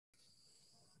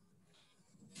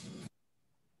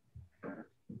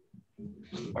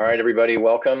All right, everybody,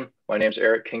 welcome. My name is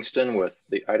Eric Kingston with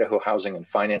the Idaho Housing and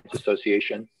Finance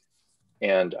Association,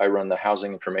 and I run the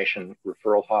Housing Information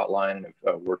Referral Hotline.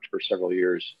 I've worked for several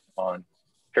years on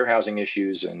fair housing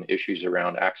issues and issues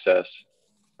around access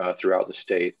throughout the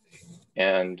state,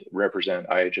 and represent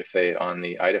IHFA on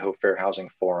the Idaho Fair Housing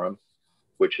Forum,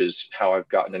 which is how I've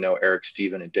gotten to know Eric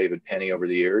Stephen and David Penny over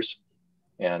the years,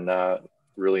 and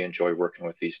really enjoy working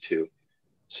with these two.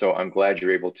 So I'm glad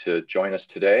you're able to join us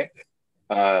today.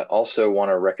 Also want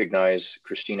to recognize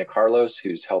Christina Carlos,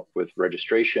 who's helped with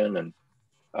registration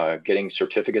and getting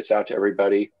certificates out to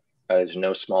everybody. Is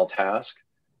no small task,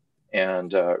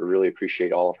 and really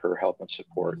appreciate all of her help and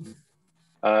support.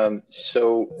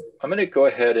 So I'm going to go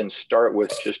ahead and start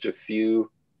with just a few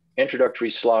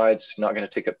introductory slides, not going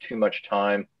to take up too much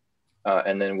time,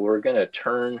 and then we're going to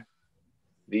turn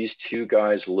these two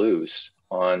guys loose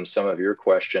on some of your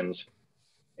questions.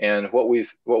 And what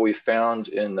we've found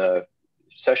in the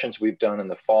sessions we've done in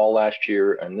the fall last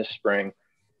year and this spring,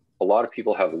 a lot of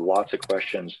people have lots of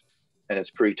questions, and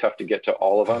it's pretty tough to get to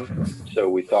all of them. So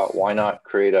we thought, why not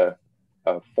create a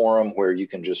forum where you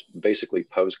can just basically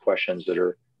pose questions that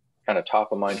are kind of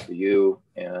top of mind for you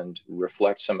and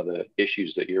reflect some of the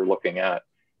issues that you're looking at,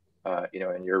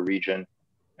 in your region.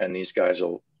 And these guys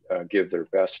will give their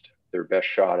best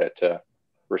shot at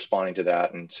responding to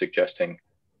that and suggesting,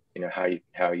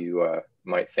 how you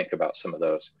might think about some of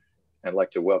those. I'd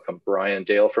like to welcome Brian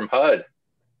Dale from HUD.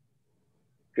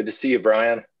 Good to see you,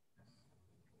 Brian.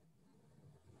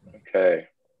 Okay,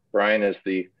 Brian is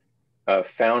the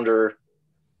founder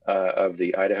of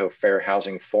the Idaho Fair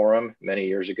Housing Forum many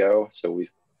years ago, so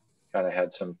we've kind of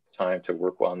had some time to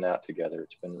work on that together.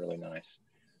 It's been really nice.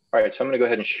 All right, so I'm going to go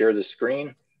ahead and share the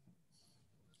screen.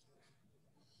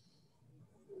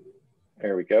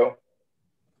 There we go.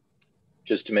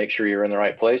 Just to make sure you're in the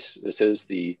right place, this is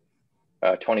the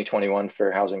 2021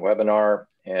 Fair Housing webinar,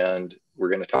 and we're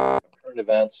going to talk about current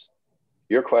events,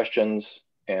 your questions,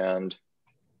 and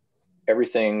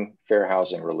everything fair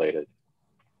housing related.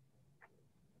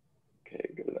 Okay,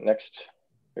 go to the next.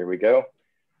 There we go.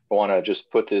 I want to just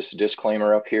put this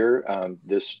disclaimer up here.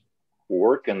 This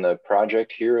work and the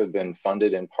project here have been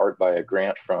funded in part by a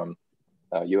grant from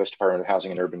U.S. Department of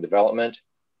Housing and Urban Development,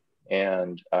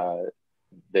 and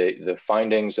the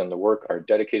findings and the work are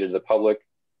dedicated to the public,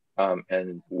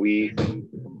 and we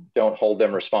don't hold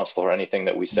them responsible for anything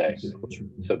that we say.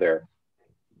 So there.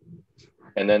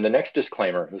 And then the next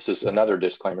disclaimer, this is another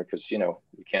disclaimer because,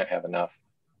 we can't have enough.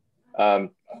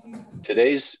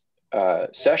 Today's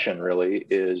session really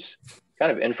is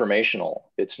kind of informational.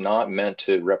 It's not meant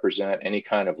to represent any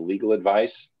kind of legal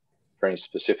advice for any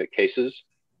specific cases.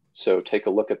 So take a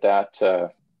look at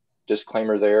that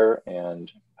disclaimer there,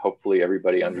 and hopefully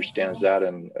everybody understands that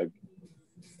and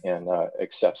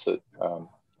accepts that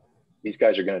these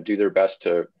guys are going to do their best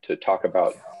to talk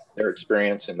about their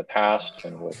experience in the past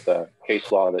and with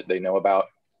case law that they know about,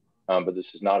 but this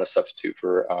is not a substitute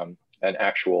for an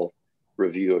actual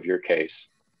review of your case.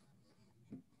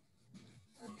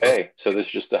 Okay, so this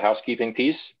is just the housekeeping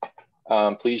piece.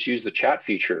 Please use the chat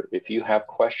feature. If you have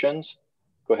questions,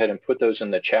 go ahead and put those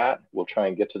in the chat. We'll try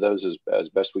and get to those as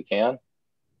best we can.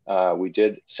 We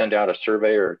did send out a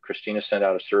survey, or Christina sent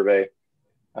out a survey,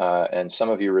 and some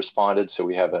of you responded, so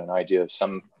we have an idea of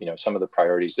some of the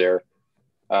priorities there.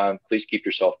 Please keep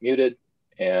yourself muted,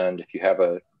 and if you have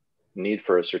a need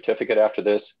for a certificate after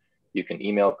this, you can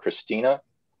email Christina.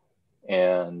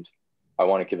 And I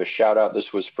want to give a shout out.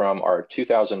 This was from our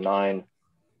 2009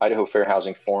 Idaho Fair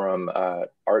Housing Forum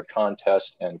art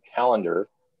contest and calendar,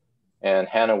 and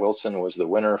Hannah Wilson was the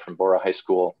winner from Bora High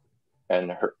School,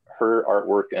 and her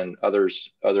artwork and other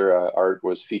art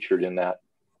was featured in that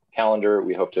calendar.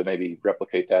 We hope to maybe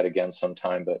replicate that again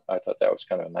sometime, but I thought that was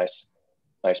kind of a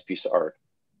nice piece of art.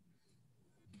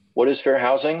 What is fair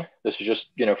housing? This is just,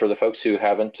 for the folks who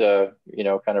haven't,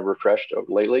 kind of refreshed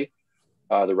lately,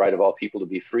 the right of all people to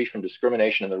be free from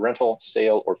discrimination in the rental,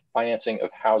 sale, or financing of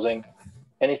housing,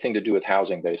 anything to do with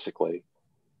housing, basically.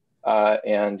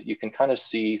 And you can kind of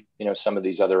see, some of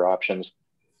these other options.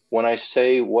 When I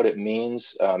say what it means,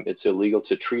 it's illegal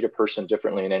to treat a person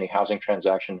differently in any housing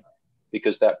transaction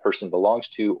because that person belongs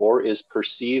to or is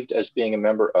perceived as being a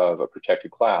member of a protected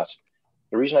class.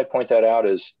 The reason I point that out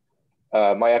is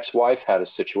my ex-wife had a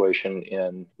situation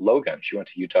in Logan. She went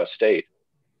to Utah State.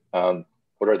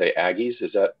 What are they, Aggies?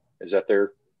 Is that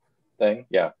their thing?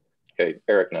 Yeah. Okay,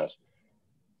 Eric knows.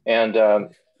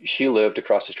 And she lived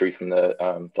across the street from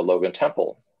the Logan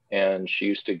Temple, and she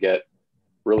used to get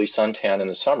really suntan in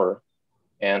the summer.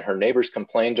 And her neighbors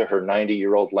complained to her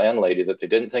 90-year-old landlady that they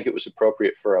didn't think it was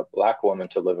appropriate for a Black woman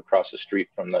to live across the street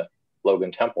from the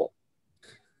Logan Temple.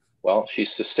 Well, she's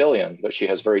Sicilian, but she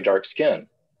has very dark skin.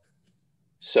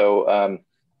 So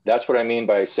that's what I mean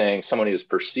by saying someone is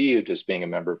perceived as being a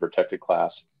member of protected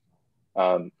class.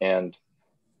 And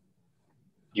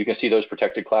you can see those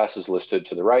protected classes listed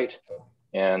to the right.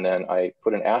 And then I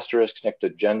put an asterisk next to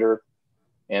gender.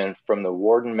 And from the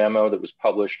Warden memo that was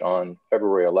published on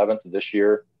February 11th of this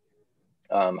year,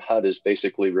 HUD is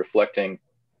basically reflecting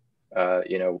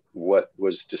what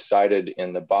was decided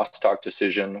in the Bostock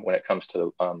decision when it comes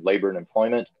to labor and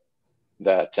employment,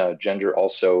 that gender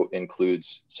also includes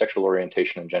sexual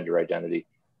orientation and gender identity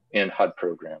in HUD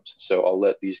programs. So I'll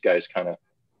let these guys kind of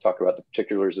talk about the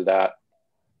particulars of that.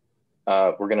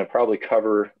 We're going to probably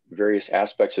cover various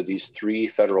aspects of these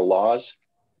 3 federal laws.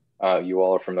 You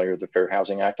all are familiar with the Fair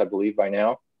Housing Act, I believe, by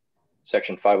now.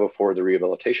 Section 504 of the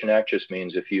Rehabilitation Act just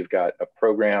means if you've got a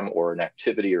program or an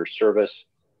activity or service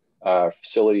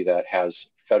facility that has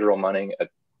federal money,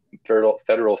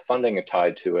 federal funding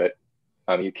tied to it,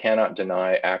 you cannot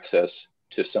deny access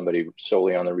to somebody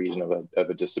solely on the reason of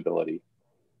a disability.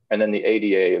 And then the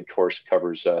ADA, of course,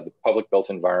 covers the public built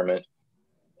environment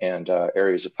and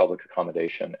areas of public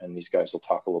accommodation. And these guys will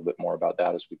talk a little bit more about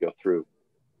that as we go through.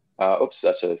 Oops,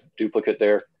 that's a duplicate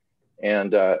there.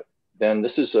 And then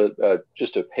this is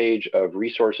just a page of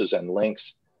resources and links.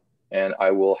 And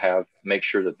I will make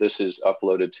sure that this is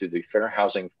uploaded to the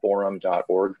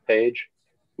fairhousingforum.org page.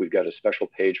 We've got a special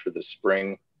page for the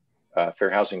spring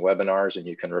Fair Housing webinars, and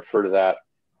you can refer to that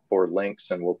for links,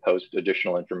 and we'll post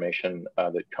additional information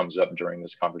that comes up during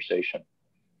this conversation.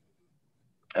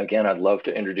 Again, I'd love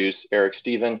to introduce Eric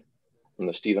Stephen from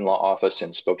the Stephen Law Office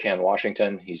in Spokane,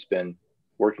 Washington. He's been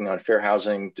working on fair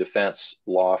housing defense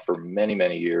law for many,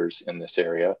 many years in this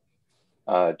area.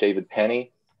 David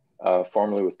Penny,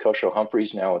 formerly with Kosho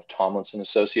Humphreys, now with Tomlinson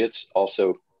Associates,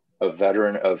 also a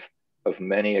veteran of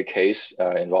many a case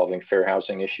involving fair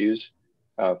housing issues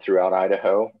throughout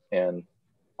Idaho. And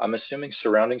I'm assuming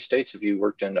surrounding states. Have you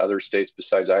worked in other states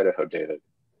besides Idaho, David?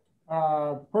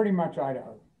 Pretty much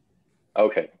Idaho.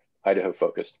 Okay, Idaho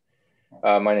focused.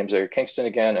 My name's Eric Kingston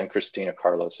again, and Christina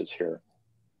Carlos is here.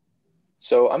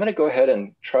 So I'm going to go ahead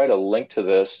and try to link to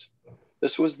this.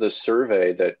 This was the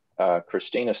survey that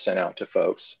Christina sent out to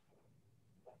folks.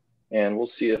 And we'll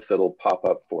see if it'll pop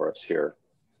up for us here.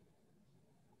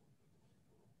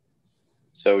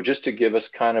 So just to give us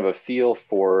kind of a feel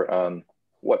for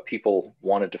what people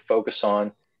wanted to focus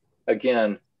on.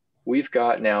 Again, we've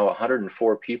got now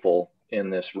 104 people in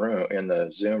this room, in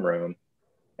the Zoom room,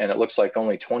 and it looks like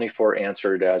only 24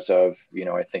 answered as of,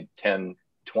 I think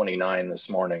 10:29 this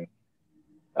morning.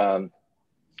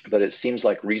 But it seems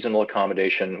like reasonable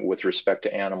accommodation with respect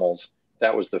to animals,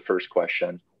 that was the first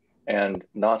question. And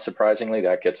not surprisingly,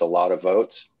 that gets a lot of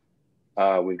votes.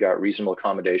 We've got reasonable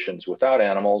accommodations without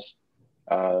animals.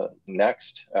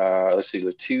 Next, let's see,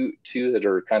 the two that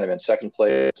are kind of in second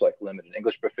place, like limited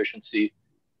English proficiency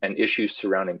and issues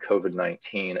surrounding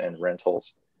COVID-19 and rentals,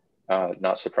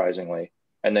 not surprisingly.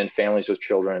 And then families with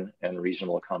children and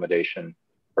reasonable accommodation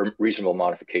or reasonable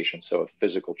modification, so a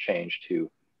physical change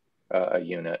to a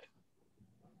unit.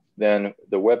 Then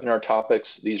the webinar topics,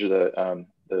 these are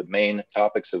the main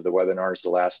topics of the webinars the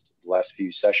last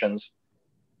few sessions.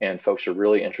 And folks are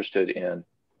really interested in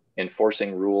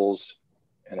enforcing rules.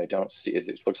 And I don't see it,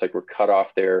 it looks like we're cut off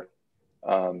there.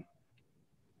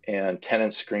 And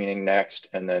tenant screening next,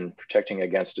 and then protecting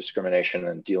against discrimination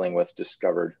and dealing with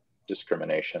discovered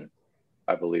discrimination,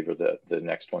 I believe are the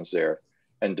next ones there,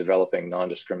 and developing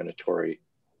non-discriminatory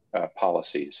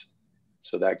policies.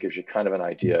 So that gives you kind of an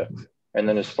idea. And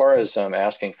then as far as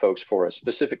asking folks for a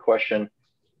specific question,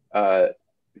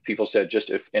 people said just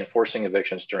if enforcing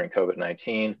evictions during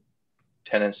COVID-19,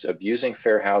 tenants abusing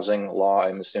fair housing law,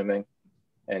 I'm assuming,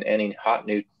 and any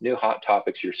new hot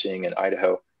topics you're seeing in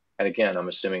Idaho. And again, I'm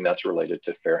assuming that's related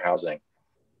to fair housing.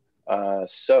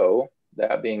 So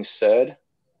that being said,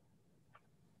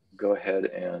 go ahead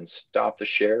and stop the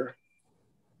share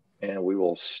and we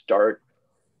will start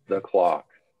the clock.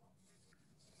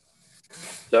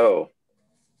 So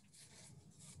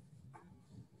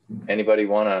anybody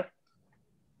want to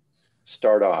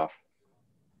start off?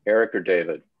 Eric or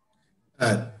David?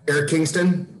 Eric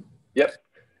Kingston? Yep.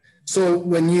 So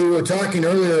when you were talking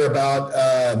earlier about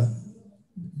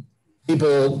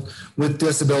people with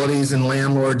disabilities and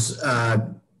landlords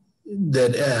that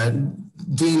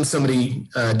deem somebody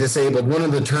disabled, one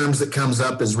of the terms that comes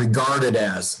up is regarded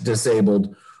as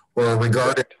disabled or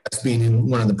regarded as being in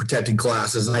one of the protected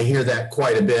classes. And I hear that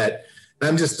quite a bit. And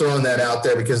I'm just throwing that out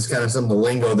there because it's kind of some of the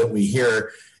lingo that we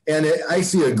hear. And I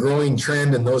see a growing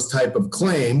trend in those type of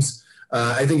claims.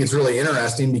 I think it's really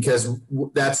interesting because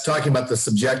that's talking about the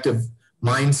subjective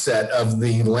mindset of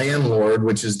the landlord,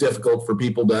 which is difficult for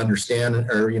people to understand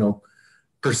or,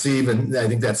 perceive. And I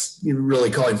think that's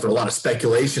really calling for a lot of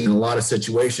speculation in a lot of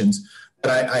situations.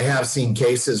 But I have seen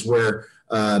cases where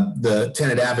the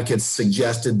tenant advocates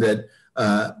suggested that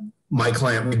my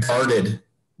client regarded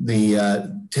the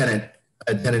tenant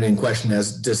in question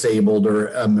as disabled or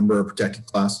a member of protected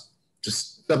class.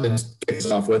 Just something to kick us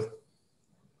off with.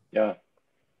 Yeah.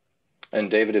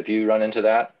 And David, have you run into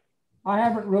that? I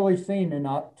haven't really seen an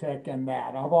uptick in that.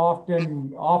 I've often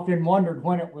wondered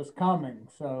when it was coming.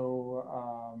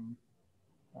 So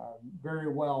very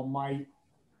well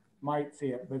might see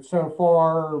it. But so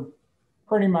far,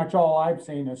 pretty much all I've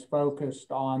seen is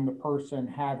focused on the person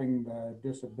having the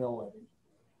disability.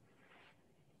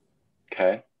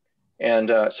 Okay. And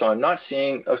so I'm not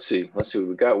seeing, let's see,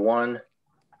 we got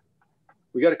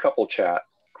a couple chat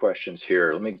questions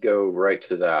here. Let me go right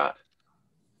to that.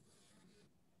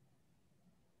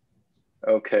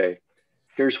 Okay,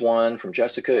 here's one from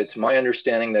Jessica. It's my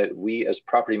understanding that we as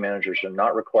property managers are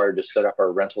not required to set up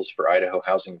our rentals for Idaho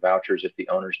Housing vouchers if the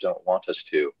owners don't want us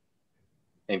to.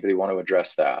 Anybody want to address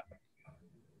that?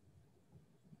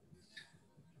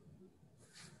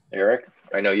 Eric,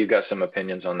 I know you've got some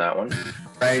opinions on that one.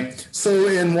 Right. So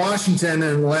in Washington,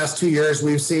 in the last 2 years,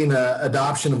 we've seen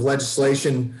adoption of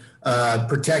legislation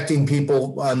protecting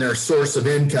people on their source of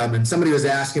income. And somebody was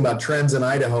asking about trends in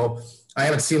Idaho. I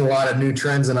haven't seen a lot of new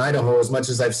trends in Idaho as much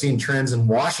as I've seen trends in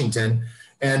Washington.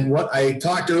 And what I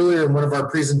talked earlier in one of our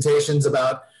presentations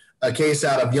about a case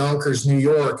out of Yonkers, New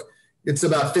York. It's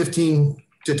about 15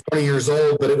 to 20 years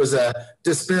old, but it was a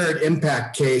disparate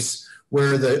impact case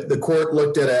where the court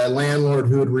looked at a landlord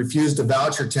who had refused a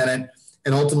voucher tenant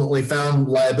and ultimately found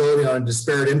liability on a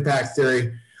disparate impact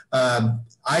theory.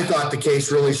 I thought the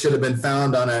case really should have been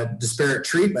found on a disparate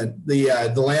treatment.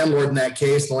 The landlord in that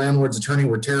case, the landlord's attorney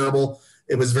were terrible.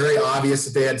 It was very obvious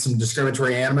that they had some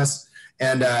discriminatory animus,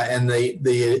 and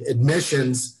the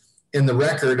admissions in the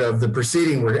record of the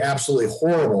proceeding were absolutely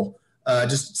horrible.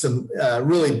 Just some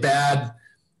really bad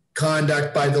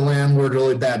conduct by the landlord,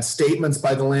 really bad statements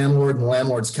by the landlord and the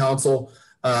landlord's counsel.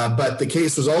 But the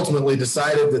case was ultimately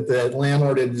decided that the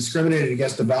landlord had discriminated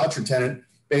against a voucher tenant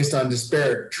based on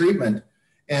disparate treatment.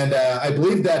 And I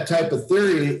believe that type of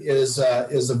theory is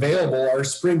available. Our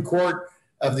Supreme Court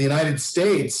of the United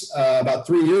States about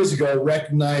 3 years ago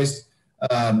recognized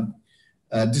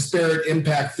disparate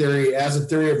impact theory as a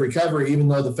theory of recovery, even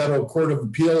though the Federal Court of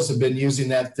Appeals have been using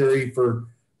that theory for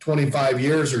 25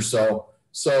 years or so.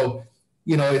 So,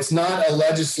 it's not a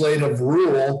legislative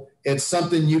rule. It's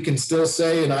something you can still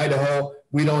say in Idaho,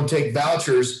 we don't take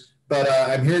vouchers, but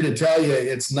I'm here to tell you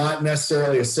it's not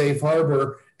necessarily a safe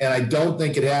harbor, and I don't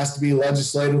think it has to be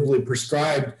legislatively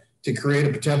prescribed to create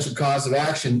a potential cause of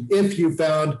action if you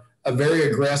found a very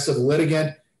aggressive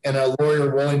litigant and a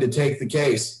lawyer willing to take the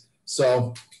case.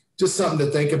 So just something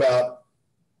to think about.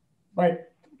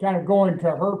 But kind of going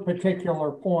to her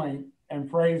particular point and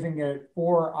phrasing it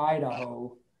for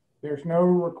Idaho, there's no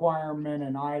requirement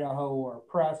in Idaho or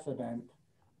precedent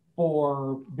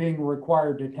for being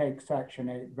required to take Section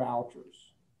 8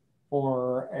 vouchers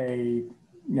for a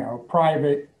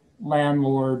private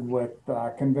landlord with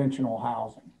conventional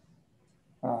housing.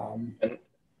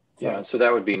 So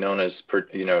that would be known as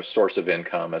source of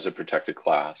income as a protected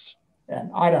class.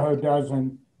 And Idaho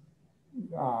doesn't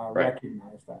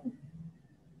recognize that.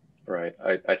 Right.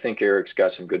 I think Eric's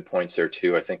got some good points there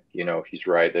too. I think, he's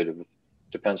right that it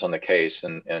depends on the case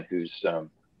and who's,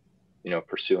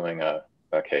 pursuing a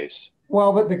case.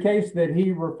 Well, but the case that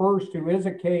he refers to is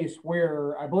a case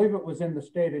where I believe it was in the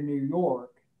state of New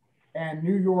York, and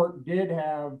New York did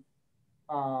have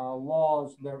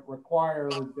laws that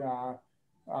required, I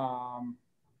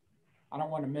don't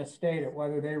want to misstate it,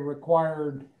 whether they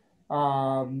required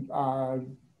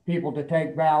people to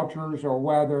take vouchers or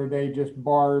whether they just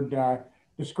barred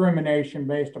discrimination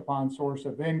based upon source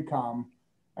of income.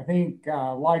 I think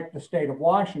like the state of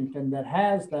Washington that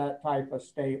has that type of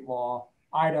state law,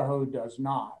 Idaho does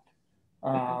not.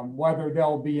 Whether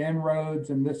there'll be inroads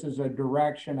and this is a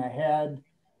direction ahead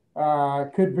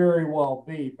could very well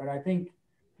be. But I think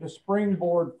the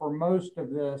springboard for most of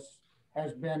this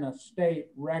has been a state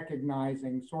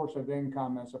recognizing source of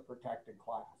income as a protected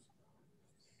class.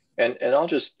 And I'll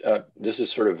just, this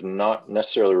is sort of not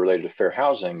necessarily related to fair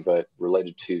housing, but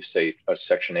related to, say, a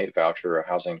Section 8 voucher or a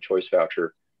housing choice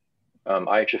voucher.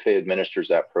 IHFA administers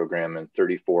that program in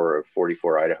 34 of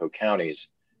 44 Idaho counties.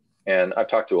 And I've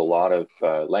talked to a lot of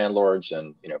landlords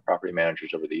and property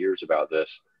managers over the years about this.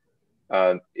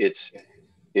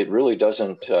 It really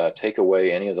doesn't take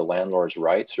away any of the landlord's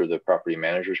rights or the property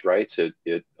manager's rights.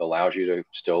 It allows you to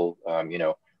still,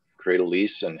 create a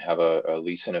lease and have a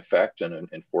lease in effect and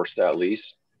enforce that lease.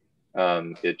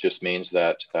 It just means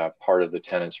that part of the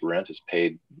tenant's rent is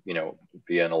paid,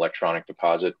 via an electronic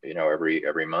deposit,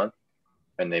 every month,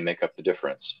 and they make up the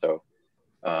difference. So,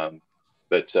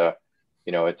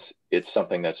 it's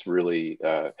something that's really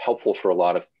helpful for a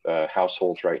lot of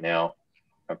households right now,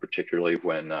 particularly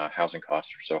when housing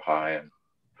costs are so high and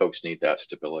folks need that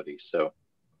stability. So,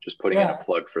 just putting in a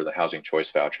plug for the housing choice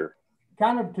voucher.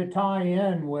 Kind of to tie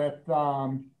in with,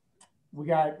 we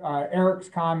got Eric's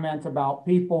comments about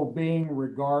people being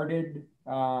regarded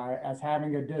as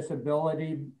having a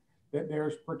disability, that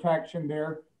there's protection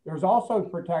there. There's also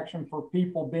protection for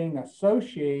people being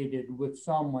associated with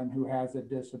someone who has a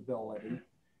disability.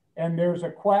 And there's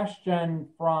a question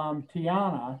from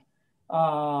Tiana.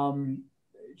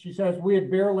 She says, we had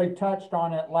barely touched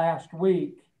on it last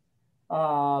week,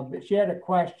 but she had a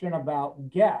question about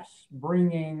guests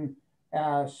bringing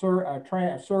a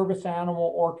service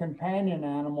animal or companion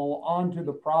animal onto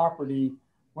the property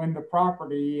when the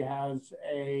property has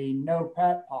a no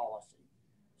pet policy.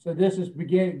 So this is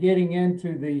getting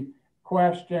into the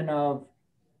question of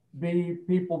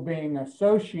people being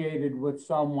associated with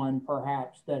someone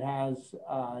perhaps that has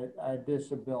a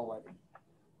disability.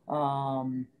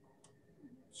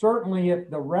 Certainly if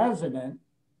the resident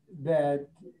that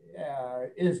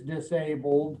is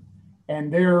disabled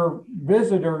and their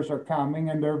visitors are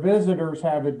coming and their visitors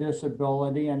have a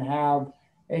disability and have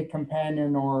a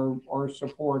companion or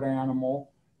support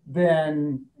animal,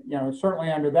 then,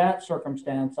 certainly under that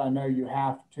circumstance, I know you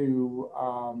have to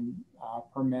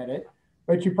permit it,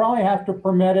 but you probably have to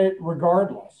permit it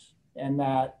regardless in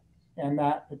that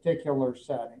particular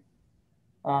setting.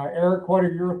 Eric, what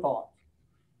are your thoughts?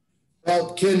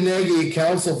 Well, Ken Nagy,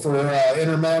 counsel for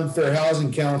Intermountain Fair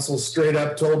Housing Council, straight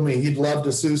up told me he'd love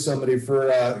to sue somebody for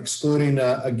excluding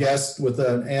a guest with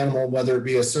an animal, whether it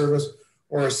be a service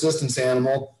or assistance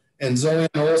animal. And Zoe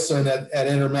Olson at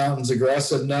Intermountain's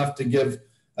aggressive enough to give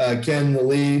Ken the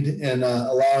lead and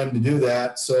allow him to do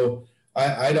that. So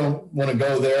I don't want to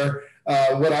go there.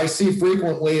 What I see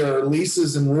frequently are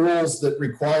leases and rules that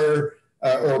require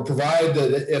or provide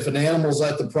that if an animal's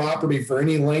at the property for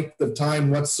any length of time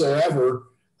whatsoever,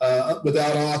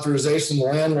 without authorization of the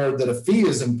landlord, that a fee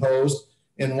is imposed.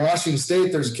 In Washington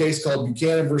State, there's a case called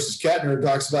Buchanan versus Kettner. It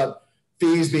talks about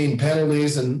fees being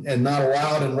penalties and not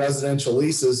allowed in residential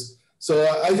leases. So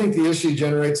I think the issue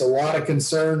generates a lot of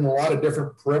concern and a lot of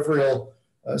different peripheral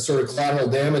sort of collateral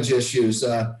damage issues.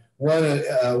 One,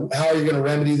 how are you going to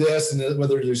remedy this, and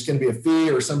whether there's going to be a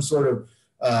fee or some sort of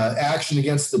action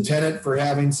against the tenant for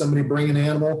having somebody bring an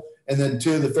animal, and then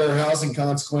two, the fair housing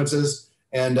consequences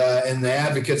and the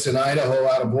advocates in Idaho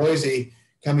out of Boise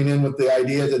coming in with the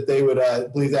idea that they would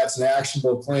believe that's an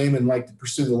actionable claim and like to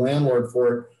pursue the landlord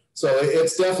for it. So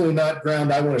it's definitely not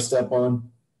ground I want to step on.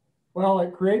 Well,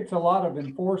 it creates a lot of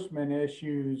enforcement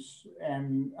issues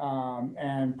and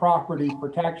property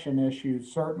protection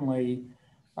issues, certainly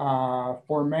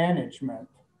for management.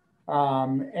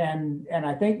 And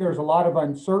I think there's a lot of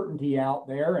uncertainty out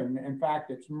there. And in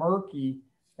fact, it's murky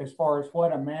as far as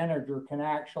what a manager can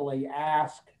actually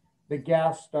ask the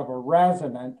guest of a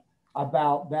resident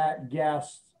about that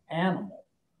guest's animal.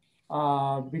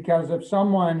 Because if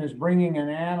someone is bringing an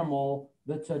animal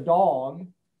that's a dog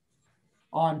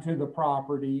onto the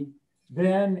property,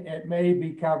 then it may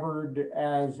be covered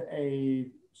as a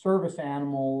service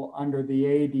animal under the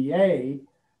ADA.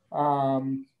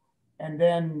 And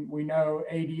then we know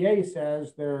ADA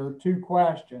says there are two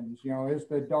questions, is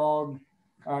the dog,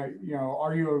 are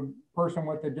you a person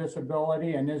with a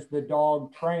disability, and is the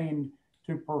dog trained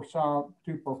to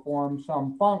perform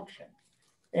some function?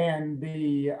 And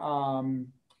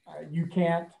you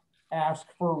can't ask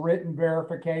for written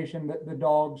verification that the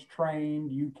dog's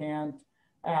trained. You can't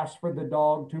ask for the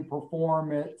dog to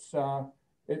perform its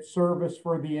service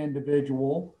for the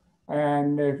individual.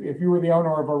 And if you were the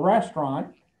owner of a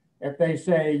restaurant, if they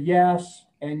say yes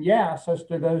and yes as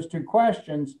to those two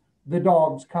questions, the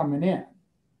dog's coming in.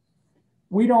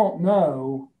 We don't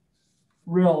know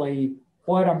really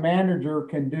what a manager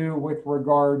can do with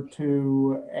regard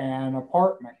to an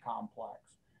apartment complex.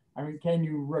 I mean, can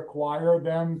you require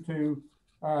them to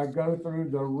go through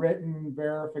the written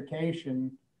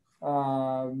verification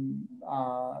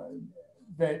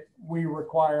that we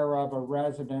require of a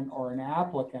resident or an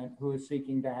applicant who is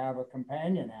seeking to have a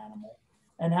companion animal?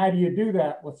 And how do you do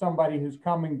that with somebody who's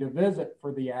coming to visit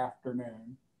for the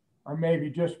afternoon, or maybe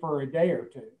just for a day or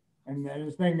two, and then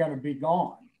is then going to be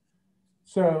gone?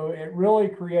 So it really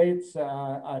creates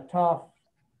a tough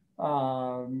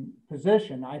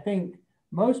position. I think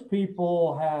most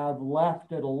people have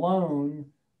left it alone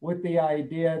with the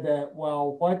idea that,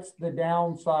 well, what's the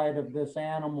downside of this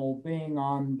animal being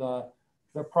on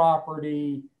the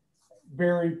property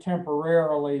very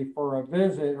temporarily for a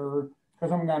visitor,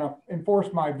 because I'm going to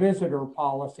enforce my visitor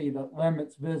policy that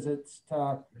limits visits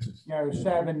to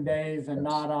 7 days and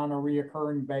not on a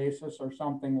reoccurring basis or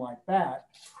something like that.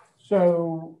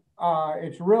 So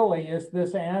it's really is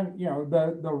this, and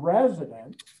the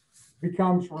resident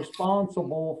becomes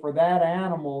responsible for that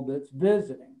animal that's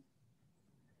visiting.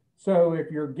 So if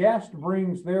your guest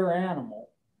brings their animal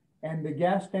and the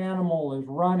guest animal is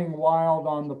running wild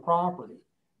on the property,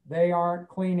 they aren't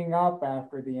cleaning up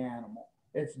after the animal,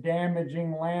 it's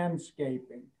damaging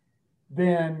landscaping,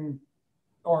 then,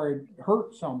 or it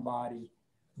hurts somebody,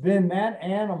 then that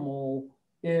animal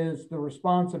is the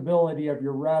responsibility of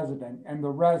your resident, and the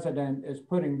resident is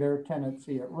putting their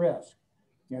tenancy at risk.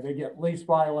 They get lease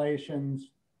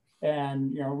violations,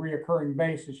 and reoccurring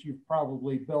basis, you've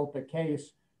probably built a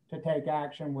case to take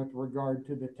action with regard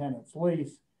to the tenant's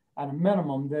lease. At a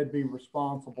minimum, they'd be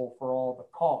responsible for all the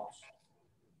costs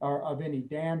or of any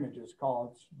damages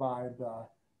caused by the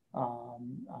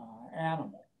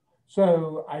animal.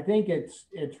 So I think it's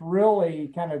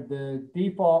really kind of the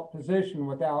default position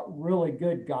without really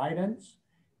good guidance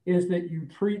is that you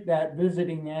treat that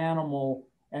visiting animal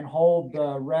and hold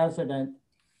the resident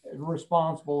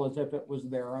responsible as if it was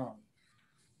their own.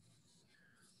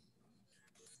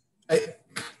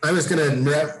 I was going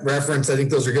to reference, I think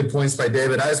those are good points by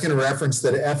David. I was going to reference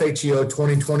that FHEO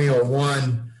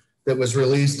 2020-01 that was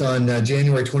released on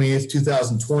January 28th,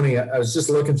 2020. I was just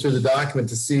looking through the document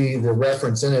to see the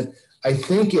reference in it. I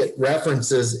think it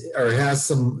references or has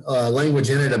some language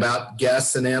in it about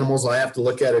guests and animals. I have to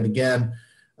look at it again.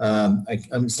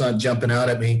 It's not jumping out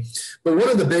at me. But one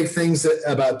of the big things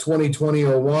about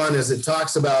 2020-01 is it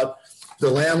talks about the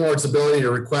landlord's ability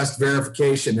to request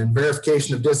verification and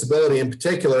verification of disability in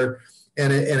particular.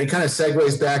 And it kind of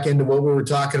segues back into what we were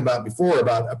talking about before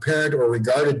about apparent or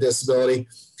regarded disability.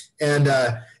 And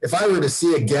if I were to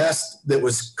see a guest that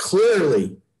was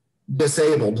clearly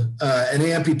disabled, an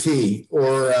amputee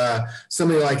or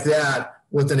somebody like that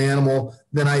with an animal,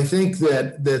 then I think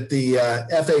that the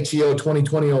FHEO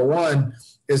 2020-01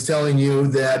 is telling you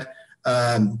that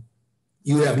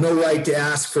you have no right to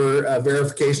ask for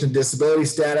verification of disability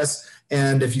status.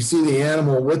 And if you see the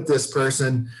animal with this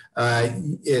person,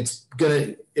 it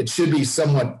should be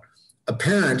somewhat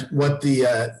apparent what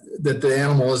that the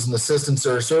animal is an assistance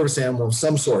or a service animal of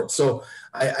some sort. So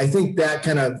I think that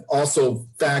kind of also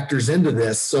factors into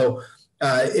this. So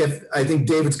if I think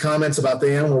David's comments about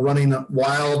the animal running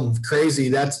wild and crazy,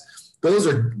 those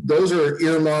are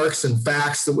earmarks and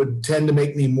facts that would tend to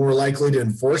make me more likely to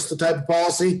enforce the type of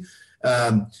policy.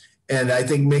 And I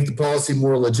think make the policy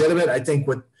more legitimate. I think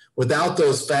without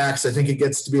those facts, I think it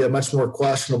gets to be a much more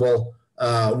questionable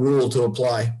rule to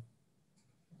apply.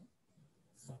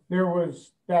 There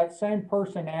was that same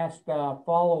person asked a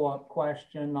follow-up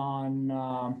question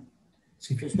on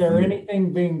is there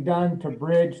anything being done to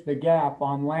bridge the gap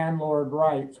on landlord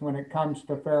rights when it comes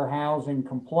to fair housing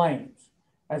complaints?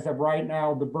 As of right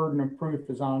now, the burden of proof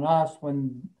is on us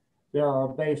when there are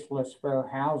baseless fair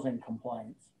housing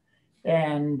complaints.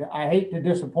 And I hate to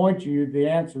disappoint you, the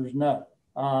answer is no.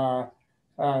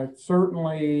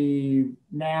 Certainly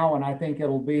now, and I think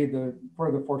it'll be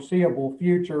for the foreseeable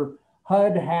future,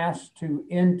 HUD has to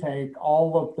intake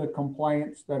all of the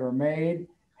complaints that are made,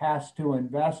 has to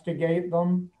investigate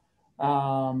them.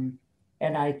 And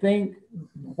I think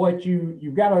what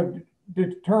you've got to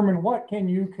determine what can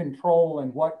you control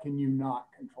and what can you not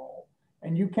control.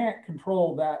 And you can't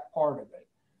control that part of it,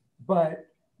 but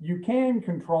you can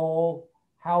control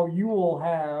how you will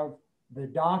have the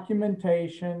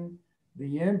documentation,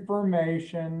 the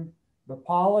information, the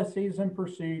policies and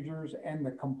procedures, and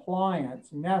the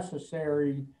compliance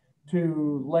necessary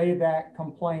to lay that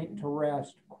complaint to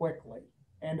rest quickly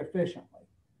and efficiently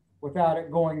without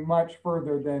it going much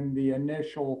further than the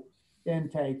initial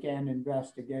intake and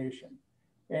investigation.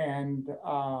 And,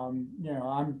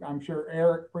 I'm sure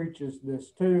Eric preaches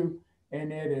this too,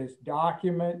 and it is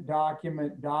document,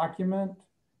 document, document.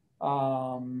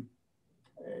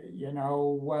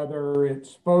 Whether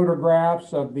it's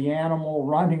photographs of the animal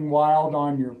running wild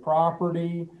on your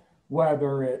property,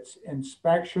 whether it's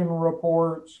inspection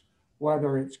reports,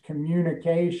 whether it's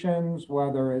communications,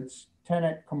 whether it's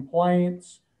tenant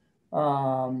complaints,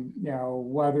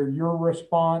 whether your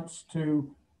response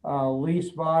to lease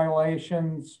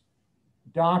violations,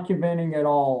 documenting it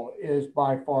all is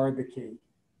by far the key.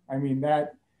 I mean,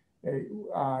 that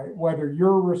whether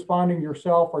you're responding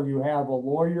yourself or you have a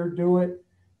lawyer do it,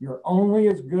 you're only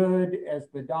as good as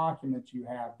the documents you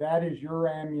have. That is your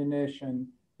ammunition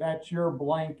That's your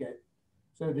blanket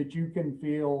so that you can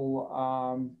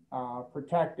feel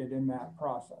protected in that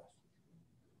process.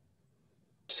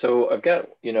 So I've got,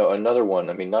 another one.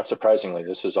 I mean, not surprisingly,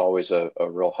 this is always a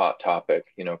real hot topic,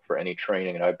 for any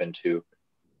training that I've been to.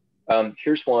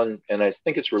 Here's one, and I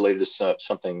think it's related to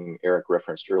something Eric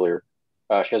referenced earlier.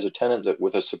 She has a tenant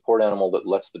with a support animal that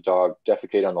lets the dog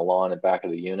defecate on the lawn and back of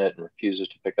the unit and refuses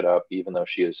to pick it up, even though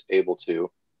she is able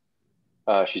to.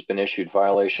 She's been issued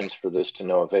violations for this to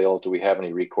no avail. Do we have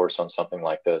any recourse on something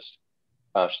like this?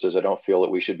 She says, I don't feel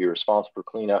that we should be responsible for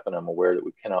cleanup, and I'm aware that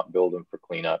we cannot bill them for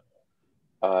cleanup.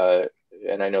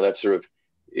 And I know that's sort of,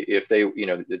 if they,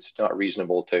 it's not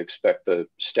reasonable to expect the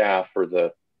staff or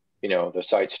the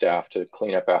site staff to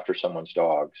clean up after someone's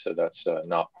dog. So that's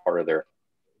not part of their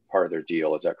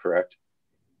deal. Is that correct?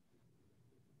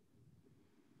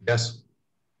 Yes.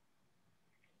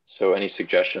 So any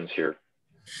suggestions here?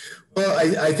 Well,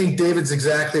 I think David's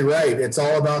exactly right. It's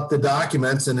all about the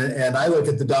documents, and I look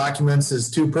at the documents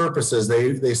as two purposes.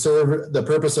 They serve the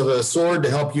purpose of a sword to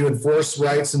help you enforce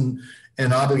rights and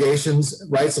obligations,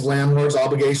 rights of landlords,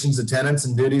 obligations of tenants,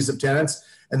 and duties of tenants,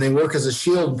 and they work as a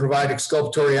shield and provide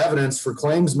exculpatory evidence for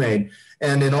claims made.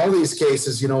 And in all these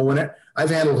cases, I've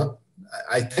handled,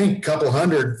 I think, a couple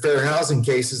hundred fair housing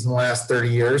cases in the last 30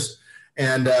 years,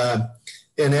 and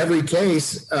in every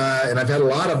case, and I've had a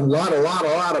lot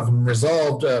of them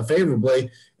resolved favorably.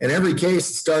 In every case,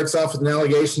 it starts off with an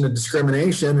allegation of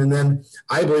discrimination, and then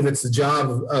I believe it's the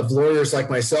job of lawyers like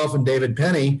myself and David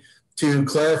Penny to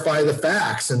clarify the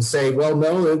facts and say, well,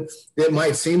 no, it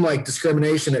might seem like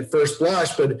discrimination at first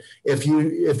blush, but if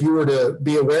you were to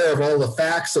be aware of all the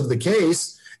facts of the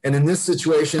case, and in this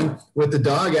situation with the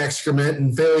dog excrement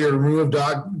and failure to remove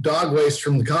dog waste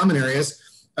from the common areas,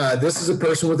 this is a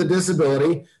person with a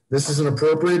disability. This is an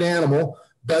appropriate animal,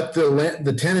 but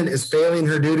the tenant is failing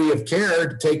her duty of care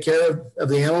to take care of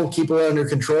the animal, keep it under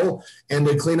control, and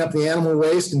to clean up the animal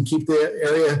waste and keep the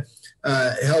area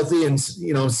healthy and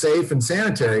safe and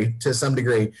sanitary to some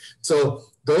degree. So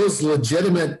those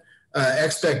legitimate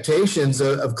expectations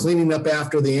of cleaning up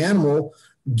after the animal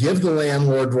give the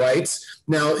landlord rights.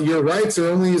 Now, your rights are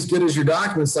only as good as your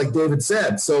documents, like David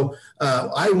said. So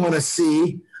I want to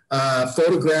see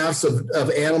photographs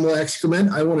of animal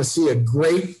excrement. I want to see a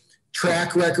great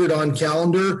track record on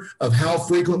calendar of how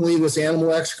frequently this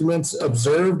animal excrement's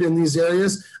observed in these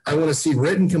areas. I want to see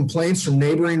written complaints from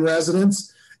neighboring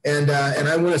residents, and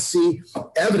I want to see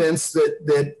evidence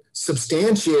that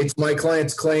substantiates my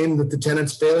client's claim that the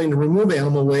tenant's failing to remove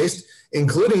animal waste,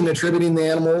 including attributing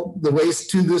the waste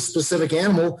to this specific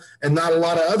animal and not a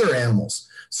lot of other animals.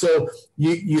 So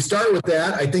you start with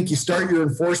that. I think you start your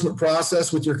enforcement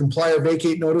process with your comply or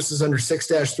vacate notices under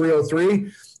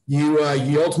 6-303.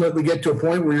 You ultimately get to a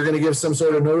point where you're going to give some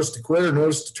sort of notice to quit or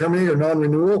notice to terminate or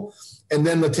non-renewal. And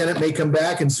then the tenant may come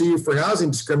back and sue you for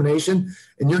housing discrimination.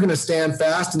 And you're going to stand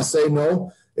fast and say,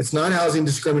 no, it's not housing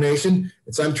discrimination.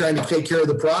 I'm trying to take care of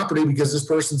the property because this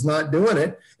person's not doing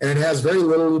it. And it has very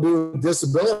little to do with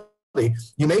disability.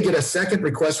 You may get a second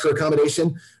request for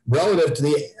accommodation relative to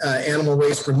the animal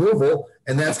waste removal,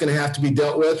 and that's going to have to be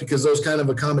dealt with because those kind of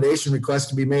accommodation requests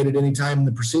can be made at any time in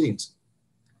the proceedings.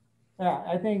 Yeah,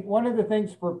 I think one of the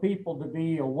things for people to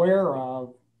be aware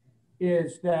of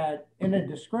is that in a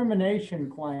discrimination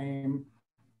claim,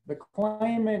 the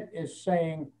claimant is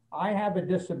saying, I have a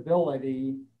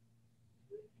disability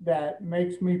that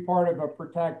makes me part of a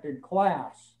protected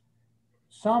class.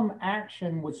 Some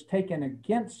action was taken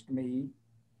against me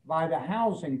by the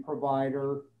housing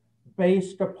provider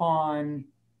based upon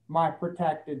my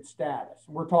protected status.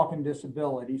 We're talking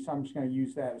disability, so I'm just going to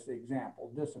use that as the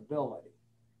example, disability.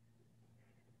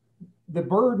 The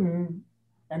burden,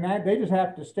 and that they just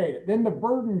have to state it. Then the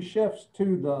burden shifts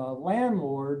to the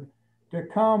landlord to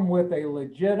come with a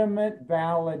legitimate,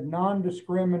 valid,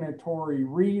 non-discriminatory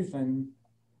reason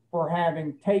for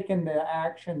having taken the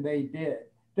action they did,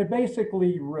 to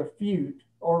basically refute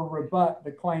or rebut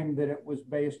the claim that it was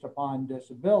based upon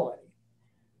disability.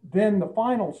 Then the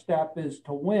final step is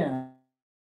to win.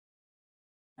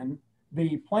 And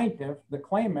the plaintiff, the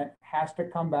claimant, has to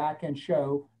come back and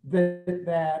show that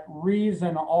that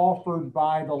reason offered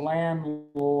by the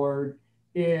landlord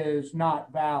is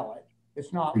not valid.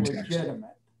 It's not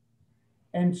legitimate.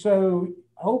 And so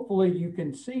hopefully you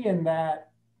can see in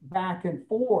that back and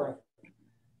forth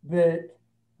that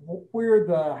where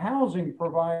the housing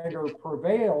provider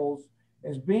prevails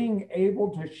is being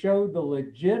able to show the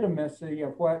legitimacy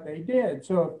of what they did.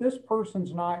 So if this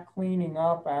person's not cleaning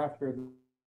up after the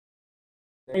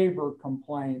neighbor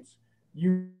complaints,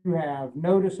 you have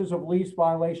notices of lease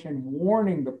violation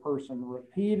warning the person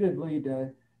repeatedly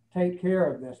to take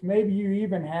care of this. Maybe you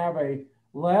even have a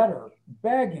letter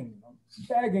begging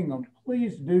them,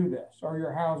 please do this or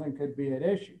your housing could be at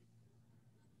issue.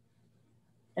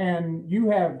 And you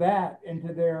have that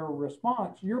into their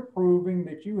response, you're proving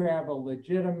that you have a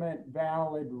legitimate,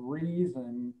 valid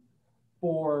reason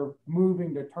for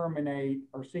moving to terminate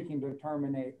or seeking to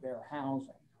terminate their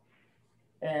housing.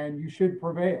 And you should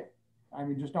prevail. I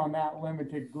mean, just on that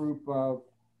limited group of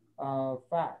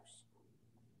facts.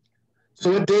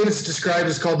 So what David's described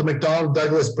is called the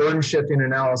McDonnell-Douglas burden shifting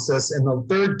analysis. And the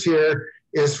third tier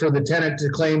is for the tenant to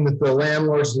claim that the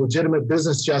landlord's legitimate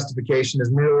business justification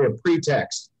is merely a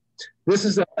pretext. This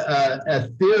is a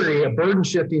theory, a burden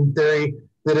shifting theory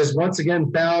that is once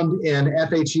again found in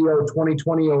FHEO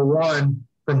 2020-01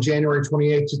 from January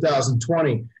 28,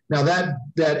 2020. Now that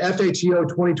FHEO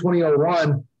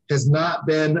 2020-01 has not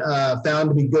been found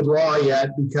to be good law yet,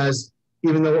 because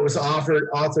even though it was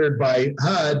authored by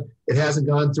HUD, it hasn't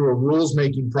gone through a rules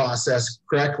making process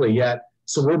correctly yet.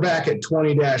 So we're back at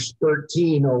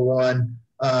 20-1301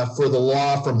 for the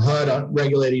law from HUD on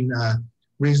regulating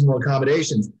reasonable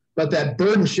accommodations. But that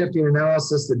burden shifting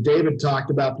analysis that David talked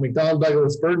about, the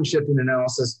McDonnell-Douglas burden shifting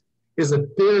analysis, is a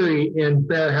theory in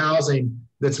fair housing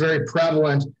that's very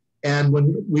prevalent. And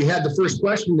when we had the first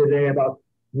question today about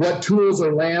what tools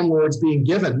are landlords being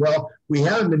given, well, we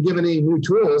haven't been given any new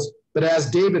tools, but as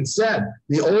David said,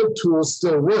 the old tools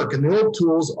still work. And the old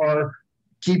tools are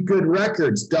keep good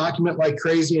records, document like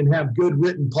crazy, and have good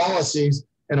written policies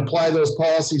and apply those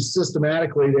policies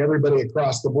systematically to everybody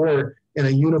across the board in a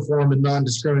uniform and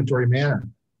non-discriminatory manner.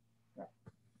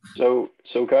 So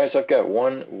guys, I've got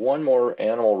one more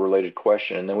animal related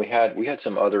question, and then we had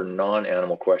some other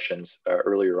non-animal questions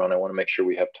earlier on. I want to make sure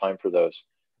we have time for those.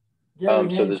 Yeah,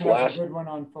 so this last good one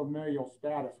on familial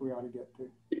status we ought to get to.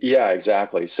 Yeah,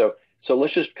 exactly. So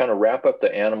let's just kind of wrap up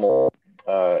the animal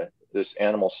this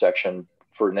animal section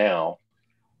for now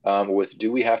with,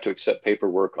 do we have to accept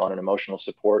paperwork on an emotional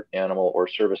support animal or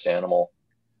service animal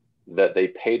that they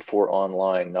paid for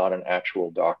online, not an actual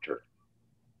doctor?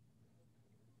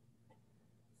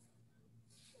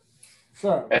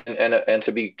 So, and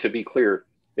to be clear,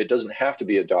 it doesn't have to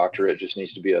be a doctor. It just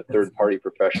needs to be a third-party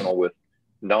professional with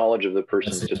knowledge of the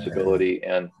person's disability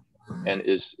and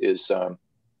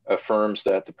affirms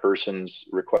that the person's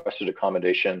requested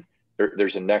accommodation,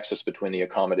 there's a nexus between the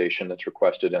accommodation that's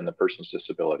requested and the person's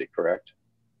disability, correct?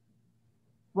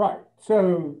 Right.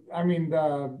 So, I mean,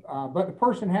 but the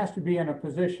person has to be in a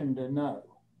position to know.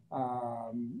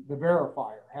 The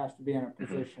verifier has to be in a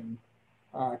position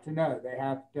to know. They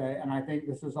have to, and I think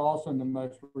this is also in the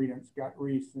most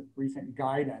recent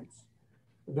guidance.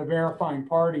 The verifying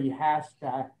party has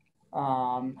to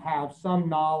have some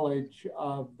knowledge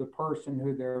of the person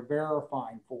who they're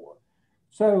verifying for.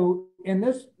 So in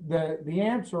this, the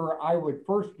answer I would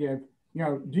first give,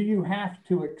 do you have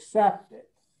to accept it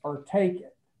or take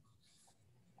it?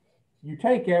 You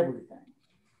take everything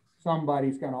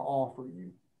somebody's going to offer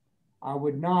you. I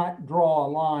would not draw a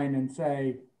line and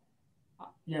say,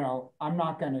 I'm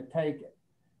not going to take it.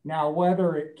 Now,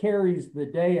 whether it carries the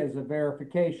day as a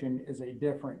verification is a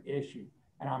different issue.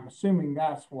 And I'm assuming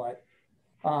that's what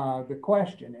the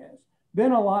question is.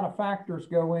 Then a lot of factors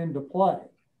go into play.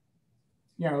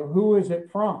 Who is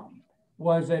it from?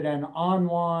 Was it an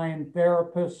online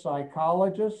therapist,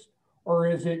 psychologist, or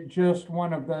is it just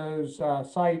one of those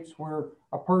sites where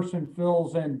a person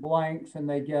fills in blanks and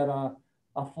they get a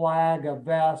flag, a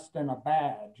vest, and a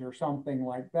badge or something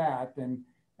like that? And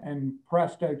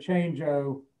presto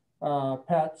changeo,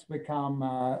 pets become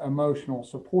emotional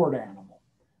support animal.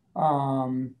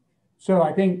 So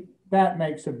I think that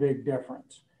makes a big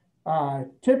difference.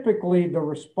 Typically the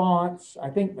response, I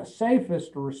think the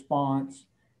safest response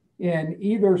in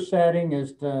either setting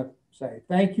is to say,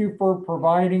 thank you for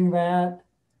providing that,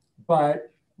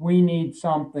 but we need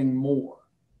something more.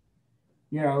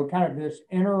 Kind of this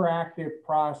interactive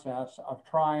process of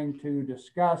trying to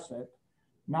discuss it,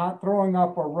 not throwing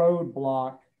up a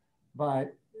roadblock,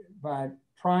 but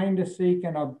trying to seek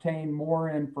and obtain more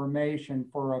information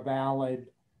for a valid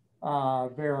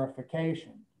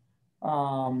verification.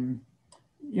 I've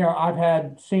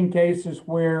seen cases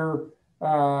where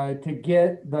to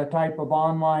get the type of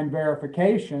online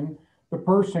verification, the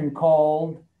person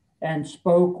called and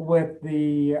spoke with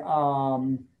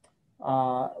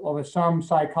with some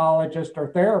psychologist or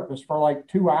therapist for like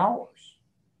 2 hours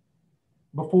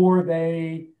before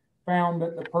they found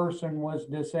that the person was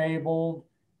disabled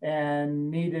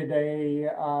and needed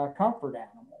a comfort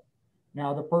animal.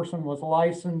 Now, the person was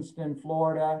licensed in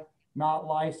Florida, not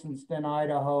licensed in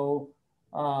Idaho.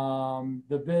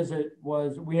 The visit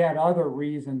we had other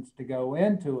reasons to go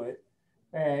into it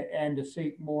and to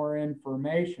seek more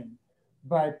information.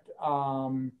 but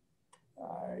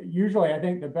usually I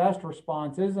think the best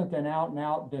response isn't an out and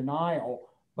out denial,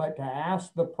 but to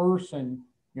ask the person,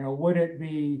 would it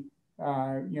be,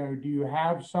 do you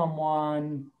have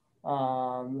someone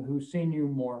who's seen you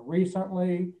more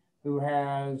recently, who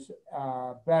has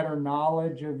better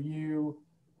knowledge of you,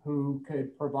 who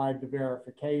could provide the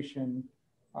verification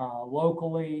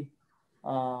locally,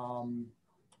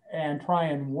 and try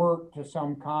and work to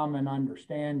some common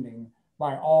understanding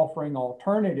by offering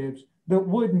alternatives that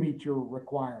would meet your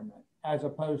requirement, as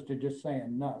opposed to just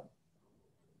saying no.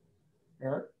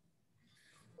 Eric?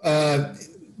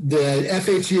 The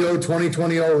FHEO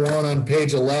 2020-01 on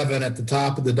page 11 at the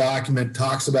top of the document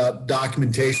talks about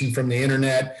documentation from the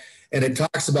internet, and it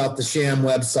talks about the sham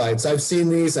websites. I've seen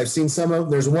these. I've seen some of them.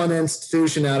 There's one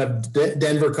institution out of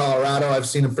Denver, Colorado, I've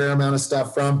seen a fair amount of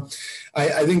stuff from.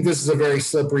 I think this is a very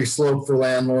slippery slope for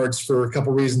landlords for a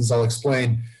couple reasons I'll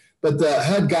explain. But the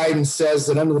HUD guidance says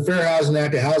that under the Fair Housing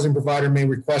Act, a housing provider may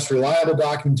request reliable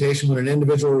documentation when an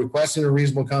individual requesting a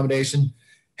reasonable accommodation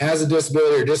has a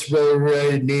disability or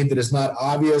disability-related need that is not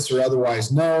obvious or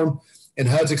otherwise known. In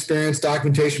HUD's experience,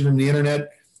 documentation from the internet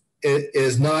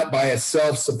is not by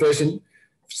itself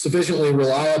sufficiently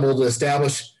reliable to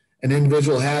establish an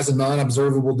individual has a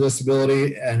non-observable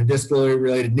disability and a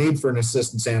disability-related need for an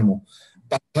assistance animal.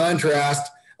 By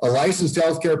contrast, a licensed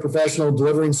healthcare professional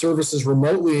delivering services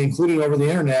remotely, including over the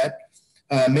internet,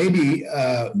 may be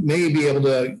able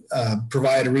to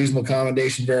provide a reasonable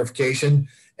accommodation verification.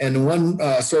 And one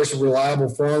source of reliable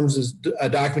forms is a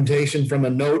documentation from a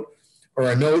note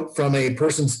from a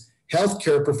person's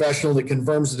healthcare professional that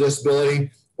confirms the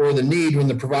disability or the need when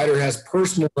the provider has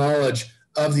personal knowledge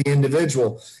of the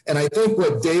individual. And I think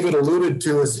what David alluded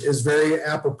to is very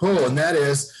apropos, and that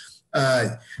is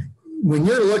when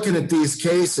you're looking at these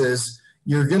cases,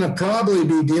 you're going to probably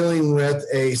be dealing with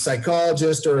a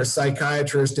psychologist or a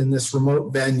psychiatrist in this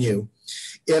remote venue.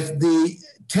 If the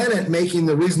tenant making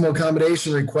the reasonable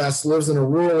accommodation request lives in a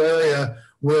rural area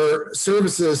where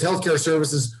healthcare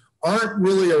services aren't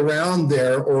really around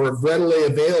there or readily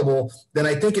available, then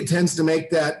I think it tends to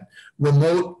make that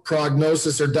remote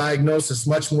prognosis or diagnosis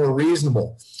much more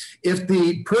reasonable. If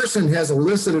the person has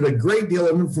elicited a great deal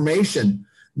of information,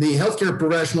 the healthcare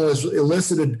professional has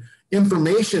elicited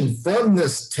information from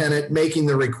this tenant making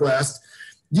the request,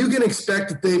 you can expect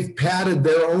that they've padded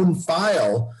their own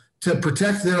file to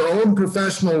protect their own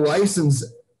professional license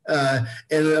and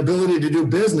ability to do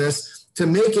business, to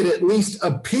make it at least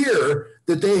appear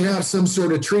that they have some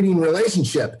sort of treating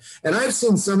relationship. And I've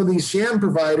seen some of these sham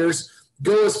providers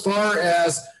go as far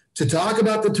as to talk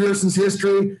about the person's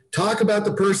history, talk about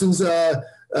the person's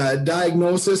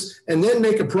diagnosis, and then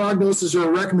make a prognosis or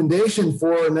a recommendation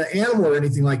for an animal or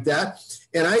anything like that.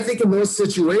 And I think in those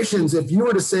situations, if you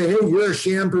were to say, hey, you're a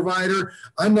sham provider,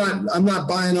 I'm not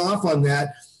buying off on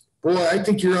that, boy, I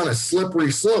think you're on a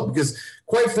slippery slope, because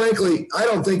quite frankly, I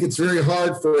don't think it's very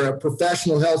hard for a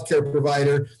professional healthcare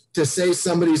provider to say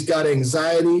somebody's got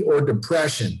anxiety or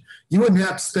depression. You wouldn't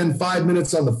have to spend 5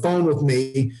 minutes on the phone with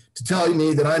me to tell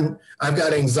me that I've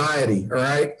got anxiety, all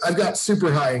right? I've got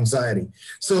super high anxiety.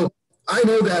 So I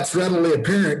know that's readily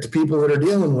apparent to people that are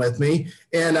dealing with me.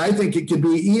 And I think it could be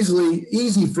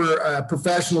easy for a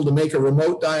professional to make a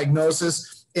remote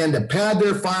diagnosis and to pad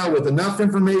their file with enough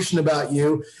information about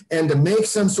you and to make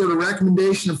some sort of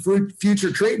recommendation of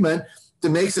future treatment that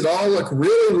makes it all look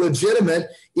really legitimate,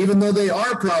 even though they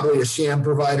are probably a sham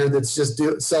provider that's just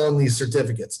selling these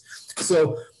certificates.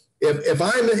 So if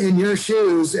I'm in your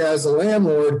shoes as a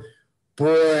landlord,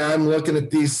 boy, I'm looking at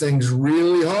these things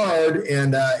really hard,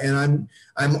 and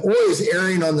I'm always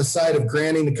erring on the side of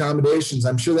granting accommodations.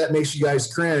 I'm sure that makes you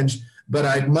guys cringe, but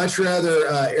I'd much rather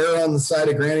err on the side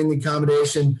of granting the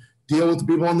accommodation, deal with the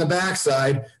people on the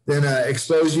backside, than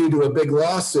expose you to a big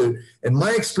lawsuit. And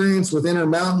my experience with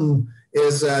Intermountain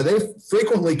is they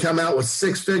frequently come out with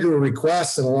six-figure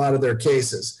requests in a lot of their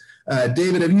cases.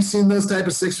 David, have you seen those type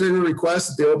of six-figure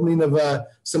requests at the opening of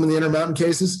some of the Intermountain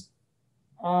cases?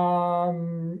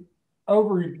 Over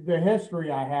the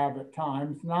history I have at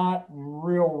times, not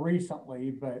real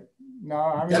recently, but no.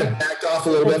 I mean, kind of backed off a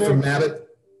little bit from Abbott.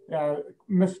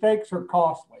 Mistakes are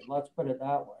costly. Let's put it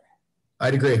that way.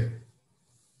 I'd agree.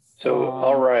 So,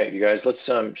 all right, you guys, let's,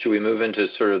 should we move into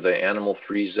sort of the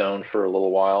animal-free zone for a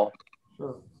little while?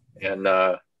 Sure. And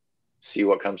see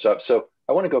what comes up. So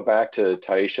I want to go back to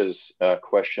Taisha's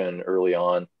question early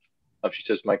on. She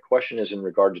says, my question is in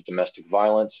regard to domestic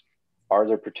violence. Are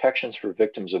there protections for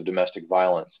victims of domestic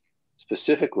violence,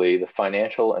 specifically the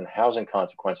financial and housing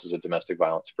consequences of domestic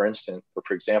violence? For instance, or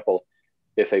for example,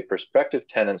 if a prospective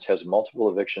tenant has multiple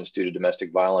evictions due to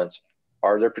domestic violence,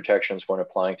 Are there protections when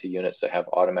applying to units that have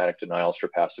automatic denials for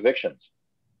past evictions?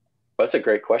 That's a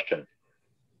great question.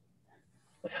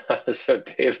 So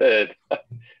David.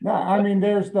 No, I mean,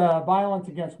 there's the Violence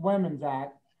Against Women's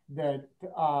Act that,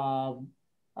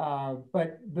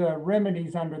 but the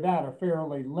remedies under that are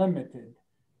fairly limited.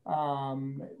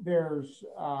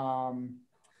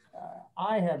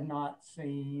 I have not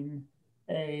seen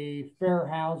a fair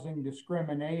housing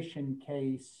discrimination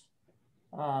case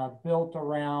built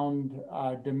around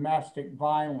domestic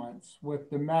violence, with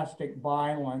domestic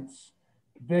violence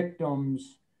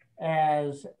victims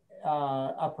as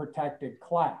a protected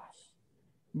class.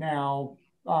 Now,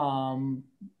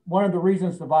 one of the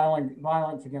reasons the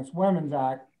Violence Against Women's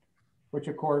Act, which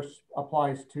of course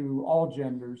applies to all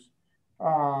genders,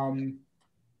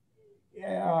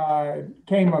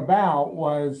 came about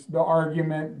was the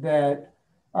argument that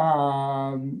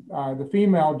the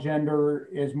female gender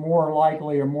is more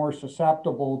likely or more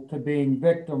susceptible to being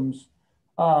victims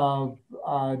of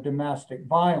domestic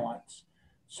violence.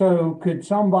 So could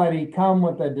somebody come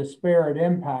with a disparate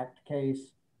impact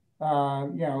case?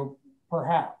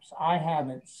 Perhaps. I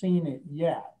haven't seen it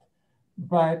yet,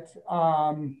 but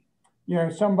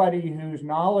somebody who's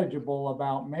knowledgeable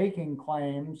about making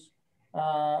claims,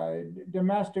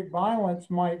 domestic violence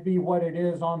might be what it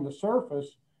is on the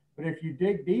surface, but if you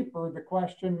dig deeper, the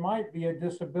question might be a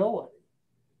disability.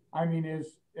 I mean,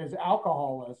 is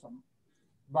alcoholism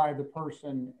by the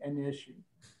person an issue?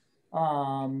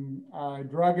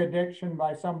 Drug addiction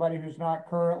by somebody who's not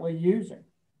currently using.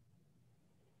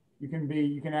 You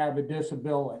can have a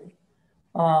disability.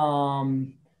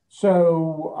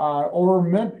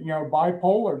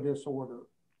 Bipolar disorder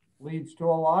leads to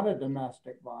a lot of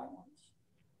domestic violence.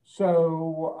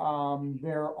 So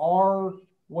there are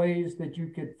ways that you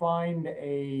could find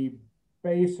a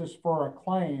basis for a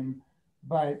claim,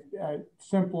 but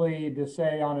simply to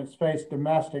say on its face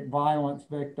domestic violence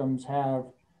victims have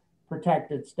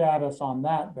protected status on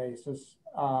that basis,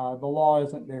 the law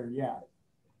isn't there yet.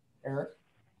 Eric?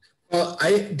 Well,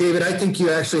 David, I think you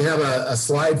actually have a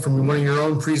slide from one of your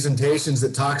own presentations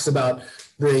that talks about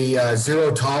the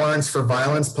zero tolerance for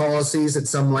violence policies at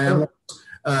some landlords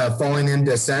falling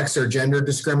into sex or gender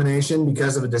discrimination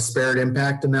because of a disparate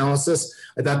impact analysis.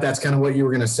 I thought that's kind of what you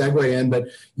were going to segue in, but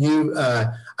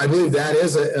I believe that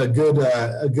is a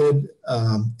good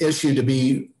issue to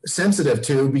be sensitive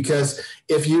to, because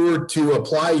if you were to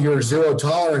apply your zero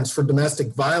tolerance for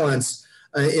domestic violence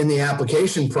in the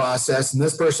application process, and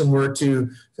this person were to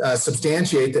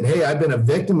substantiate that, hey, I've been a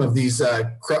victim of these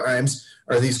crimes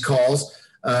or these calls,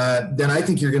 then I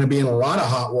think you're going to be in a lot of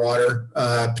hot water,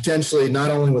 potentially not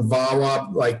only with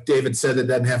VAWA, like David said, that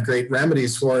doesn't have great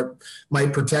remedies for it,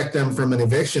 might protect them from an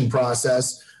eviction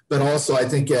process, but also I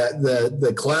think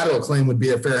the collateral claim would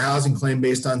be a fair housing claim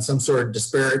based on some sort of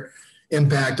disparate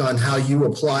impact on how you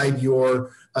applied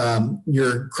your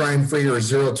crime-free or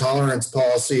zero tolerance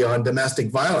policy on domestic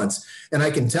violence. And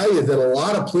I can tell you that a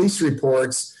lot of police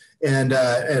reports and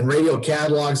radio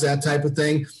catalogs, that type of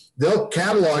thing, they'll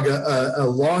catalog a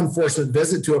law enforcement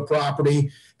visit to a property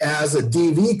as a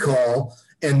DV call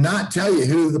and not tell you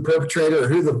who the perpetrator or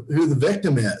who the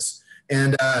victim is.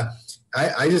 And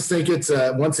I just think it's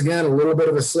once again a little bit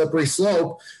of a slippery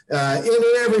slope. In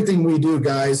everything we do,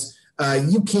 guys,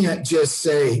 you can't just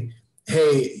say,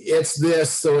 hey, it's this,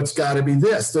 so it's got to be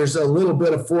this. There's a little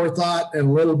bit of forethought and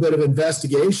a little bit of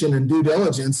investigation and due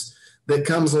diligence that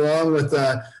comes along with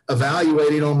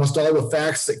evaluating almost all the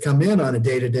facts that come in on a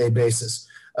day-to-day basis.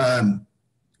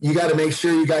 You got to make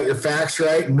sure you got your facts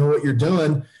right and know what you're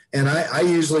doing. And I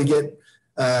usually get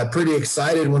pretty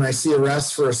excited when I see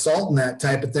arrests for assault and that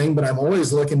type of thing, but I'm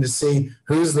always looking to see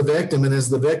who's the victim and is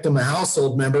the victim a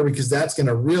household member, because that's going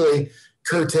to really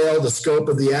curtail the scope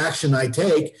of the action I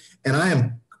take. And I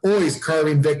am always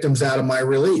carving victims out of my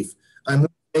relief. I'm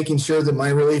making sure that my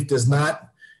relief does not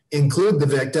include the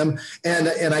victim.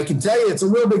 And I can tell you it's a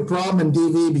real big problem in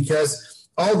DV, because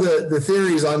all the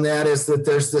theories on that is that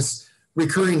there's this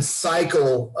recurring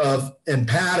cycle and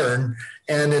pattern,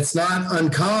 and it's not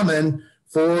uncommon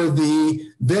for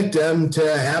the victim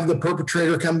to have the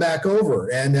perpetrator come back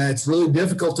over. And it's really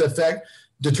difficult to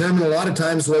determine a lot of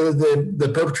times whether the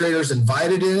perpetrator is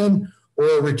invited in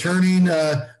or returning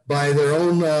by their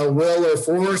own will or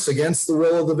force against the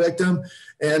will of the victim,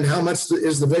 and how much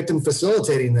is the victim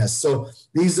facilitating this. So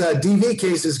these DV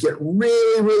cases get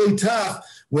really, really tough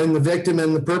when the victim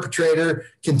and the perpetrator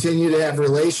continue to have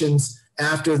relations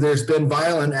after there's been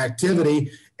violent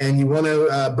activity, and you want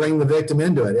to bring the victim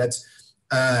into it.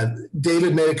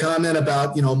 David made a comment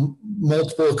about,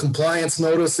 multiple compliance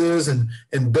notices and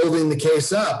building the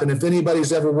case up. And if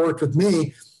anybody's ever worked with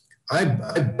me, I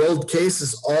build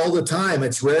cases all the time.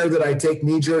 It's rare that I take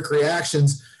knee-jerk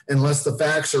reactions unless the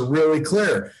facts are really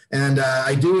clear. And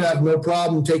I do have no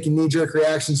problem taking knee-jerk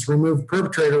reactions to remove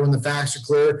perpetrator when the facts are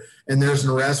clear and there's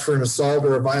an arrest for an assault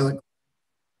or a violent.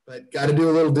 But got to do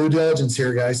a little due diligence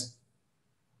here, guys.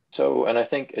 So, and I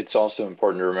think it's also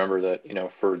important to remember that,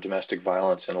 for domestic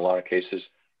violence in a lot of cases,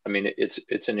 I mean,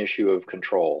 it's an issue of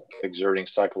control, exerting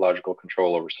psychological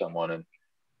control over someone.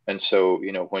 And so,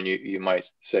 when you might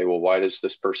say, well, why does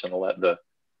this person let the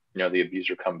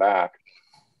abuser come back?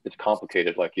 It's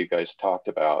complicated, like you guys talked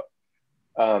about.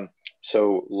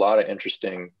 So a lot of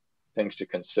interesting things to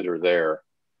consider there.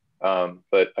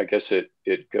 But I guess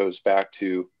it goes back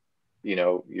to,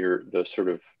 the sort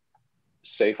of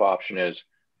safe option is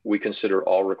we consider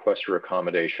all requests for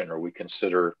accommodation, or we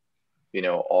consider,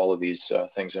 all of these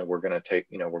things, and we're going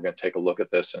to take a look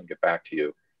at this and get back to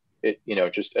you.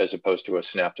 Just as opposed to a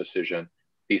snap decision,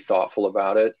 be thoughtful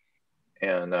about it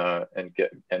and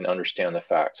understand the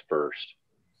facts first,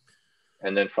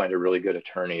 and then find a really good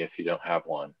attorney if you don't have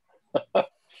one.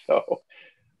 So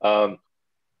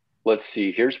let's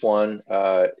see, here's one.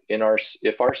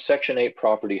 If our Section 8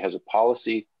 property has a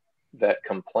policy that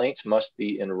complaints must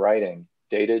be in writing,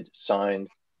 dated, signed,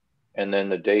 and then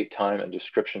the date, time, and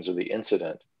descriptions of the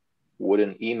incident, would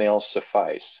an email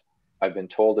suffice? I've been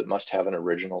told it must have an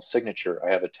original signature.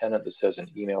 I have a tenant that says an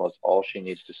email is all she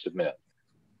needs to submit.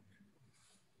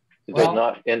 It does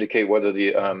not indicate whether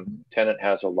the tenant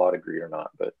has a law degree or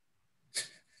not, but.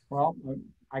 Well,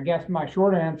 I guess my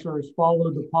short answer is follow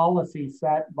the policy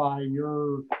set by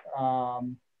your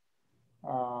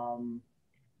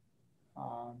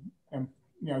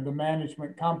the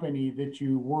management company that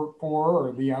you work for,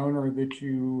 or the owner that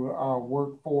you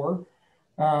work for.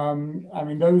 I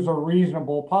mean, those are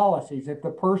reasonable policies. If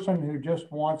the person who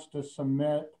just wants to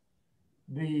submit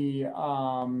the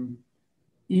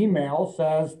email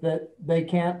says that they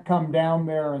can't come down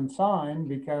there and sign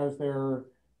because they're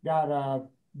got a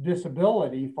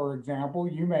disability, for example,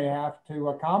 you may have to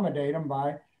accommodate them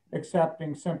by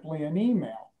accepting simply an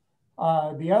email.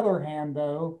 The other hand,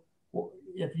 though,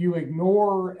 if you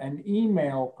ignore an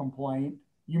email complaint,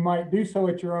 you might do so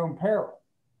at your own peril,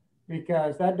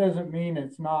 because that doesn't mean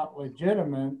it's not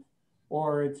legitimate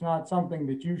or it's not something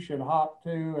that you should hop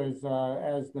to as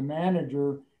the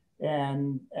manager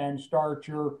and start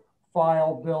your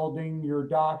file building, your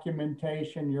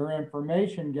documentation, your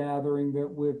information gathering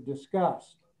that we've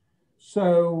discussed.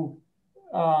 So,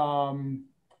 I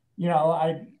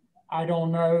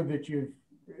don't know that you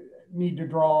need to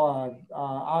draw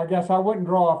I guess I wouldn't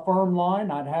draw a firm line.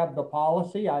 I'd have the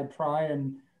policy. I'd try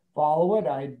and follow it.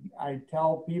 I'd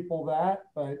tell people that,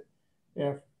 but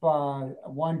if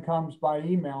one comes by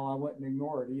email, I wouldn't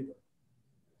ignore it either.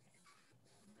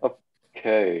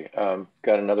 Okay,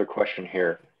 got another question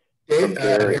here. Dave, can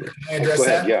I address Go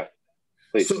ahead. that? Yeah,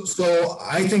 please. So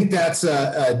I think that's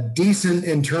a decent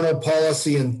internal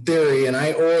policy in theory, and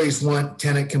I always want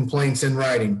tenant complaints in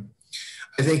writing.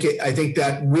 I think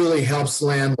that really helps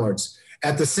landlords.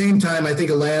 At the same time, I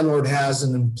think a landlord has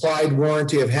an implied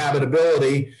warranty of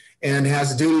habitability and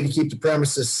has a duty to keep the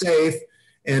premises safe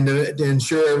and to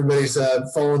ensure everybody's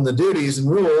following the duties and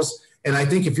rules. And I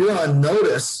think if you're on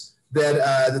notice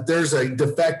that there's a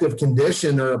defective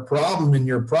condition or a problem in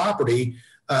your property,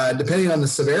 depending on the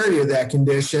severity of that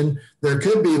condition, there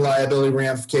could be liability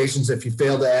ramifications if you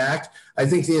fail to act. I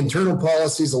think the internal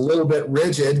policy is a little bit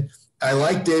rigid. I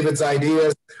like David's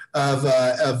ideas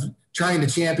of trying to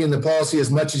champion the policy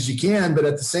as much as you can, but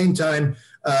at the same time,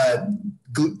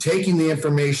 taking the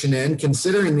information in,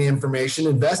 considering the information,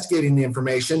 investigating the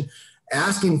information,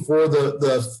 asking for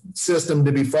the system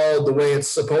to be followed the way it's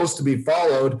supposed to be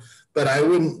followed. But I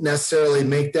wouldn't necessarily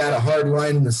make that a hard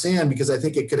line in the sand, because I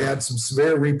think it could have some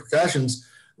severe repercussions,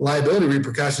 liability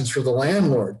repercussions for the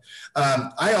landlord.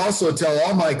 I also tell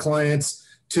all my clients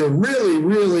to really,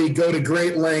 really go to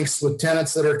great lengths with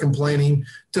tenants that are complaining,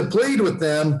 to plead with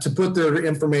them, to put their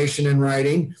information in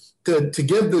writing, to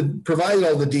provide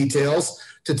all the details,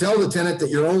 to tell the tenant that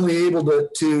you're only able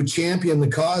to champion the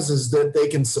causes that they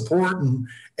can support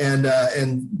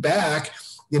and back.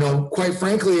 Quite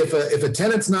frankly, if a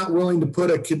tenant's not willing to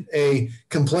put a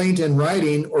complaint in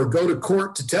writing or go to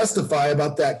court to testify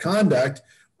about that conduct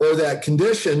or that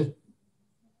condition,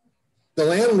 the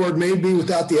landlord may be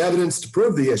without the evidence to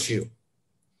prove the issue.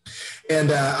 And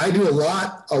I do a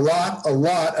lot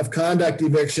of conduct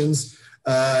evictions,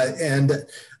 and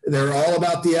they're all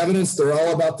about the evidence. They're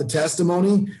all about the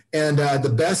testimony. And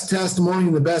the best testimony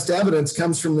and the best evidence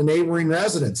comes from the neighboring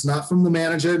residents, not from the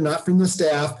manager, not from the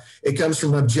staff. It comes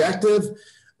from objective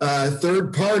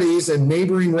third parties and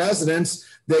neighboring residents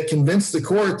that convince the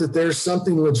court that there's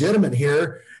something legitimate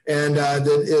here and that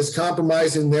is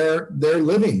compromising their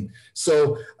living.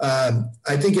 So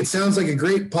I think it sounds like a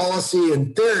great policy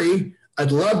in theory.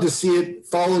 I'd love to see it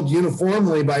followed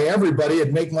uniformly by everybody.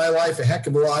 It'd make my life a heck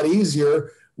of a lot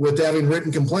easier with having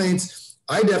written complaints.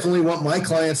 I definitely want my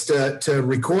clients to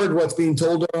record what's being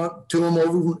told to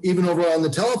them even over on the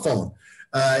telephone,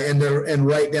 and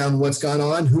write down what's gone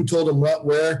on, who told them what,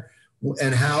 where,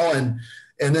 and how, and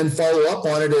then follow up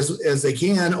on it as they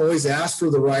can. Always ask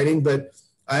for the writing, but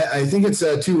I think it's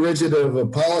too rigid of a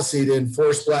policy to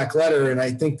enforce black letter, and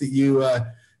I think that you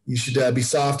should be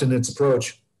soft in its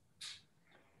approach.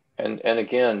 And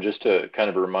again, just a kind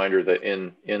of a reminder that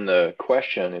in the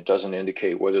question, it doesn't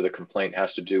indicate whether the complaint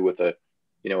has to do with a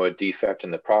defect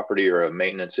in the property or a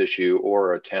maintenance issue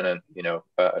or a tenant,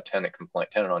 a tenant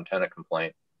on tenant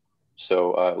complaint.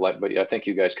 So but I think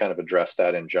you guys kind of addressed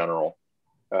that in general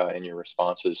in your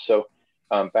responses. So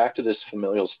back to this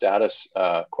familial status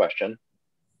question.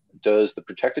 Does the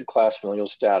protected class familial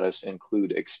status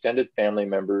include extended family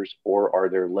members, or are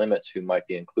there limits who might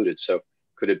be included? So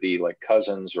could it be like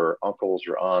cousins or uncles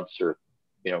or aunts or,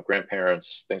 grandparents,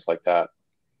 things like that?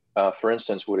 For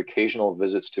instance, would occasional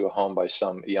visits to a home by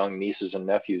some young nieces and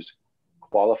nephews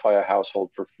qualify a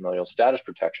household for familial status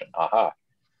protection? Aha.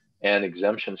 And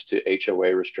exemptions to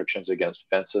HOA restrictions against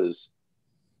fences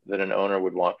that an owner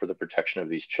would want for the protection of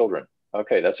these children.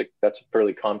 Okay, that's a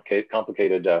fairly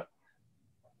complicated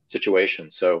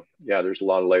situation. So yeah, there's a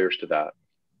lot of layers to that.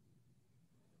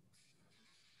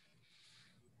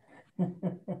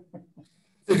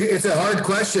 It's a hard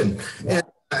question. And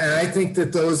I think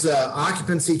that those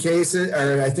occupancy cases,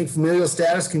 or I think familial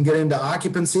status can get into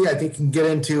occupancy. I think can get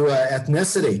into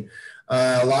ethnicity.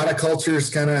 A lot of cultures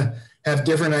kind of have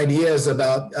different ideas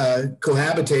about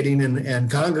cohabitating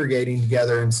and congregating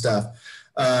together and stuff.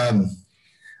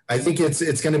 I think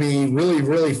it's going to be really,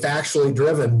 really factually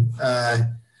driven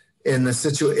in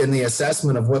the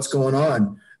assessment of what's going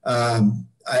on.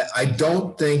 I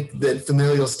don't think that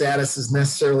familial status is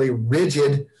necessarily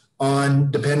rigid on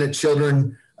dependent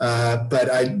children, but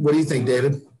what do you think,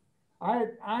 David?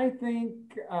 I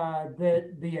think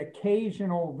that the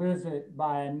occasional visit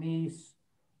by a niece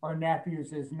or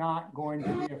nephews is not going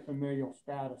to be a familial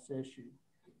status issue,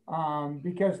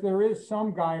 because there is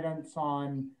some guidance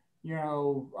on,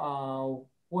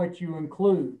 what you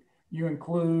include. You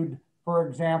include, for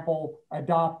example,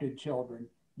 adopted children.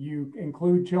 You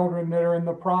include children that are in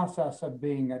the process of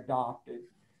being adopted.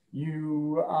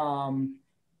 You,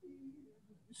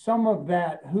 some of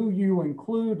that who you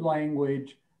include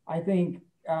language, I think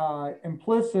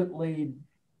implicitly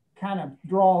kind of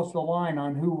draws the line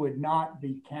on who would not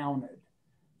be counted.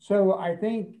 So I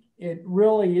think it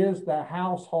really is the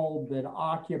household that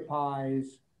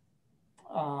occupies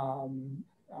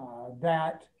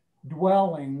that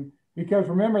dwelling. Because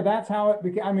remember, that's how it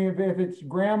became. I mean, if it's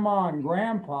grandma and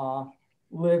grandpa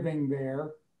living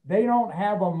there, they don't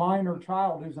have a minor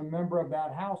child who's a member of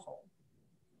that household.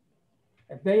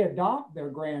 If they adopt their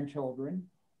grandchildren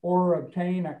or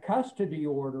obtain a custody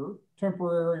order,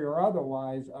 temporary or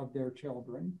otherwise, of their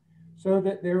children, so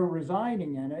that they're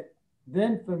residing in it,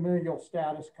 then familial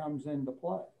status comes into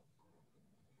play.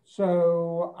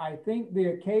 So I think the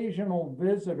occasional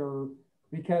visitor,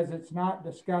 because it's not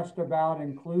discussed about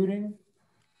including,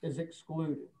 is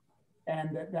excluded,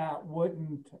 and that would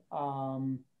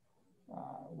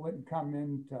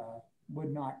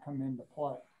not come into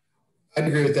play. I'd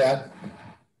agree with that.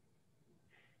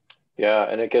 Yeah,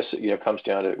 and I guess it comes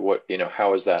down to what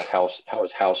how is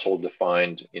household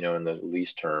defined in the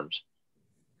lease terms.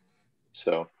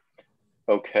 So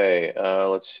okay,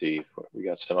 let's see, we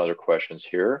got some other questions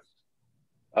here.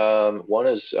 One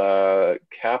is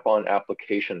cap on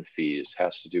application fees,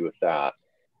 has to do with that.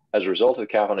 As a result of the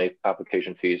cap on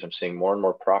application fees, I'm seeing more and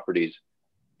more properties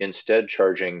instead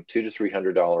charging $200 to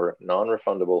 $300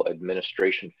 non-refundable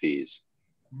administration fees.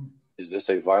 Is this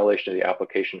a violation of the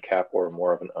application cap or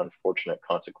more of an unfortunate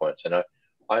consequence? And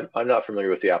I'm not familiar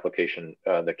with the application,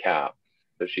 the cap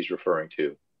that she's referring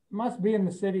to. It must be in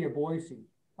the city of Boise.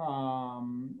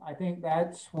 I think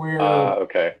that's where.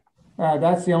 Okay.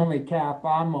 That's the only cap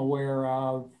I'm aware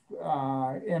of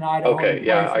in Idaho. Okay,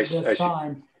 yeah, I see.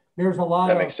 There's a lot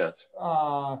that makes sense.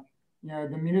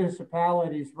 The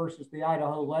municipalities versus the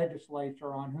Idaho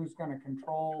legislature on who's going to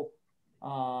control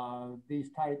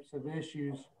these types of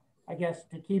issues. I guess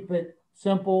to keep it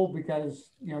simple,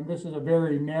 because this is a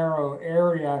very narrow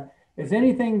area, is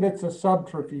anything that's a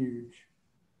subterfuge,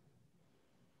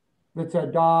 that's a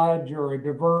dodge or a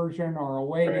diversion or a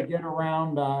way to get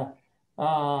around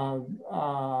an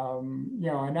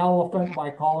elephant by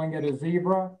calling it a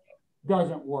zebra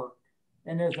doesn't work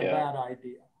and is a bad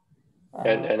idea.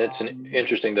 And it's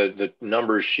interesting, the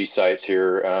numbers she cites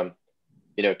here,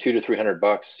 $200 to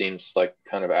 $300 seems like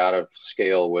kind of out of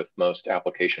scale with most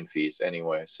application fees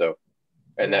anyway. So,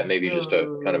 and that may be just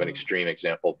a kind of an extreme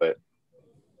example, but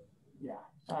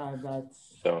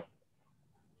that's so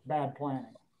bad planning.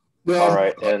 Well, all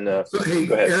right, and so, hey,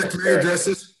 go ahead, Eric, can I address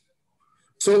this?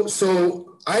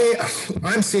 So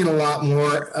I'm seeing a lot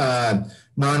more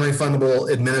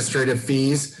non-refundable administrative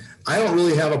fees. I don't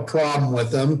really have a problem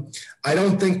with them. I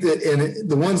don't think that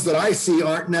the ones that I see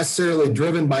aren't necessarily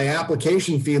driven by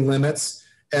application fee limits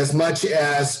as much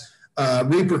as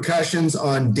repercussions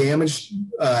on damage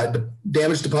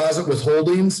deposit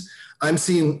withholdings. I'm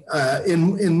seeing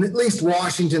in at least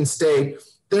Washington State,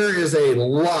 there is a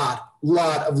lot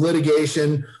of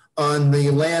litigation on the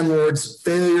landlord's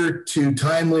failure to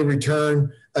timely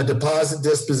return a deposit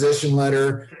disposition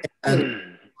letter and a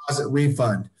deposit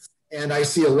refund. And I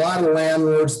see a lot of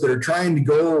landlords that are trying to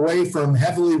go away from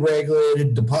heavily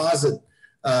regulated deposit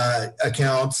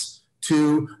accounts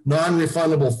to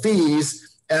non-refundable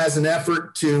fees as an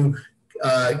effort to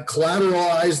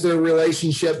collateralize their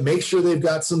relationship, make sure they've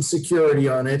got some security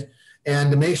on it,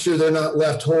 and to make sure they're not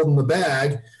left holding the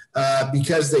bag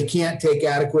because they can't take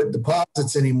adequate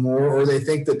deposits anymore, or they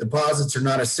think that deposits are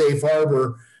not a safe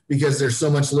harbor because there's so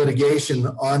much litigation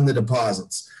on the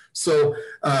deposits. So,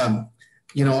 I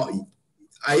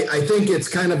think it's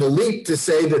kind of a leap to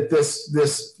say that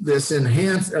this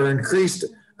enhanced or increased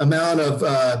amount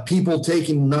of people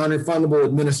taking non-refundable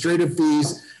administrative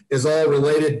fees is all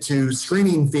related to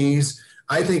screening fees.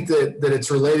 I think that it's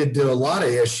related to a lot of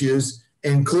issues,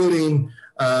 including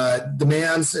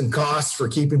demands and costs for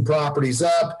keeping properties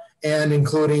up, and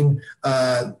including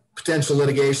potential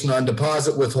litigation on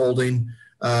deposit withholding.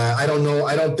 I don't know.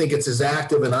 I don't think it's as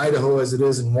active in Idaho as it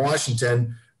is in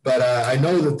Washington, but I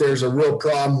know that there's a real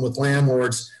problem with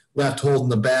landlords left holding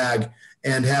the bag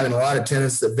and having a lot of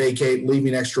tenants that vacate,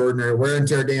 leaving extraordinary wear and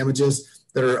tear damages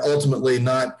that are ultimately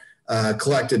not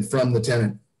collected from the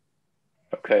tenant.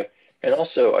 Okay. And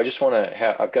also, I just want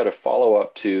to I've got a follow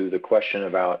up to the question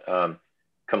about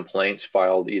complaints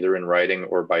filed either in writing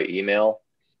or by email.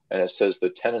 And it says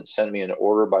the tenant sent me an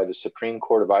order by the Supreme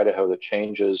Court of Idaho that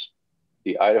changes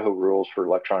the Idaho rules for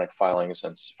electronic filing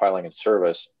and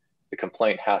service. The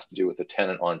complaint has to do with the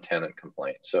tenant-on-tenant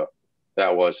complaint. So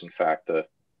that was, in fact, the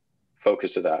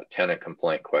focus of that tenant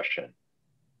complaint question.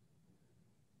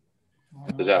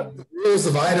 Does that? The rules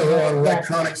of Idaho on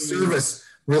electronic service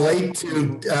relate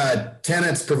to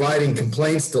tenants providing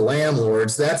complaints to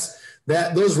landlords.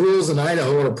 Those rules in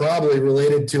Idaho are probably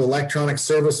related to electronic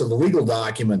service of legal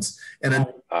documents, and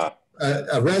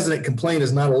a resident complaint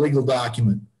is not a legal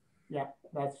document. Yeah,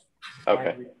 that's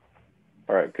okay.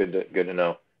 All right, good to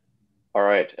know. All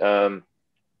right. So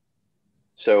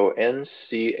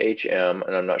NCHM,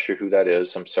 and I'm not sure who that is,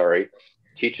 I'm sorry,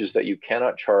 teaches that you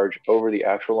cannot charge over the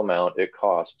actual amount it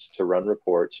costs to run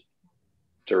reports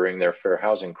during their fair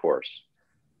housing course.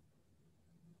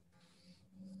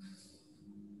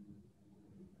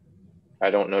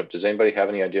 I don't know. Does anybody have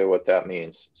any idea what that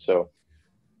means? So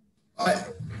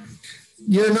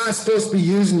you're not supposed to be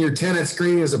using your tenant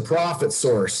screening as a profit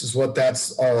source is what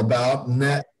that's all about. And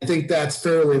I think that's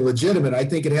fairly legitimate. I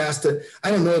think it has to, I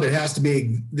don't know that it has to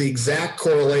be the exact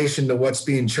correlation to what's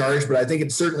being charged, but I think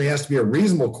it certainly has to be a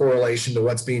reasonable correlation to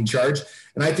what's being charged.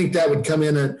 And I think that would come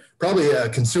in at probably a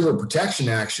consumer protection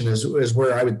action is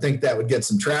where I would think that would get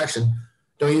some traction.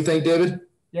 Don't you think, David?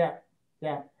 Yeah.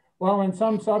 Well, in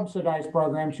some subsidized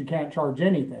programs, you can't charge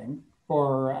anything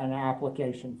for an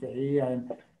application fee.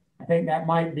 And I think that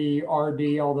might be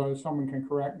RD, although someone can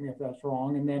correct me if that's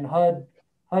wrong. And then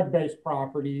HUD-based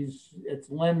properties, it's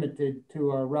limited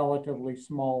to a relatively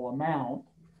small amount.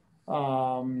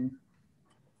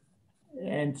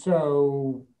 And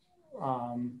so,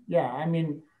 I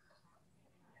mean,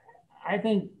 I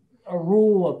think a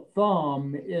rule of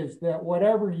thumb is that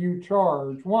whatever you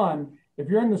charge, one, if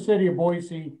you're in the city of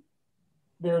Boise,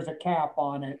 there's a cap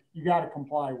on it. You got to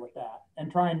comply with that.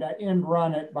 And trying to end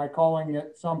run it by calling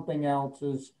it something else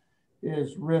is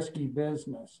risky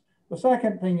business. The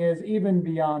second thing is, even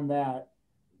beyond that,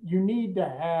 you need to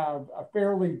have a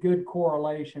fairly good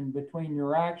correlation between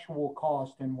your actual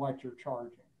cost and what you're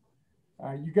charging.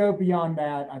 You go beyond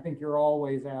that, I think you're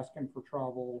always asking for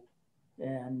trouble.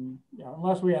 And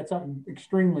unless we had something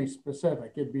extremely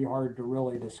specific, it'd be hard to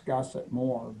really discuss it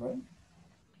more. But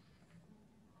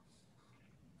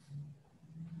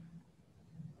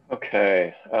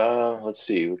okay, let's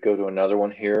see. We'll go to another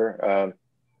one here.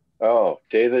 Oh,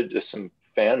 David, just some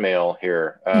fan mail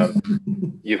here.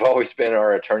 You've always been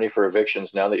our attorney for evictions.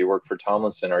 Now that you work for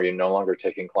Tomlinson, are you no longer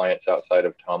taking clients outside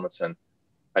of Tomlinson?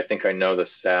 I think I know the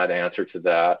sad answer to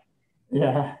that.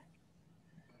 Yeah.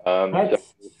 So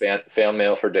fan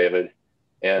mail for David.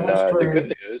 And the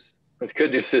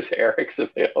good news is Eric's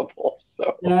available.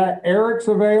 So yeah, Eric's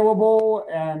available,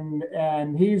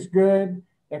 and he's good.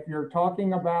 If you're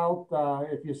talking about,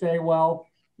 if you say, well,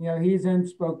 you know, he's in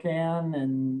Spokane,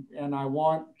 and I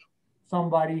want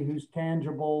somebody who's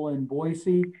tangible in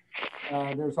Boise,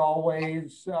 there's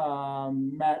always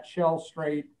Matt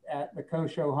Shellstraight at the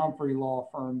Kosho Humphrey law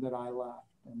firm that I left.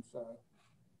 And so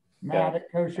Matt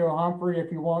at Kosho Humphrey,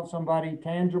 if you want somebody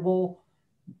tangible,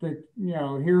 you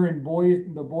know, here in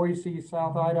the Boise,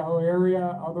 South Idaho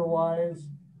area. Otherwise,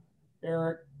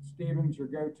 Eric Stevens, your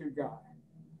go-to guy.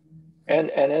 And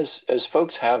as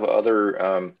folks have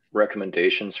other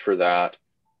recommendations for that,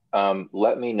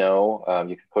 let me know.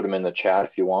 You can put them in the chat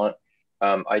if you want.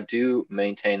 I do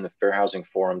maintain the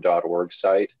fairhousingforum.org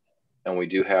site, and we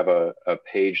do have a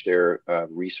page there,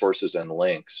 resources and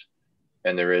links.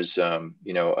 And there is,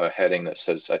 you know, a heading that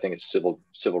says, I think it's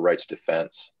civil rights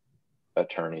defense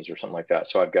attorneys or something like that.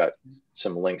 So I've got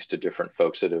some links to different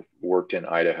folks that have worked in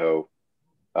Idaho.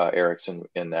 Eric's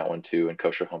in that one too, and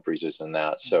Kosho Humphreys is in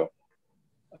that. So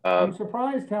I'm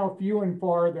surprised how few and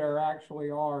far there actually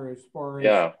are as far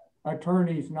as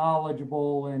attorneys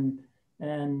knowledgeable and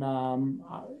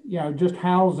you know, just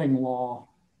housing law,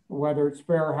 whether it's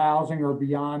fair housing or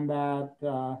beyond that,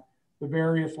 the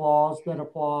various laws that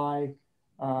apply.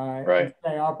 Right.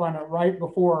 Stay up on it. Right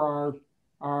before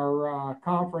our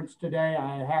conference today,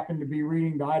 I happened to be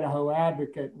reading the Idaho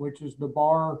Advocate, which is the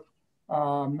bar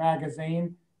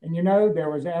magazine. And, you know, there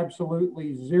was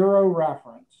absolutely zero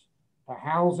reference to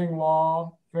housing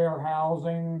law, fair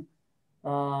housing,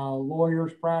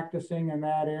 lawyers practicing in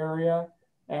that area.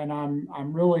 And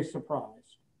I'm really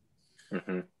surprised.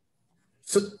 Mm-hmm.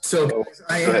 So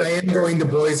I am going to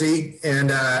Boise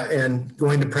and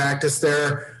going to practice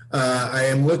there. I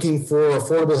am looking for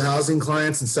affordable housing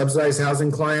clients and subsidized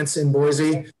housing clients in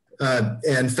Boise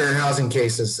and fair housing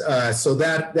cases. So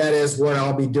that is what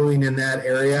I'll be doing in that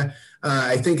area.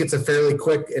 I think it's a fairly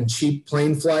quick and cheap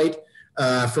plane flight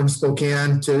from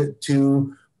Spokane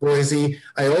to Boise.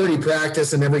 I already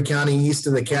practice in every county east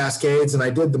of the Cascades, and I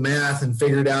did the math and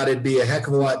figured out it'd be a heck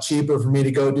of a lot cheaper for me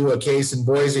to go do a case in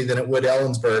Boise than it would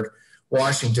Ellensburg,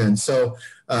 Washington. So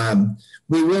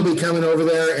we will be coming over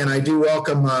there, and I do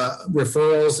welcome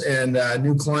referrals and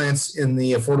new clients in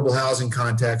the affordable housing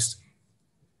context.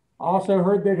 Also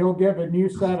heard that he'll give a new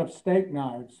set of steak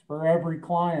knives for every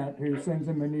client who sends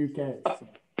him a new case.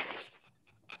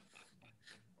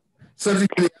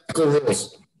 Subject to the ethical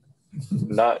rules.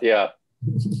 Not, yeah.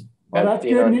 Well, that's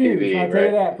good news. TV, I'll tell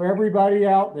you that for everybody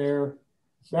out there,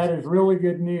 that is really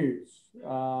good news.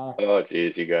 Oh,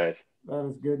 geez, you guys. That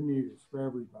is good news for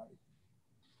everybody.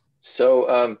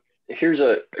 So here's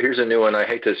a new one. I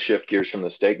hate to shift gears from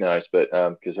the steak knives, but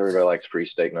because everybody likes free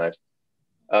steak knives.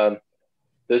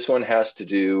 This one has to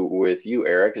do with you,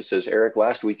 Eric. It says, Eric,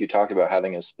 last week you talked about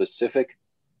having a specific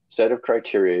set of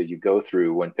criteria you go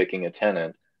through when picking a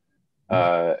tenant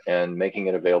and making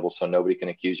it available so nobody can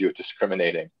accuse you of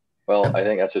discriminating. Well, I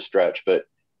think that's a stretch, but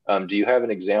do you have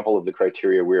an example of the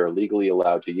criteria we are legally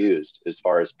allowed to use as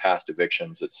far as past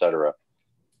evictions, et cetera?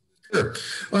 Sure.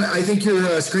 Well, I think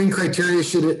your screening criteria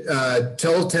should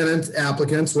tell tenant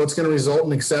applicants what's going to result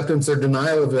in acceptance or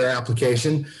denial of their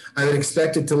application. I would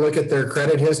expect it to look at their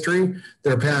credit history,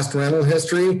 their past rental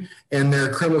history, and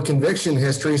their criminal conviction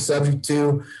history, subject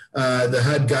to the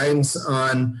HUD guidance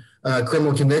on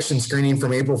criminal conviction screening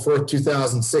from April 4th,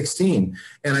 2016.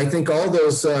 And I think all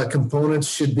those components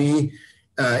should be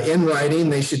in writing.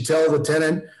 They should tell the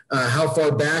tenant how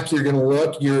far back you're going to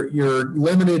look. You're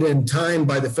limited in time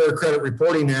by the Fair Credit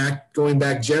Reporting Act, going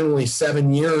back generally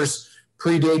 7 years,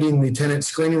 predating the tenant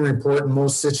screening report in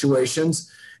most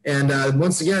situations. And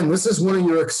once again, this is one of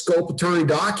your exculpatory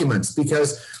documents,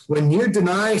 because when you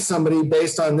deny somebody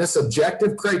based on this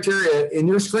objective criteria in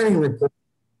your screening report,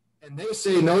 and they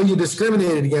say, no, you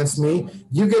discriminated against me,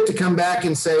 you get to come back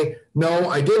and say, no,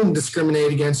 I didn't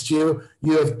discriminate against you.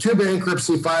 You have 2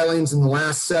 bankruptcy filings in the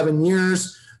last 7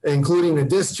 years, including a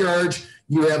discharge.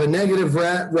 You have a negative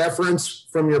reference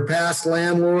from your past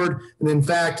landlord, and in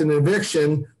fact, an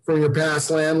eviction from your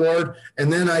past landlord.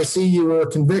 And then I see you were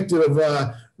convicted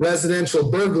of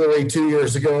residential burglary 2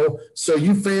 years ago. So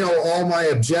you fail all my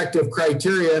objective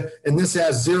criteria, and this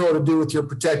has zero to do with your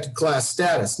protected class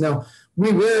status. Now,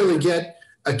 we rarely get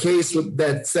a case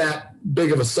that's that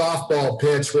big of a softball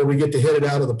pitch where we get to hit it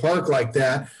out of the park like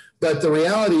that. But the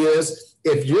reality is,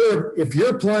 if you're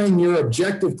applying your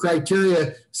objective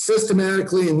criteria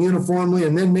systematically and uniformly,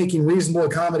 and then making reasonable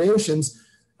accommodations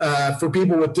for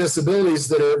people with disabilities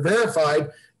that are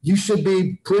verified, you should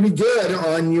be pretty good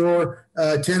on your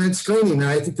tenant screening. And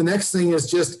I think the next thing is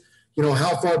just,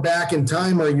 how far back in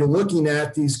time are you looking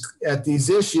at these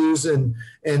issues, and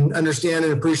understand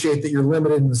and appreciate that you're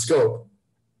limited in the scope.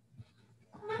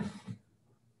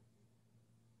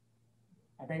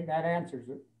 I think that answers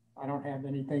it. I don't have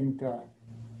anything to.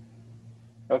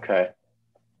 Okay.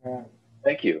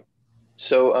 Thank you.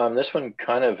 So this one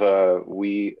kind of,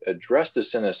 we addressed this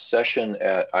in a session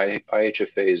at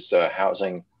IHFA's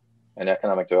Housing and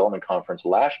Economic Development Conference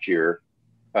last year,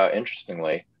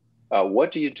 interestingly.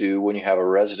 What do you do when you have a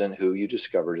resident who you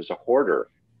discovered is a hoarder?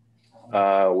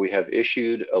 We have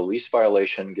issued a lease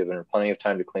violation, given her plenty of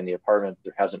time to clean the apartment.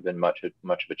 There hasn't been much of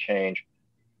a change.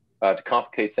 To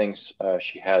complicate things,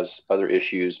 she has other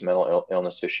issues, mental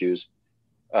illness issues.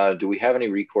 Do we have any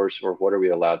recourse, or what are we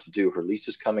allowed to do? Her lease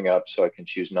is coming up, so I can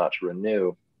choose not to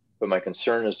renew. But my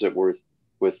concern is that with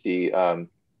the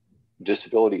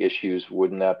disability issues,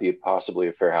 wouldn't that be possibly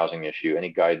a fair housing issue? Any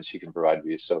guidance you can provide would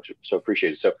be so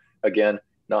appreciated. So again,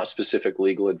 not specific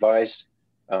legal advice,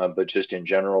 but just in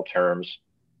general terms,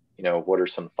 what are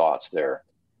some thoughts there?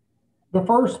 The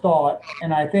first thought,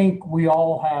 and I think we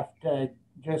all have to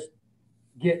just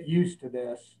get used to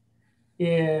this,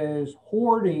 is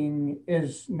hoarding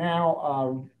is now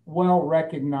a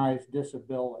well-recognized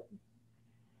disability.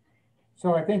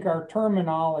 So I think our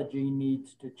terminology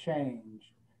needs to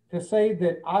change. To say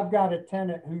that I've got a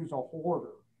tenant who's a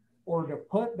hoarder, or to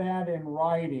put that in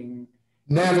writing,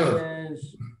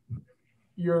 is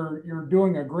you're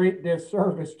doing a great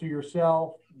disservice to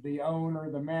yourself, the owner,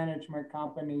 the management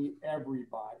company,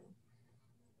 everybody.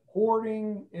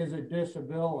 Hoarding is a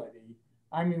disability.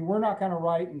 I mean, we're not going to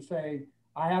write and say,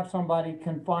 I have somebody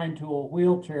confined to a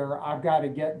wheelchair, I've got to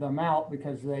get them out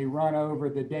because they run over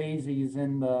the daisies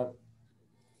in the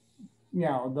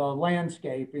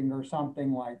landscaping or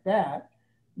something like that.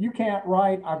 You can't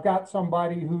write, I've got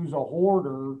somebody who's a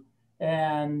hoarder,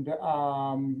 and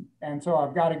so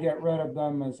I've got to get rid of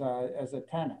them as a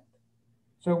tenant.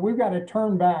 So we've got to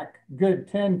turn back good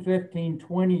 10, 15,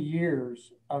 20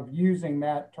 years of using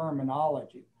that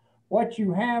terminology. What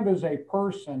you have is a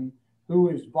person who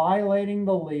is violating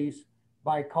the lease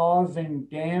by causing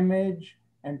damage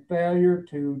and failure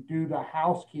to do the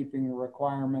housekeeping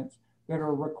requirements that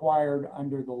are required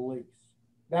under the lease.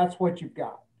 That's what you've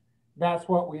got. That's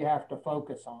what we have to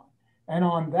focus on. And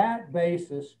on that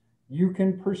basis, you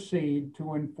can proceed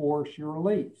to enforce your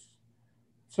lease.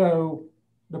 So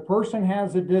the person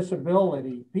has a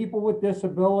disability. People with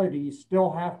disabilities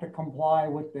still have to comply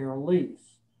with their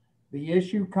lease. The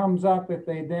issue comes up if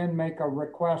they then make a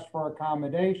request for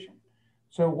accommodation.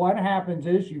 So what happens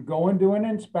is you go and do an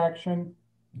inspection.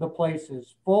 The place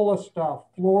is full of stuff,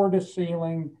 floor to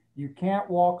ceiling. You can't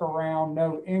walk around,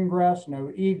 no ingress,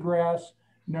 no egress,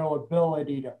 no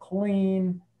ability to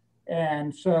clean.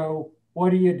 And so what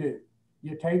do?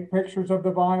 You take pictures of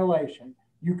the violation.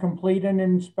 You complete an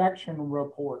inspection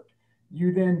report.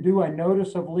 You then do a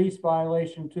notice of lease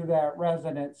violation to that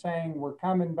resident saying, we're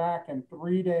coming back in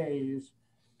 3 days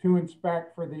to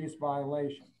inspect for these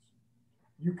violations.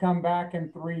 You come back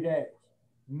in 3 days.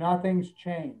 Nothing's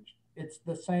changed. It's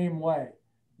the same way.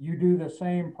 You do the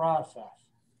same process.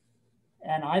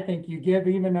 And I think you give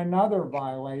even another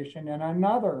violation and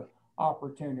another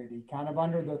opportunity, kind of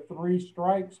under the 3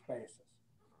 strikes basis.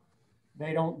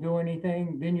 They don't do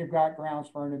anything, then you've got grounds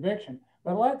for an eviction.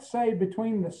 But let's say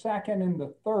between the second and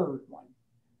the third one,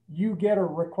 you get a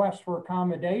request for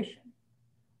accommodation.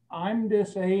 I'm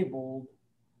disabled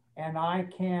and I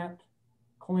can't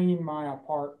clean my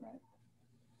apartment.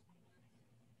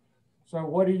 So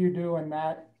what do you do in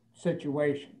that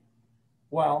situation?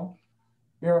 Well,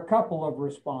 there are a couple of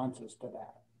responses to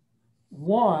that.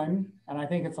 One, and I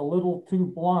think it's a little too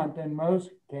blunt in most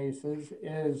cases,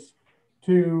 is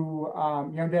to,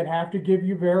 they'd have to give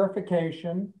you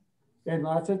verification,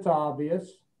 unless it's obvious,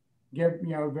 give,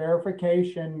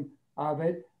 verification of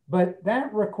it. But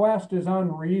that request is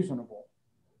unreasonable.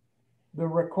 The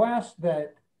request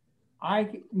that I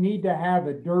need to have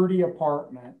a dirty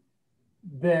apartment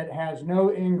that has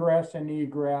no ingress and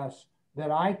egress,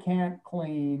 that I can't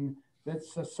clean,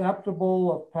 that's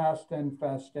susceptible of pest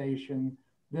infestation,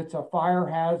 that's a fire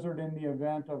hazard in the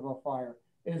event of a fire,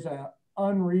 is an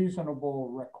unreasonable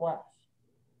request.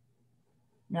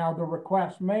 Now, the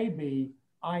request may be,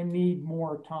 I need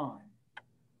more time.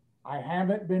 I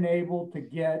haven't been able to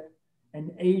get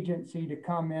an agency to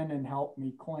come in and help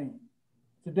me clean.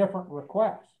 It's a different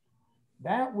request.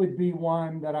 that would be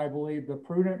one that I believe the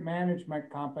prudent management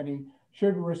company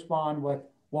should respond with,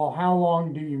 well, how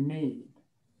long do you need?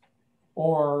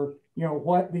 Or, you know,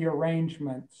 what the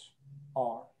arrangements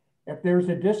are. If there's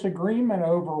a disagreement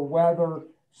over whether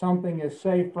something is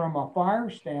safe from a fire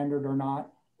standard or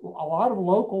not, a lot of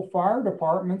local fire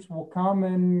departments will come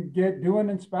and do an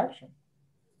inspection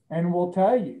and will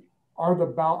tell you, are the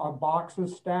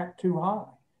boxes stacked too high?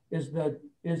 Is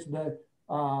the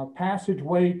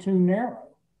passageway too narrow?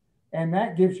 And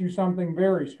that gives you something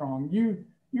very strong. You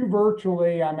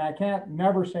virtually, I mean, I can't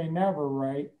never say never,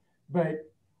 right?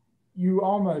 But you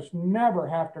almost never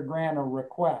have to grant a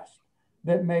request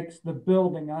that makes the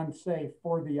building unsafe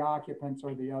for the occupants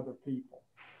or the other people.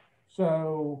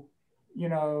 So, you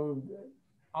know,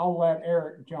 I'll let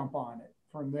Eric jump on it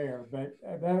from there, but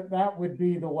that would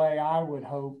be the way I would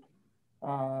hope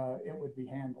it would be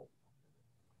handled.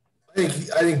 I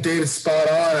think David's spot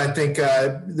on. I think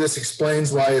this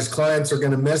explains why his clients are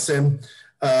going to miss him.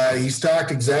 He's talked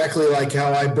exactly like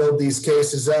how I build these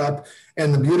cases up.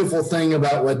 And the beautiful thing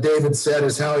about what David said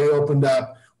is how he opened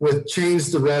up with change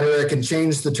the rhetoric and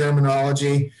change the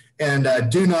terminology, and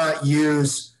do not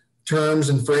use terms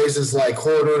and phrases like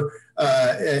hoarder.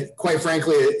 Quite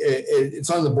frankly, it's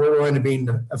on the borderline of being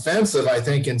offensive, I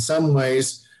think, in some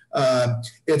ways.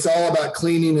 It's all about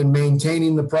cleaning and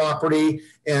maintaining the property,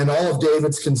 and all of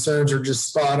David's concerns are just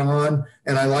spot on.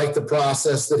 And I like the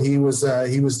process that he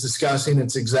was discussing.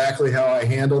 It's exactly how I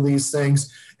handle these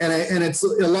things, and it's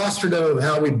illustrative of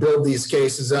how we build these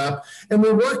cases up. And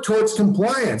we work towards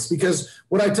compliance, because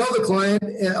what I tell the client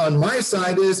on my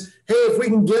side is, hey, if we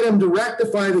can get them to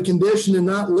rectify the condition and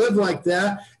not live like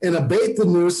that, and abate the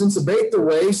nuisance, abate the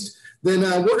waste, then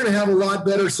we're going to have a lot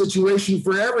better situation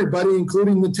for everybody,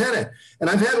 including the tenant.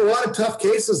 And I've had a lot of tough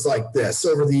cases like this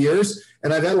over the years,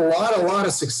 and I've had a lot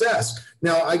of success.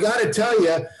 Now, I got to tell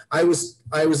you, I was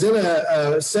in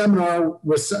a seminar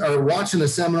watching a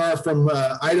seminar from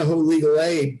Idaho Legal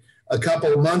Aid a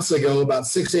couple of months ago, about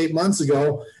 6-8 months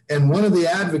ago, and one of the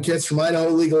advocates from Idaho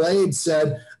Legal Aid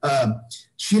said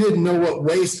she didn't know what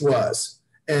waste was,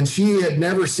 and she had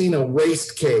never seen a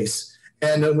waste case.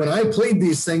 And when I plead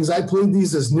these things, I plead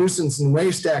these as nuisance and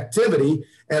waste activity.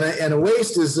 And a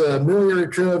waste is a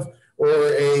ameliorative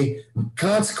or a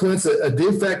consequence, a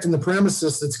defect in the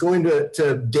premises that's going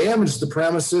to damage the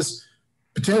premises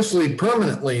potentially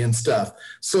permanently and stuff.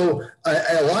 So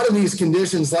a lot of these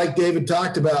conditions, like David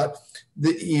talked about,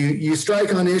 you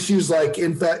strike on issues like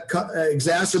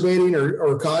exacerbating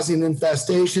or causing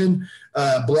infestation,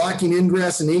 blocking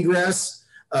ingress and egress,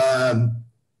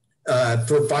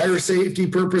 for fire safety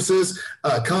purposes,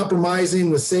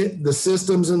 compromising the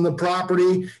systems in the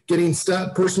property, getting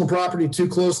personal property too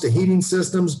close to heating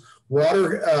systems,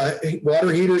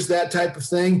 water heaters, that type of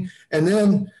thing, and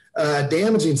then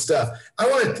damaging stuff. I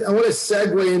want to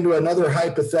segue into another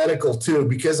hypothetical too,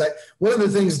 because one of the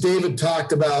things David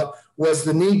talked about was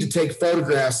the need to take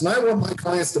photographs, and I want my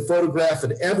clients to photograph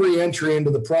at every entry into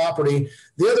the property.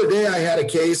 The other day I had a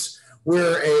case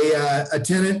where a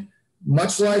tenant,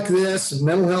 much like this,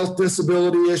 mental health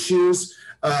disability issues,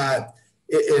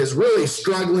 is really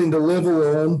struggling to live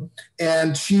alone.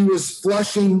 And she was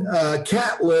flushing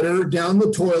cat litter down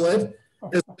the toilet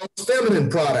as well as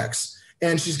feminine products.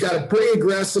 And she's got a pretty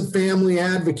aggressive family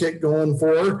advocate going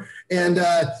for her. And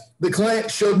the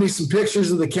client showed me some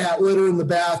pictures of the cat litter in the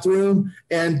bathroom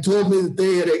and told me that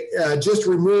they had just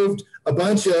removed a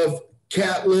bunch of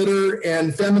cat litter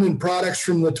and feminine products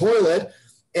from the toilet.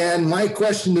 And my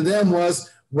question to them was,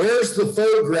 where's the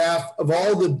photograph of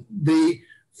all the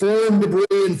foreign debris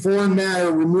and foreign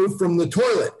matter removed from the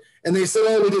toilet? And they said,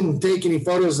 oh, we didn't take any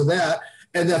photos of that.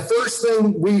 And the first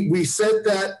thing, we sent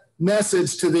that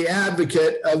message to the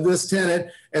advocate of this tenant.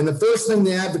 And the first thing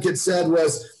the advocate said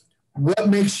was, what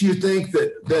makes you think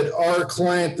that our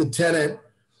client, the tenant,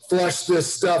 flushed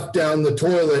this stuff down the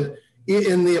toilet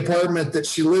in the apartment that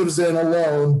she lives in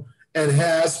alone and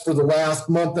has for the last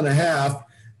month and a half?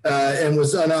 And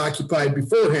was unoccupied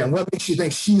beforehand. What makes you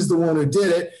think she's the one who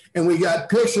did it? And we got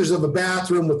pictures of a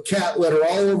bathroom with cat litter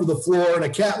all over the floor and a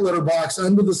cat litter box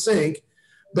under the sink,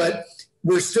 but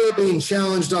we're still being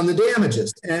challenged on the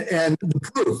damages and the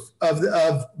proof of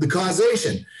the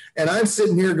causation. And I'm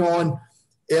sitting here going,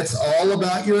 it's all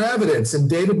about your evidence. And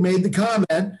David made the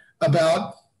comment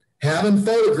about having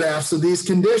photographs of these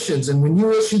conditions. And when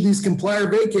you issue these comply or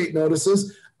vacate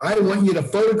notices, I want you to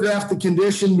photograph the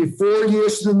condition before you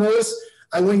issue the notice.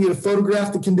 I want you to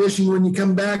photograph the condition when you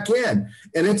come back in.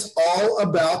 And it's all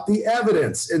about the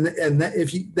evidence. And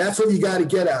that's what you got to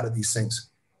get out of these things.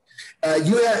 If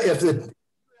you have a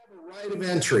right of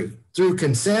entry through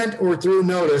consent or through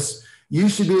notice, you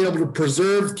should be able to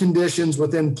preserve conditions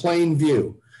within plain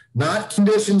view, not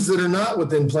conditions that are not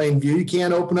within plain view. You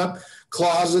can't open up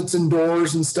closets and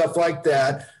doors and stuff like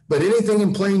that. But anything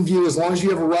in plain view, as long as you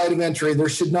have a right of entry, there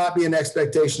should not be an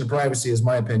expectation of privacy, is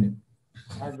my opinion.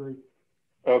 I agree.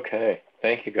 Okay,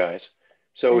 thank you guys.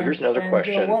 So here's another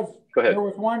question. Go ahead. There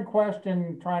was one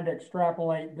question trying to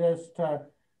extrapolate this to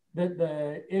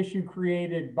the issue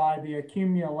created by the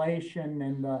accumulation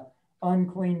and the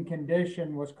unclean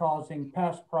condition was causing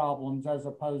pest problems as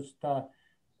opposed to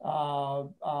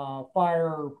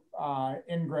fire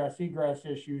ingress, egress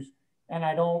issues. And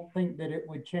I don't think that it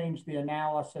would change the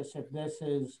analysis if this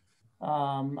is,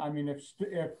 I mean,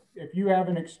 if you have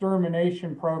an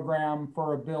extermination program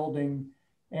for a building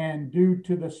and due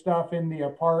to the stuff in the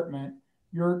apartment,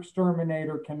 your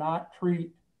exterminator cannot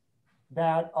treat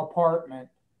that apartment,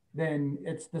 then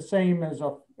it's the same as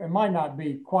it might not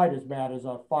be quite as bad as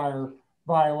a fire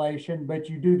violation, but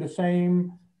you do the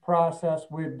same process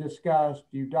we've discussed.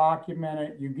 You document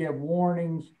it, you give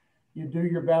warnings, you do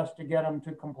your best to get them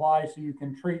to comply so you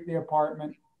can treat the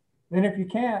apartment. Then if you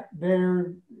can't,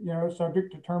 they're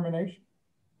subject to termination.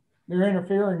 They're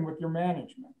interfering with your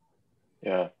management.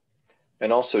 Yeah.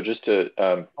 And also just to,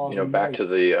 back to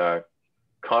the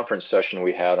conference session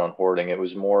we had on hoarding, it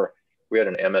was more, we had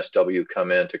an MSW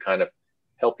come in to kind of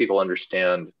help people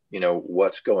understand,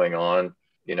 what's going on,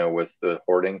 with the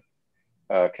hoarding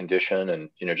condition and,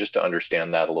 just to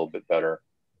understand that a little bit better.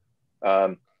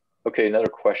 Okay, another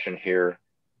question here.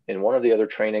 In one of the other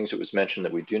trainings, it was mentioned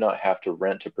that we do not have to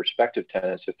rent to prospective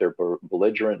tenants if they're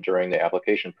belligerent during the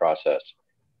application process.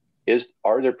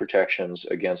 Are there protections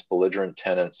against belligerent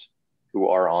tenants who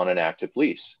are on an active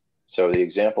lease? So the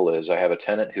example is I have a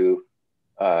tenant who,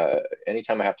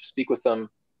 anytime I have to speak with them,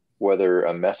 whether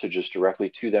a message is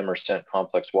directly to them or sent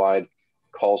complex-wide,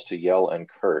 calls to yell and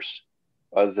curse.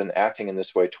 Other than acting in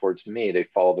this way towards me, they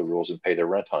follow the rules and pay their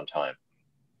rent on time.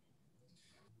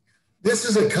 This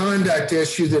is a conduct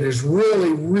issue that is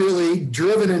really, really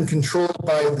driven and controlled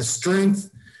by the strength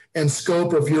and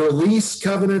scope of your lease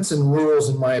covenants and rules,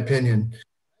 in my opinion.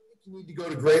 You need to go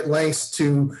to great lengths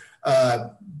to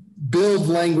build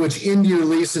language into your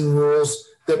lease and rules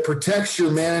that protects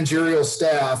your managerial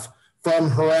staff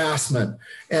from harassment.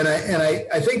 And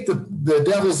I think the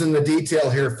devil's in the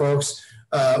detail here, folks.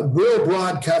 Real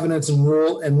broad covenants and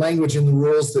rule and language in the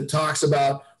rules that talks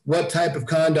about what type of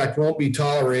conduct won't be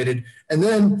tolerated. And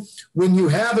then when you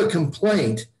have a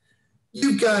complaint,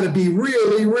 you've got to be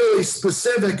really, really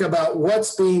specific about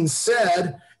what's being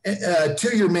said to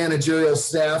your managerial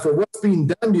staff or what's being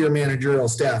done to your managerial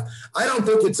staff. I don't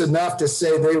think it's enough to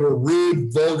say they were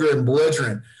rude, vulgar, and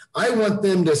belligerent. I want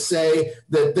them to say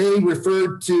that they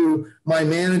referred to my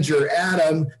manager,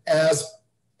 Adam, as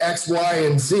X, Y,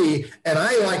 and Z. And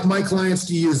I like my clients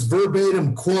to use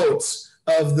verbatim quotes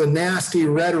of the nasty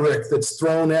rhetoric that's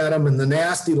thrown at them and the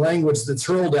nasty language that's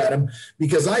hurled at them,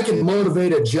 because I can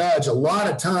motivate a judge a lot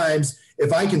of times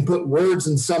if I can put words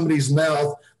in somebody's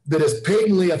mouth that is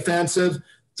patently offensive,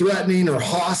 threatening, or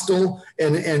hostile,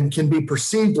 and can be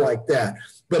perceived like that.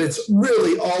 But it's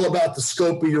really all about the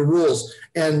scope of your rules.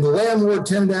 And the Landlord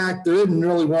Tenant Act, there isn't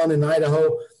really one in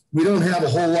Idaho. We don't have a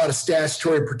whole lot of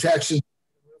statutory protection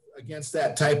against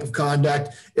that type of conduct.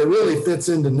 It really fits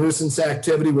into nuisance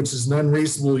activity, which is an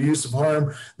unreasonable use of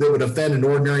harm that would offend an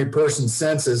ordinary person's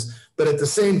senses. But at the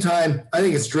same time, I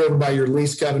think it's driven by your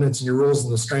lease covenants and your rules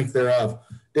and the strength thereof.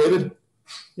 David?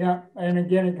 Yeah, and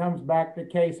again, it comes back to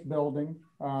case building.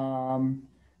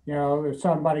 If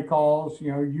somebody calls,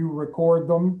 you record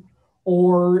them,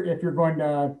 or if you're going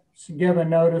to give a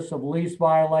notice of lease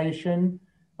violation,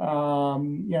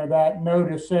 that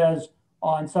notice says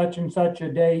on such and such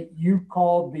a date, you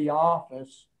called the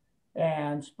office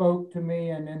and spoke to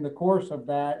me, and in the course of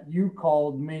that, you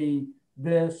called me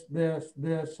this, this,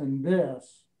 this, and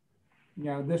this.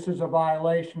 This is a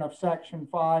violation of Section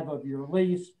 5 of your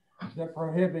lease that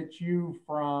prohibits you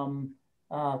from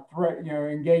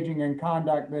engaging in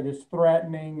conduct that is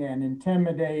threatening and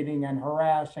intimidating and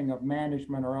harassing of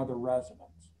management or other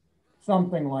residents.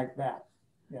 Something like that.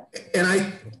 Yeah.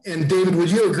 And David, would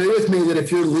you agree with me that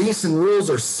if your lease and rules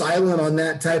are silent on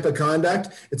that type of conduct,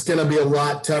 it's going to be a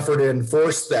lot tougher to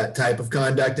enforce that type of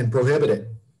conduct and prohibit it?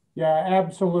 Yeah,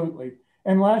 absolutely.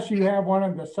 Unless you have one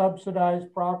of the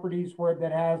subsidized properties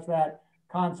that has that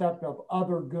concept of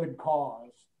other good cause.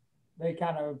 They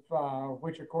kind of,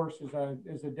 which of course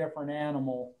is a different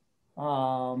animal,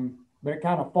 but it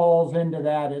kind of falls into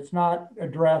that. It's not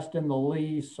addressed in the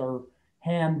lease or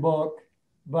handbook,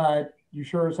 but you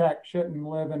sure as heck shouldn't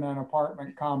live in an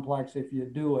apartment complex if you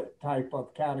do it type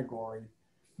of category.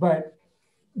 But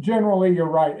generally, you're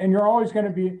right. And you're always going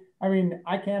to be, I mean,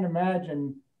 I can't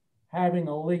imagine having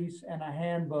a lease and a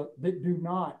handbook that do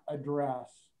not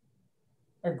address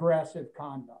aggressive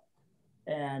conduct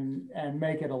and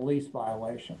make it a lease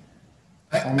violation.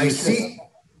 I see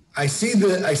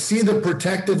the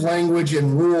protective language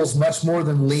in rules much more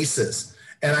than leases.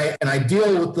 And I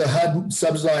deal with the HUD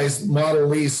subsidized model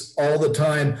lease all the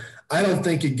time. I don't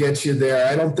think it gets you there.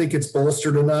 I don't think it's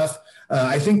bolstered enough.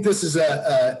 I think this is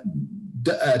a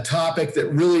topic that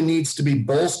really needs to be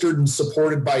bolstered and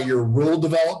supported by your rule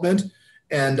development.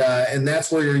 And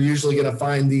that's where you're usually going to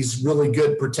find these really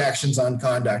good protections on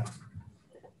conduct.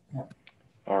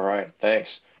 All right, thanks.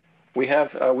 We have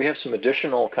some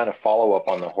additional kind of follow-up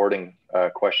on the hoarding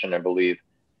question, I believe.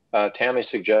 Tammy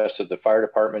suggested the fire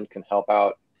department can help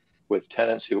out with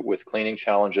tenants with cleaning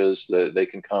challenges. They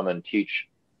can come and teach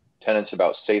tenants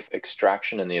about safe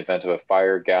extraction in the event of a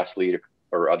fire, gas leak,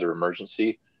 or other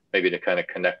emergency, maybe to kind of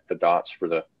connect the dots for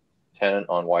the tenant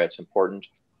on why it's important.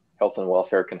 Health and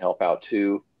welfare can help out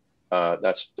too.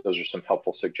 Those are some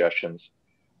helpful suggestions.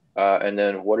 And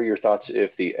then what are your thoughts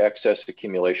if the excess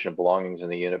accumulation of belongings in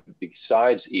the unit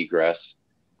besides egress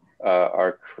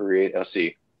are creating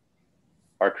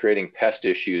pest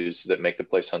issues that make the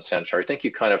place unsanitary? I think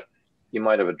you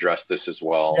might have addressed this as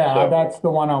well. Yeah, so, that's the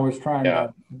one I was trying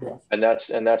to address. And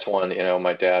that's one,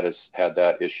 my dad has had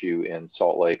that issue in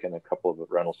Salt Lake and a couple of the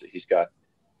rentals that he's got.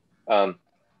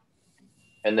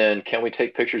 And then can we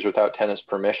take pictures without tenant's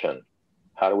permission?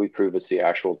 How do we prove it's the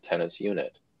actual tenant's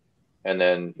unit? And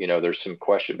then, there's some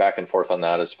question back and forth on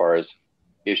that as far as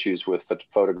issues with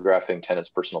photographing tenants'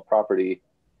 personal property.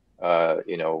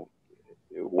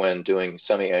 When doing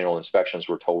semi-annual inspections,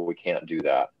 we're told we can't do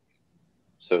that.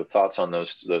 So thoughts on those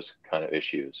kind of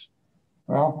issues?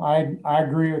 Well, I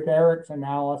agree with Eric's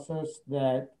analysis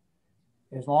that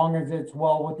as long as it's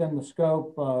well within the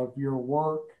scope of your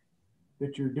work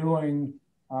that you're doing,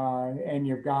 and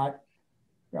you've got,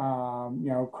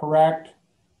 correct,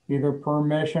 either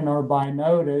permission or by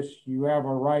notice, you have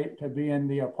a right to be in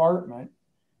the apartment,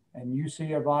 and you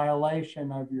see a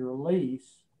violation of your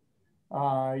lease,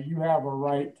 you have a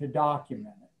right to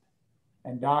document it.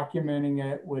 And documenting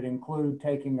it would include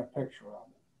taking a picture of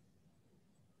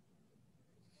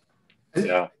it.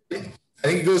 Yeah. I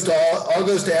think it goes to all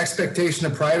goes to expectation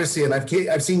of privacy. And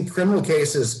I've seen criminal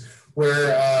cases where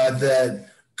the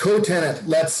co-tenant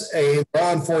lets a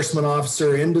law enforcement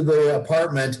officer into the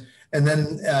apartment, and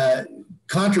then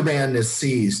contraband is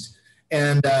seized.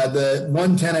 And the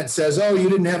one tenant says, "Oh, you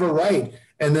didn't have a right."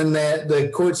 And then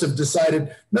the courts have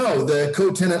decided, no, the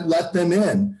co-tenant let them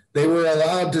in. They were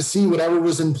allowed to see whatever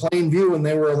was in plain view, and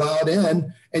they were allowed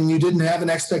in, and you didn't have an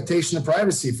expectation of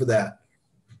privacy for that.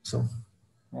 So,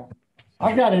 yeah.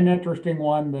 I've got an interesting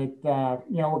one that,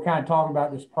 we're kind of talking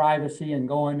about this privacy and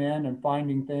going in and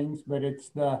finding things, but it's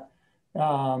and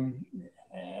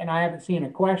I haven't seen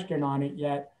a question on it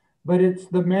yet, but it's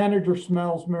the manager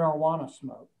smells marijuana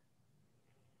smoke.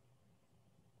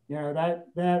 That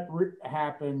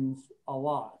happens a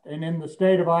lot. And in the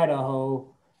state of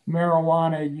Idaho,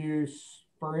 marijuana use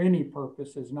for any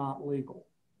purpose is not legal.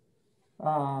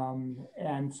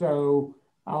 And so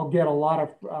I'll get a lot of,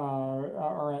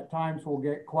 or at times we'll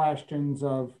get questions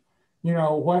of,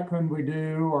 what can we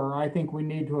do? Or I think we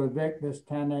need to evict this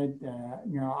tenant.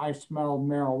 I smelled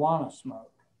marijuana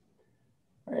smoke.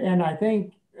 And I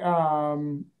think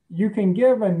you can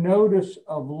give a notice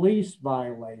of lease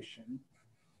violation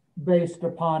based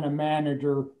upon a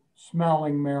manager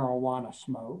smelling marijuana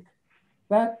smoke.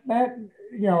 That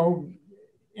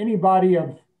anybody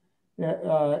of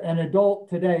an adult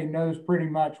today knows pretty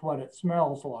much what it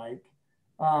smells like.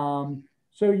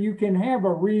 So you can have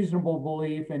a reasonable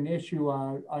belief and issue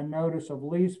a notice of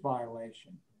lease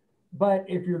violation. But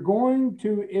if you're going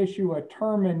to issue a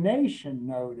termination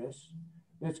notice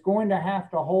that's going to have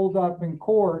to hold up in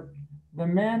court, the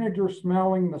manager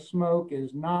smelling the smoke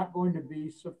is not going to be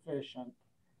sufficient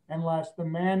unless the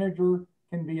manager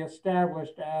can be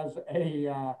established as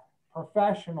a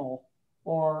professional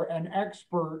or an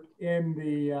expert in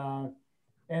the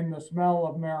smell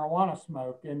of marijuana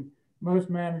smoke. And most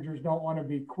managers don't want to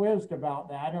be quizzed about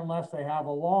that unless they have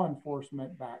a law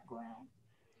enforcement background.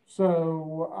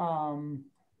 So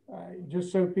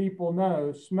just so people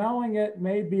know, smelling it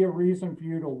may be a reason for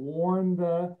you to warn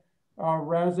the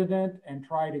resident and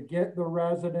try to get the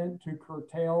resident to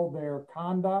curtail their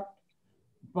conduct,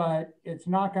 but it's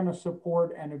not going to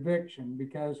support an eviction,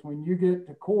 because when you get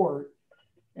to court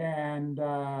and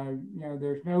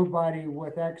there's nobody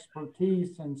with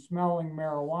expertise in smelling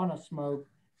marijuana smoke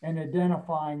and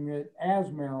identifying it as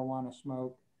marijuana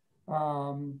smoke,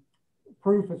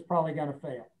 proof is probably going to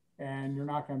fail and you're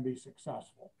not going to be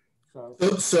successful.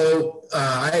 So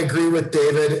I agree with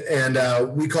David,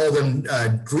 and we call them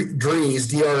DREs,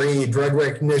 D-R-E, drug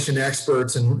recognition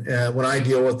experts, and when I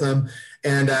deal with them.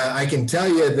 And I can tell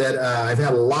you that I've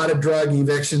had a lot of drug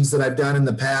evictions that I've done in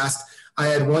the past. I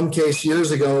had one case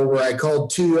years ago where I called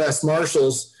 2 U.S.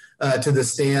 Marshals to the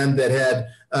stand that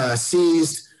had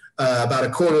seized about a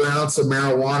 1/4 ounce of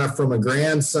marijuana from a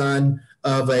grandson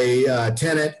of a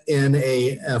tenant in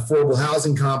a affordable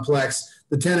housing complex.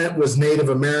 The tenant was Native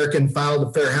American, filed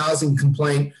a fair housing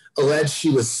complaint, alleged she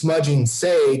was smudging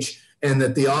sage, and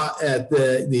that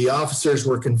the officers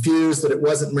were confused that it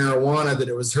wasn't marijuana, that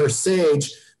it was her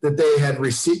sage that they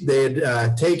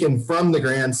had taken from the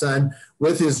grandson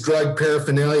with his drug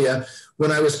paraphernalia. When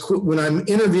I'm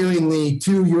interviewing the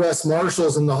 2 U.S.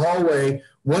 Marshals in the hallway,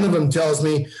 one of them tells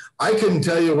me, "I couldn't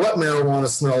tell you what marijuana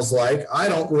smells like. I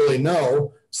don't really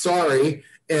know. Sorry."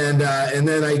 And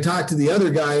then I talked to the other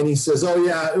guy, and he says, "Oh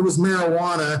yeah, it was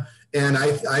marijuana, and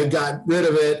I got rid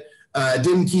of it.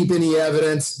 Didn't keep any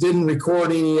evidence, didn't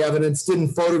record any evidence,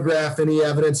 didn't photograph any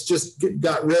evidence, just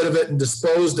got rid of it and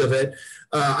disposed of it."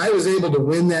 I was able to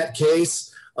win that case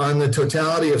on the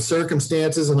totality of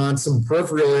circumstances and on some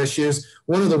peripheral issues.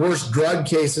 One of the worst drug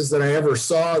cases that I ever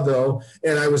saw, though,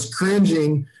 and I was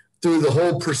cringing through the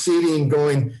whole proceeding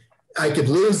going, I could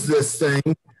lose this thing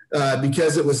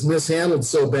because it was mishandled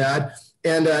so bad.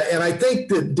 And I think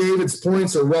that David's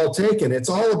points are well taken. It's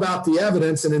all about the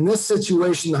evidence. And in this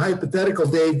situation, the hypothetical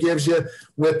Dave gives you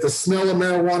with the smell of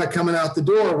marijuana coming out the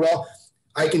door, well,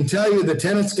 I can tell you the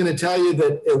tenant's going to tell you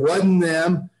that it wasn't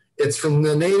them. It's from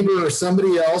the neighbor or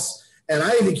somebody else. And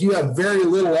I think you have very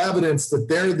little evidence that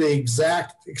they're the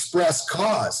exact express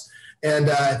cause.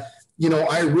 And,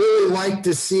 I really like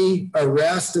to see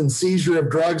arrest and seizure of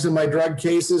drugs in my drug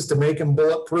cases to make them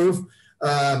bulletproof.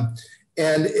 And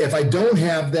if I don't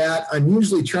have that, I'm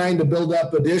usually trying to build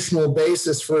up additional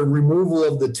basis for removal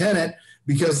of the tenant,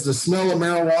 because the smell of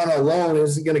marijuana alone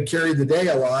isn't going to carry the day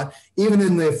a lot, even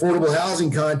in the affordable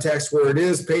housing context where it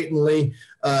is patently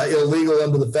illegal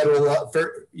under the Federal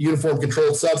Uniform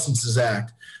Controlled Substances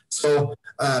Act. So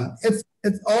it's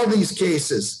all these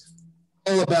cases,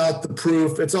 all about the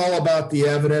proof. It's all about the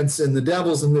evidence, and the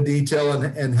devil's in the detail,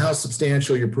 and how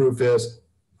substantial your proof is.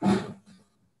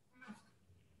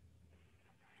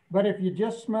 But if you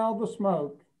just smell the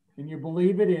smoke and you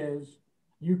believe it is,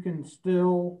 you can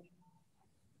still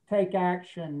take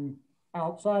action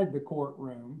outside the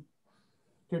courtroom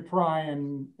to try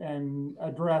and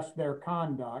address their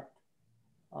conduct.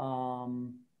 So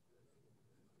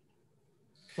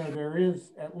there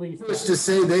is at least... Just to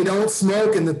say they don't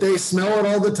smoke and that they smell it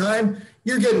all the time,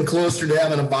 you're getting closer to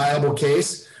having a viable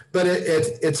case. But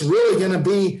it's really going to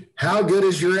be, how good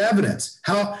is your evidence?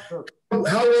 How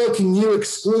well can you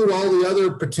exclude all the other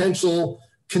potential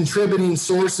contributing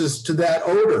sources to that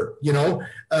odor?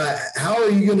 How are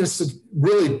you going to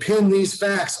really pin these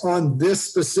facts on this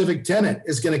specific tenant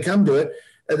is going to come to it?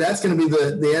 That's going to be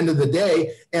the end of the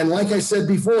day. And like I said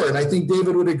before, and I think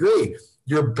David would agree,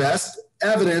 your best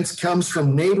evidence comes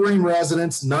from neighboring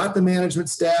residents, not the management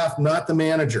staff, not the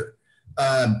manager.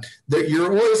 That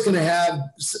you're always going to have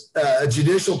a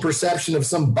judicial perception of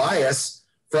some bias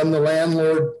from the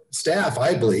landlord staff,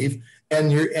 I believe,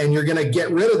 and you're going to get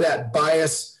rid of that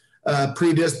bias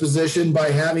predisposition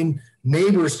by having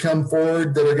neighbors come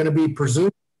forward that are going to be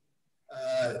presumed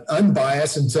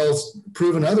unbiased until it's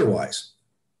proven otherwise.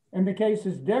 And the case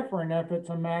is different if it's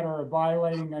a matter of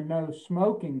violating a no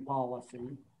smoking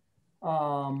policy.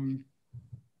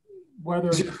 Whether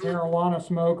it's marijuana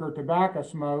smoke or tobacco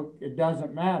smoke, it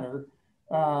doesn't matter.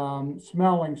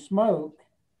 Smelling smoke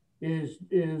is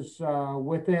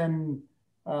within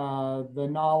the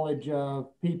knowledge of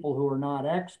people who are not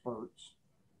experts.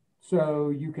 So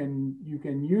you can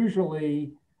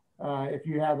usually, if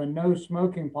you have a no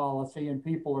smoking policy and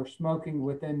people are smoking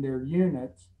within their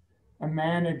units, a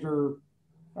manager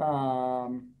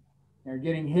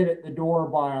getting hit at the door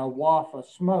by a waft of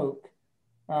smoke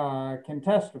can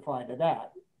testify to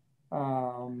that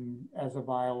as a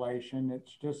violation.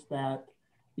 It's just that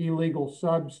illegal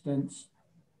substance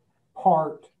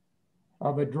part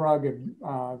of a drug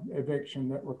eviction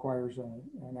that requires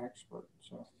an expert.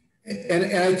 So. And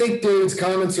I think David's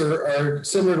comments are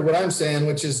similar to what I'm saying,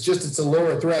 which is just it's a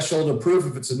lower threshold of proof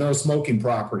if it's a no smoking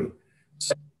property.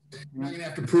 So you're not going to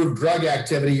have to prove drug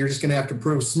activity. You're just going to have to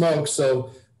prove smoke.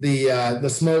 So the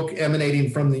smoke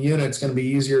emanating from the unit is going to be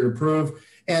easier to prove.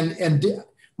 And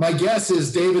my guess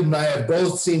is David and I have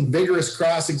both seen vigorous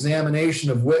cross-examination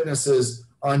of witnesses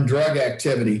on drug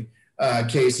activity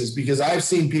cases, because I've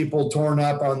seen people torn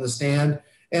up on the stand,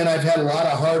 and I've had a lot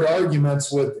of hard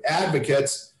arguments with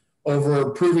advocates over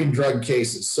proving drug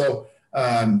cases. So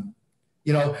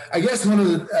You know, I guess one of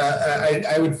the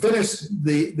I would finish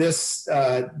this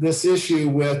issue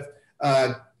with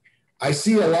I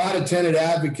see a lot of tenant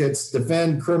advocates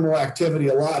defend criminal activity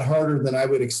a lot harder than I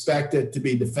would expect it to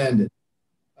be defended.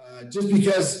 Just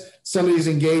because somebody's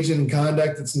engaged in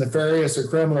conduct that's nefarious or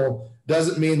criminal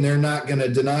doesn't mean they're not going to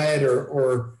deny it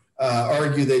or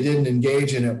argue they didn't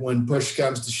engage in it when push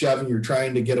comes to shove and you're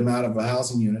trying to get them out of a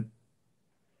housing unit.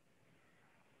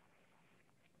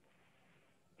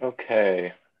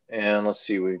 Okay, and let's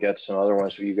see, we've got some other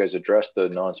ones. You guys addressed the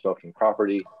non-smoking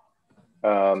property.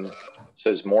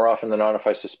 Says more often than not, if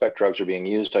I suspect drugs are being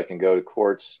used, I can go to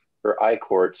courts or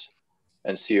iCourts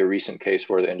and see a recent case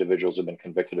where the individuals have been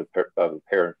convicted of a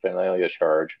paraphernalia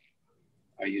charge.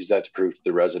 I use that to prove to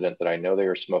the resident that I know they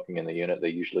are smoking in the unit. They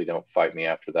usually don't fight me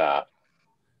after that.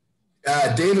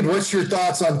 David, what's your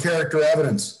thoughts on character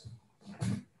evidence?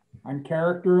 On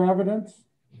character evidence?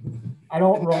 I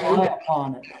don't rely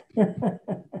upon it.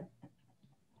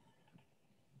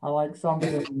 I like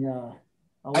something.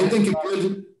 I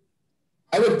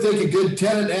would think a good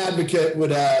tenant advocate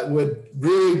would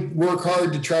really work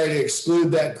hard to try to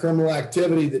exclude that criminal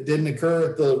activity that didn't occur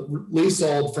at the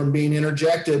leasehold from being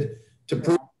interjected to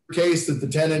prove the case that the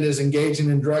tenant is engaging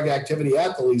in drug activity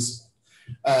at the lease.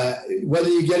 Whether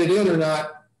you get it in or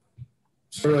not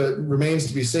sort of remains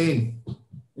to be seen.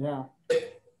 Yeah.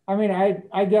 I mean,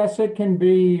 I guess it can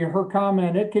be, her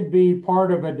comment, it could be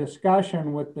part of a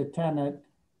discussion with the tenant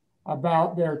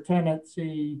about their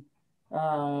tenancy,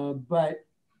 but,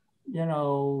 you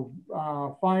know,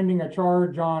 finding a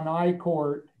charge on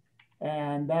iCourt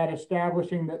and that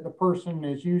establishing that the person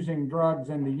is using drugs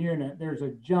in the unit, there's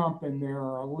a jump in there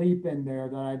or a leap in there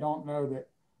that I don't know that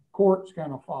court's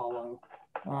going to follow.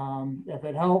 If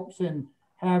it helps in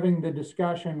having the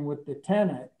discussion with the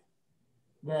tenant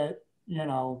that, you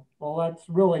know, well, let's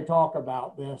really talk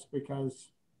about this because,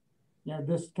 you know,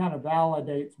 this kind of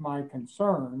validates my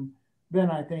concern, then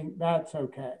I think that's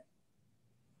okay.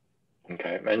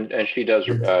 Okay, and she does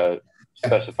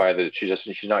specify that she's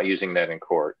not using that in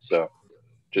court, so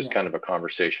just kind of a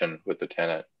conversation with the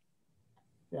tenant.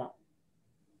 Yeah.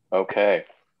 Okay,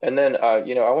 and then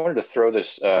you know, I wanted to throw this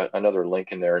another link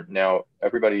in there. Now,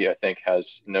 everybody I think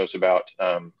knows about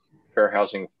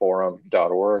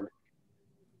fairhousingforum.org,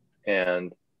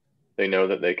 and they know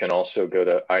that they can also go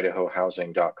to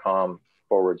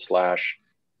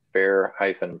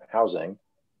idahohousing.com/fair-housing.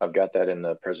 I've got that in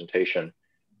the presentation.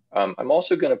 I'm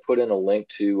also going to put in a link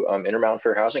to Intermountain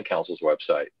Fair Housing Council's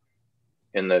website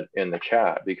in the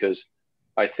chat, because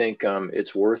I think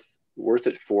it's worth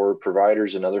it for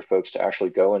providers and other folks to actually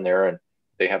go in there, and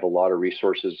they have a lot of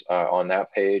resources on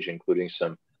that page, including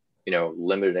some, you know,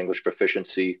 limited English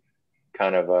proficiency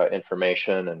kind of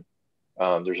information, and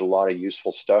there's a lot of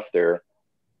useful stuff there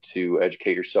to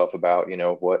educate yourself about, you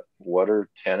know, what are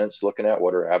tenants looking at,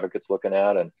 what are advocates looking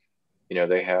at, and you know,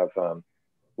 they have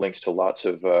links to lots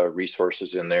of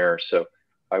resources in there. So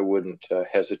I wouldn't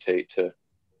hesitate to,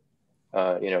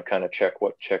 you know, kind of check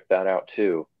that out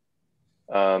too.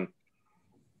 So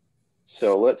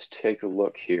let's take a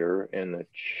look here in the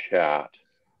chat.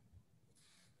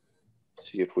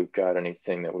 See if we've got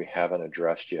anything that we haven't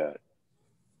addressed yet.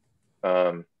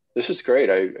 This is great.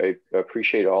 I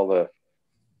appreciate all the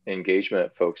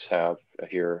engagement folks have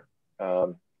here.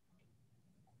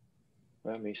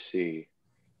 Let me see.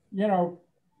 You know,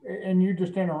 and you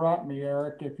just interrupt me,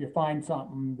 Eric, if you find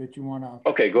something that you want to.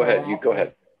 Okay, go ahead. You go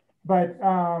ahead. But,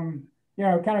 you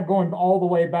know, kind of going all the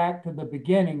way back to the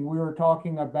beginning, we were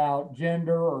talking about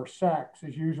gender or sex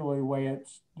is usually the way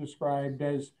it's described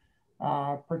as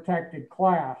protected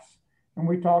class. And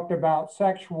we talked about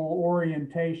sexual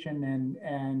orientation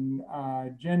and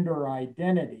gender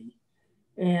identity.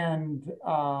 And,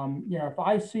 you know, if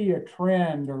I see a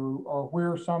trend or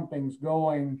where something's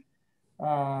going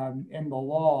in the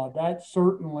law, that's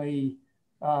certainly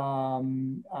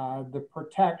the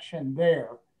protection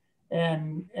there.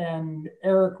 And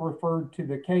Eric referred to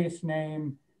the case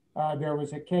name. There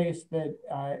was a case that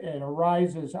it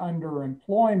arises under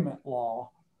employment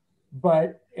law,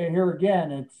 but here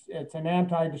again, it's an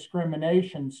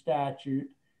anti-discrimination statute,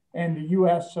 and the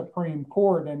U.S. Supreme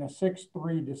Court in a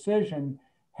 6-3 decision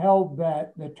held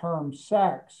that the term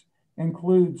sex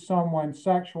includes someone's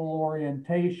sexual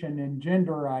orientation and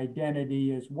gender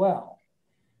identity as well.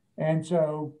 And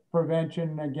so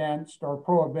prevention against or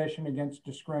prohibition against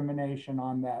discrimination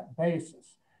on that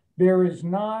basis. There is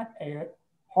not a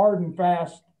hard and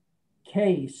fast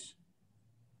case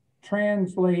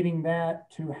translating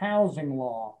that to housing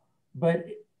law, but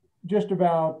just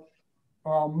about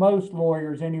most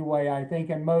lawyers anyway, I think,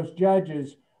 and most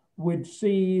judges would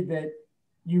see that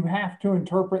you have to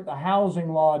interpret the housing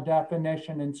law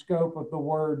definition and scope of the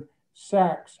word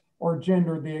sex or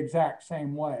gender the exact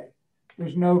same way.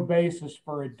 There's no basis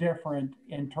for a different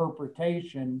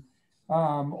interpretation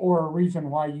or a reason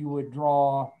why you would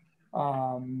draw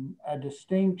a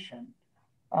distinction.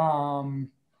 And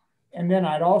then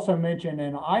I'd also mention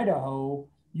in Idaho,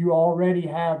 you already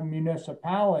have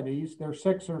municipalities, there's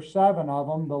 6 or 7 of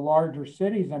them, the larger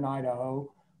cities in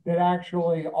Idaho, that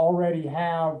actually already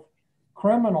have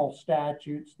criminal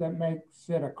statutes that makes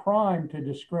it a crime to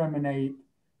discriminate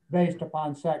based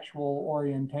upon sexual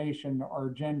orientation or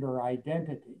gender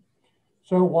identity.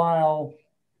 So while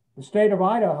the state of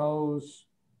Idaho's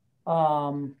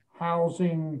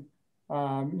housing,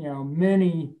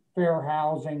 mini Fair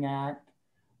Housing Act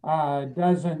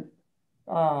doesn't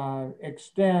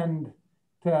extend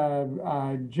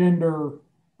to gender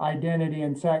identity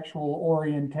and sexual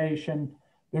orientation,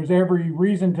 there's every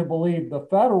reason to believe the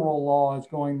federal law is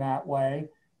going that way.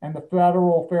 And the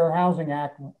Federal Fair Housing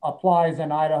Act applies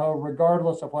in Idaho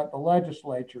regardless of what the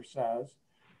legislature says.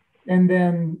 And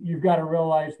then you've got to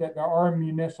realize that there are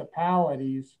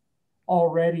municipalities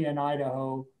already in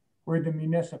Idaho where the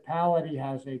municipality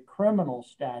has a criminal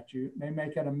statute. They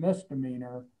make it a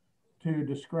misdemeanor to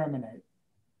discriminate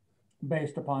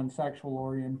based upon sexual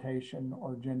orientation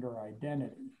or gender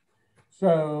identity.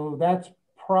 So that's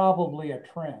probably a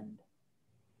trend.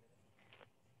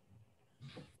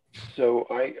 So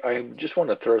I just want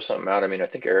to throw something out. I mean, I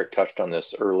think Eric touched on this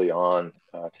early on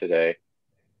today.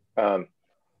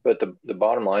 But the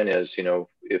bottom line is,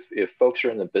 if folks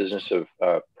are in the business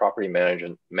of property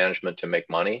management to make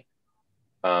money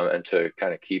and to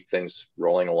kind of keep things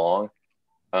rolling along,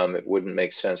 it wouldn't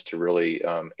make sense to really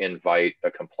invite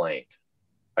a complaint.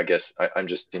 I guess I'm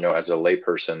just, as a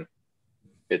layperson,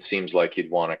 it seems like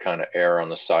you'd want to kind of err on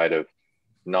the side of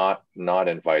not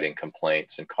inviting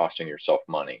complaints and costing yourself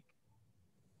money.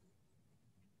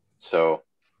 So,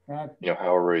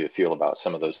 however you feel about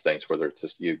some of those things, whether it's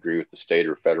just you agree with the state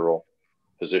or federal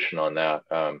position on that,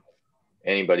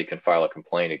 anybody can file a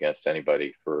complaint against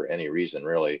anybody for any reason,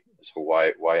 really. So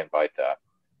why invite that?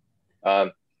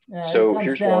 So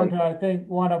here's one. I think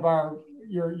one of our,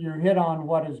 you hit on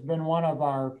what has been one of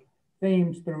our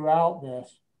themes throughout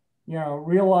this.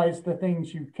 Realize the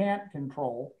things you can't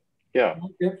control. Yeah.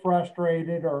 Don't get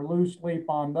frustrated or lose sleep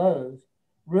on those.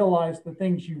 Realize the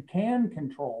things you can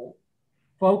control.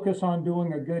 Focus on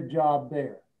doing a good job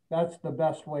there. That's the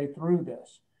best way through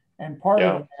this. And part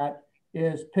of that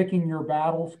is picking your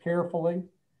battles carefully.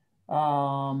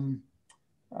 And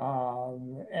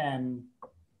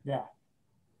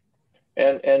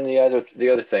the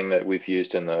other thing that we've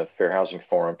used in the Fair Housing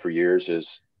Forum for years is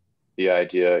the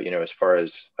idea, as far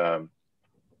as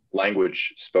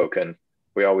language spoken,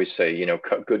 we always say,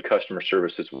 good customer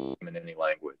service is in any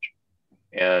language.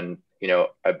 And,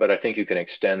 but I think you can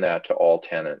extend that to all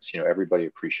tenants. Everybody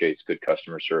appreciates good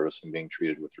customer service and being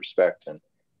treated with respect and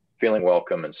feeling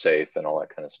welcome and safe and all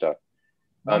that kind of stuff.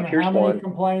 Here's how many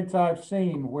complaints I've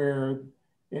seen where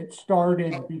it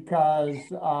started because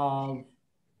of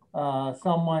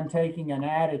someone taking an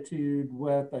attitude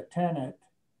with a tenant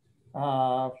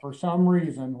for some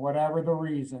reason, whatever the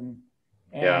reason,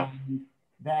 and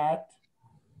that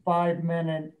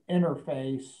 5-minute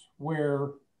interface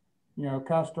where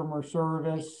customer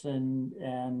service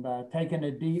and taking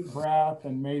a deep breath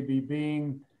and maybe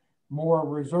being more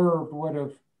reserved would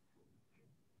have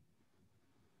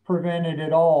prevented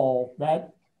it all.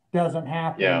 That doesn't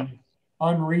happen. Yeah.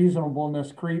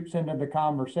 Unreasonableness creeps into the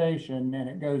conversation and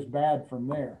it goes bad from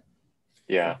there.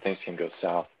 Yeah, things can go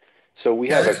south. So we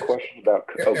have a question about,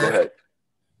 go ahead.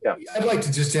 Yeah. I'd like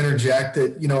to just interject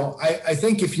that, I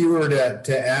think if you were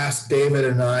to ask David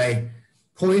and I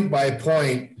point by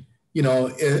point,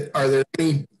 are there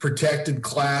any protected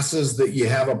classes that you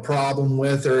have a problem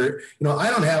with? Or, I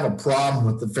don't have a problem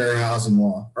with the fair housing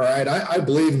law. All right. I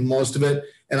believe in most of it.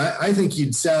 And I think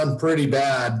you'd sound pretty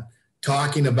bad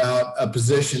talking about a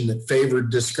position that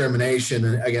favored discrimination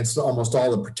against almost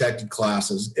all the protected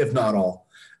classes, if not all.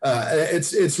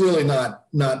 It's really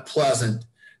not pleasant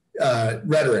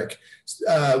rhetoric.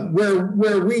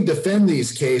 Where we defend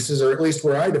these cases, or at least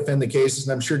where I defend the cases,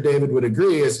 and I'm sure David would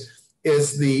agree, is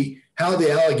how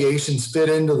the allegations fit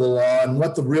into the law and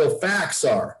what the real facts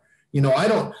are. I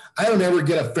don't ever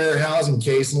get a fair housing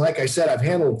case, and like I said, I've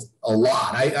handled a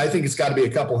lot. I think it's got to be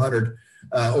a couple hundred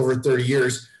over 30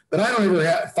 years. But I don't ever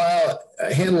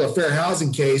handle a fair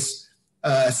housing case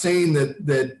saying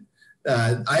that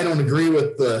I don't agree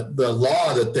with the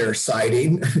law that they're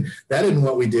citing. That isn't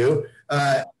what we do.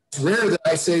 It's rare that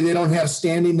I say they don't have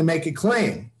standing to make a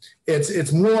claim.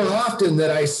 It's more often that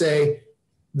I say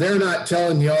they're not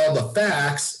telling you all the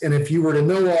facts. And if you were to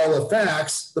know all the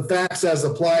facts as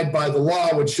applied by the law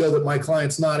would show that my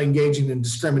client's not engaging in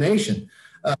discrimination.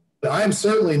 I'm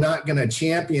certainly not going to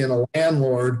champion a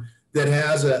landlord that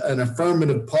has an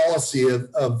affirmative policy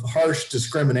of harsh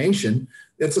discrimination.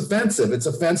 It's offensive. It's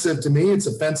offensive to me. It's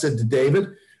offensive to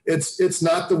David. It's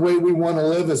not the way we want to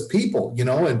live as people, you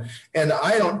know, and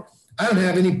I don't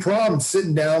have any problem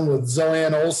sitting down with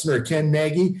Zoanne Olson or Ken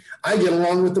Nagy. I get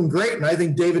along with them great, and I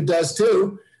think David does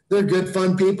too. They're good,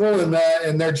 fun people,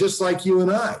 and they're just like you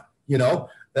and I, you know.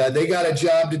 They got a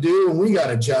job to do, and we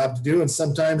got a job to do, and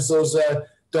sometimes those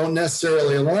don't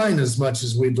necessarily align as much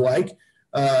as we'd like.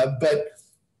 But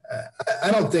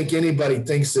I don't think anybody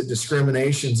thinks that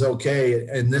discrimination's okay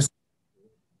in this.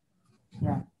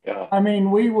 Yeah. I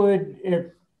mean, we would,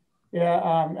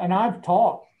 and I've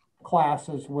taught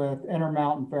classes with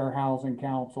Intermountain Fair Housing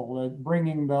Council,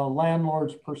 bringing the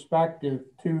landlord's perspective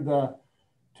to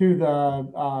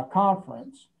the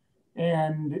conference.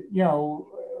 And, you know,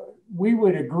 we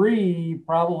would agree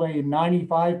probably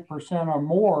 95% or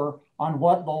more on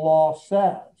what the law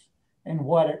says and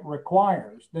what it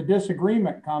requires. The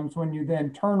disagreement comes when you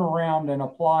then turn around and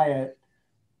apply it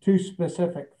to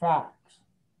specific facts.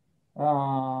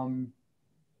 And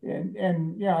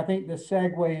you know, I think this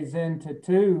segues into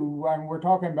too, and we're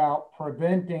talking about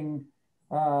preventing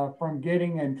from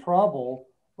getting in trouble,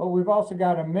 but we've also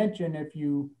got to mention if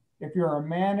you're a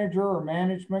manager or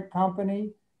management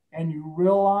company and you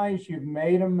realize you've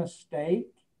made a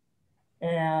mistake,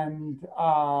 and you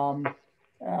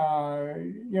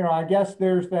know, I guess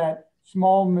there's that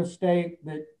small mistake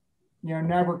that, you know,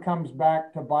 never comes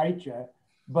back to bite you.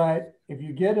 But if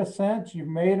you get a sense you've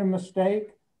made a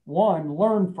mistake, one,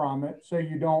 learn from it so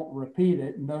you don't repeat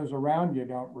it and those around you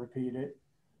don't repeat it.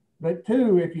 But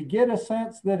two, if you get a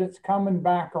sense that it's coming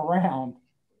back around,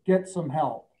 get some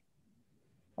help.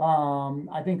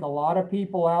 I think a lot of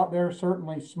people out there,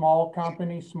 certainly small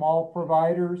companies, small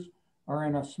providers, are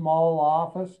in a small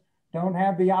office, don't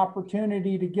have the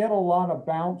opportunity to get a lot of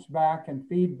bounce back and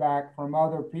feedback from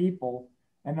other people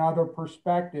and other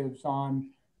perspectives on,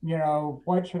 you know,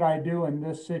 what should I do in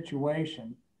this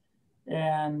situation?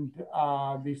 And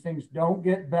these things don't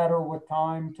get better with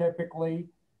time typically,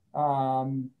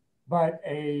 but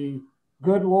a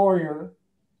good lawyer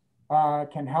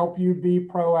can help you be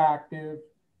proactive,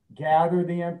 gather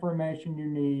the information you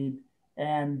need,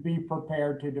 and be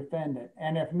prepared to defend it.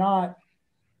 And if not,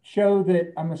 show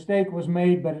that a mistake was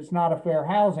made, but it's not a Fair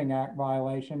Housing Act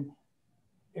violation.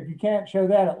 If you can't show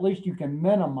that, at least you can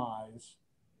minimize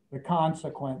the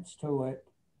consequence to it.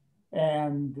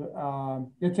 And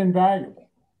it's invaluable.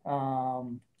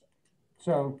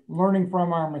 So learning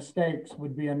from our mistakes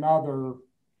would be another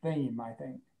theme, I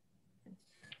think.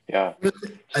 Yeah.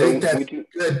 I think that's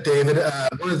good, David.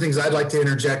 One of the things I'd like to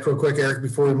interject real quick, Eric,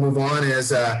 before we move on is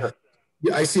sure.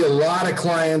 I see a lot of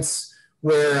clients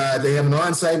where they have an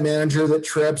on-site manager that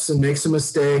trips and makes a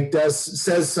mistake,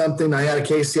 says something. I had a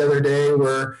case the other day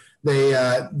where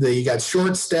they got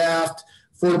short-staffed.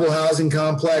 Affordable housing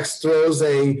complex throws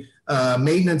a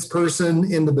maintenance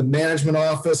person into the management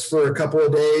office for a couple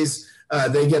of days.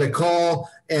 They get a call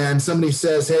and somebody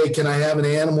says, hey, can I have an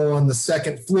animal on the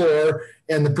second floor?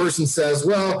 And the person says,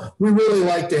 well, we really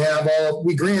like to have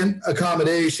we grant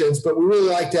accommodations, but we really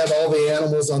like to have all the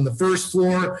animals on the first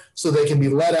floor so they can be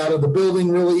let out of the building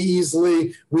really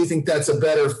easily. We think that's a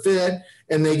better fit,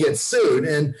 and they get sued.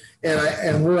 And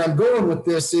where I'm going with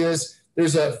this is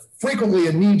there's frequently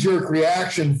a knee-jerk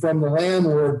reaction from the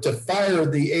landlord to fire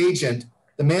the agent,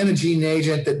 the managing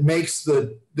agent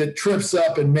that trips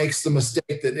up and makes the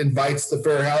mistake that invites the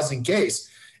fair housing case.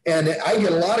 And I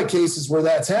get a lot of cases where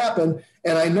that's happened,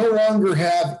 and I no longer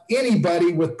have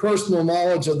anybody with personal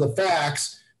knowledge of the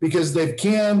facts because they've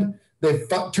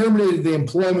terminated the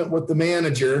employment with the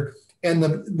manager, and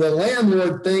the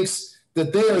landlord thinks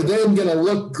that they are then going to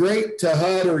look great to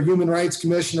HUD or Human Rights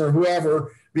Commission or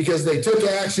whoever because they took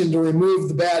action to remove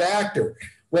the bad actor.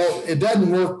 Well, it doesn't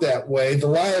work that way. The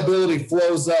liability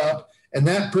flows up, and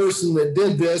that person that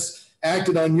did this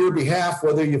acted on your behalf,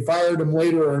 whether you fired them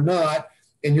later or not,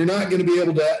 and you're not going to be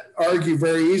able to argue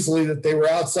very easily that they were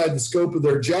outside the scope of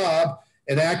their job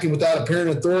and acting without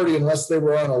apparent authority unless they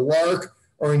were on a lark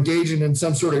or engaging in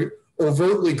some sort of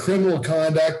overtly criminal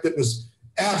conduct that was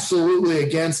absolutely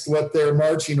against what their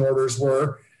marching orders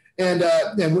were. And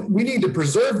we need to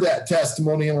preserve that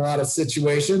testimony in a lot of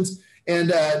situations.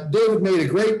 And David made a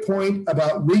great point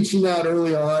about reaching out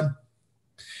early on.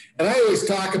 And I always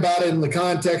talk about it in the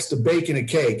context of baking a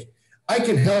cake. I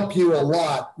can help you a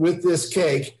lot with this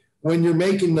cake when you're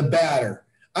making the batter.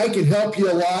 I can help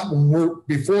you a lot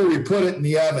before we put it in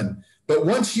the oven. But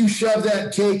once you shove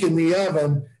that cake in the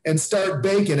oven and start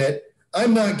baking it,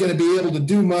 I'm not going to be able to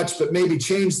do much but maybe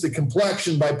change the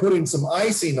complexion by putting some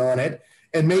icing on it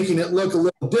and making it look a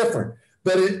little different.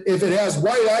 But if it has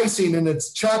white icing and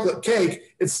it's chocolate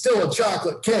cake, it's still a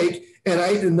chocolate cake, and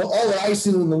all the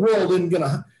icing in the world isn't going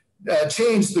to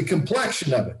change the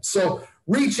complexion of it. So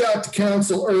reach out to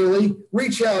counsel early,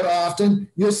 reach out often.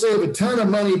 You'll save a ton of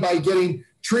money by getting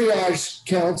triage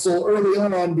counsel early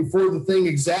on before the thing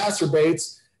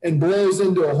exacerbates and blows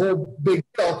into a whole big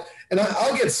deal. And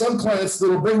I'll get some clients that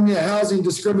will bring me a housing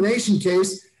discrimination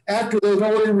case after they've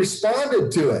already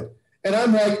responded to it. And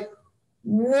I'm like,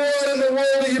 what in the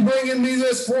world are you bringing me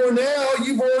this for now?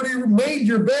 You've already made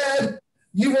your bed.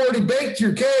 You've already baked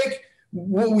your cake.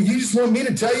 Well, you just want me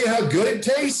to tell you how good it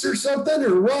tastes or something,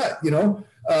 or what, you know?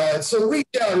 So reach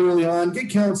out early on, get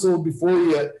counsel before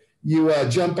you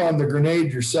jump on the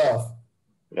grenade yourself.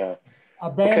 Yeah. A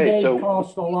Band-Aid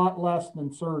costs a lot less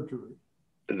than surgery.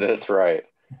 That's right.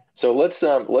 So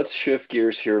let's shift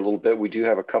gears here a little bit. We do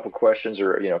have a couple questions,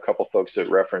 or a couple folks that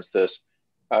reference this.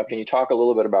 Can you talk a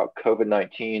little bit about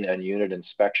COVID-19 and unit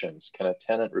inspections? Can a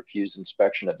tenant refuse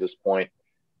inspection at this point?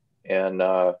 And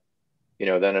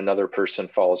then another person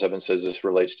follows up and says this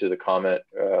relates to the comment.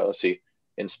 Let's see,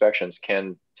 inspections.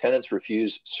 Can tenants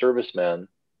refuse servicemen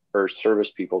or service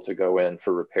people to go in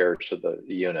for repairs to the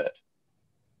unit?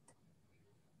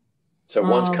 So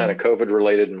one's kind of COVID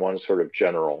related and one's sort of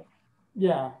general.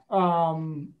 Yeah.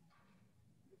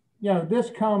 This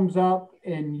comes up,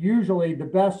 and usually the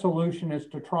best solution is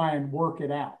to try and work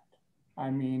it out. I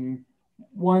mean,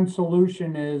 one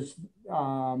solution is,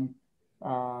 you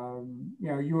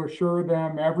assure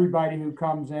them everybody who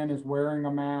comes in is wearing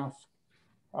a mask.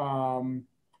 Allow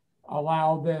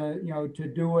to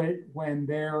do it when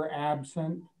they're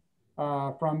absent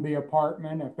from the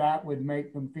apartment, if that would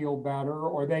make them feel better,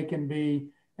 or they can be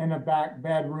in a back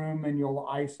bedroom and you'll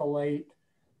isolate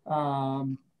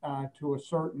to a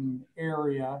certain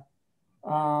area.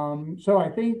 So I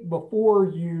think before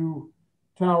you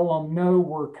tell them, no,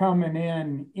 we're coming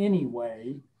in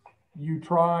anyway, you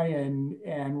try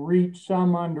and reach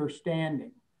some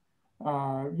understanding.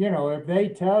 If they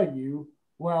tell you,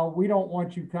 well, we don't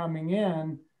want you coming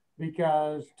in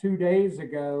because 2 days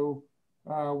ago,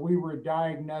 we were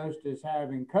diagnosed as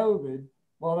having COVID.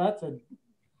 Well, that's a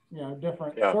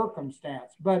different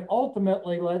circumstance. But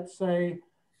ultimately, let's say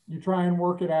you try and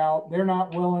work it out. They're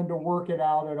not willing to work it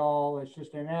out at all. It's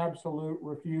just an absolute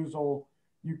refusal.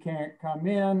 You can't come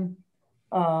in.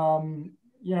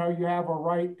 You have a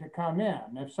right to come in.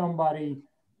 If somebody,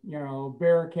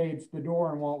 barricades the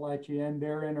door and won't let you in,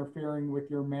 they're interfering with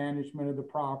your management of the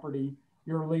property.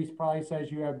 Your lease probably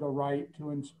says you have the right to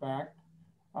inspect.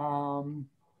 And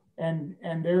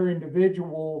their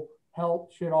individual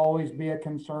health should always be a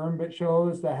concern, but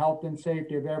shows the health and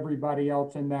safety of everybody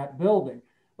else in that building.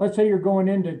 Let's say you're going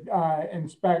in to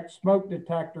inspect smoke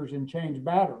detectors and change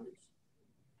batteries.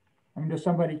 I mean, does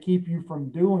somebody keep you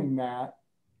from doing that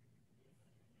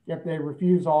if they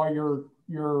refuse all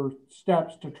your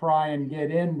steps to try and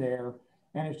get in there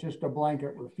and it's just a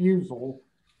blanket refusal?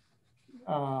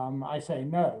 I say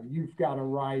no. You've got a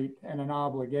right and an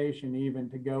obligation even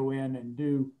to go in and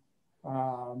do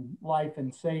life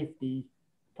and safety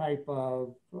type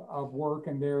of work,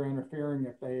 and they're interfering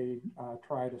if they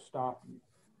try to stop you.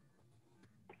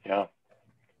 Yeah.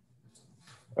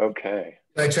 Okay.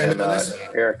 Can I chime in on this?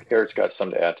 Eric's got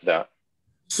something to add to that.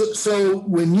 So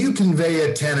when you convey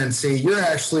a tenancy, you're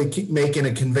actually making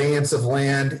a conveyance of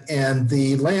land, and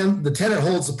the tenant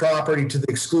holds the property to the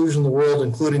exclusion of the world,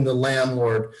 including the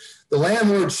landlord. The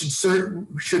landlord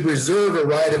should reserve a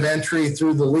right of entry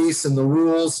through the lease and the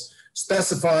rules,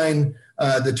 specifying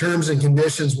the terms and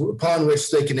conditions upon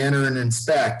which they can enter and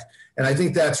inspect. And I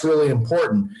think that's really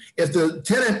important. If the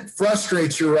tenant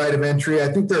frustrates your right of entry,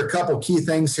 I think there are a couple key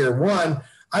things here. One,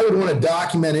 I would want to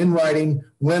document in writing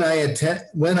when I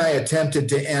attempted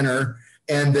to enter,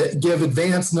 and give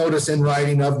advance notice in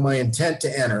writing of my intent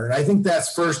to enter. And I think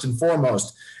that's first and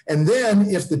foremost. And then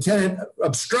if the tenant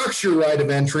obstructs your right of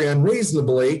entry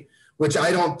unreasonably, which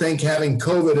I don't think having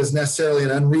COVID is necessarily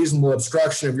an unreasonable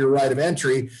obstruction of your right of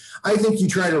entry, I think you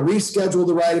try to reschedule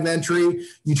the right of entry.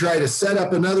 You try to set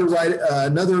up another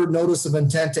notice of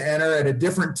intent to enter at a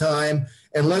different time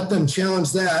and let them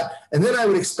challenge that. And then I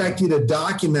would expect you to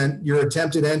document your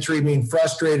attempted entry being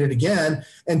frustrated again.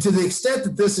 And to the extent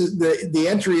that this is the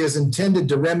entry is intended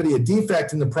to remedy a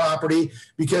defect in the property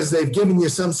because they've given you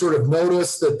some sort of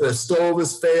notice that the stove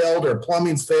has failed or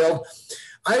plumbing's failed,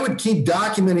 I would keep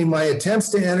documenting my attempts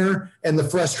to enter and the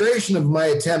frustration of my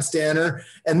attempts to enter.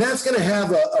 And that's going to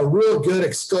have a real good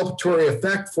exculpatory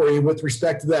effect for you with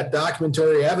respect to that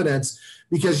documentary evidence,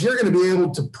 because you're going to be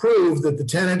able to prove that the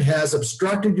tenant has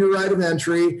obstructed your right of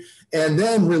entry and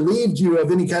then relieved you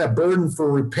of any kind of burden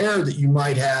for repair that you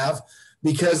might have,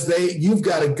 because you've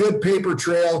got a good paper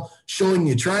trail showing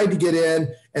you tried to get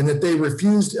in and that they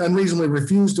unreasonably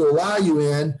refused to allow you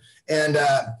in. And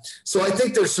so I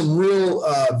think there's some real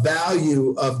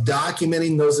value of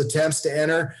documenting those attempts to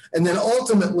enter. And then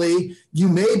ultimately, you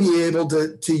may be able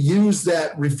to use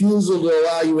that refusal to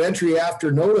allow you entry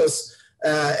after notice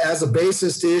as a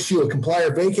basis to issue a comply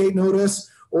or vacate notice,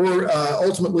 or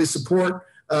ultimately support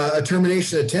a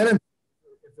termination of tenant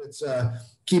if it's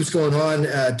keeps going on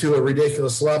to a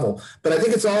ridiculous level. But I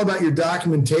think it's all about your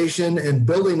documentation and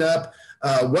building up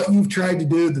what you've tried to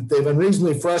do, that they've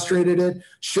unreasonably frustrated it,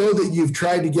 show that you've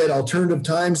tried to get alternative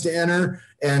times to enter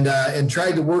and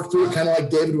tried to work through it, kind of like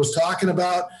David was talking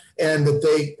about, and that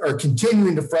they are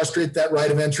continuing to frustrate that right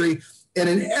of entry. And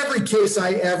in every case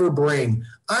I ever bring,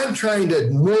 I'm trying to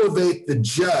motivate the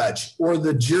judge or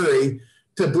the jury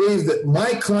to believe that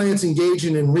my client's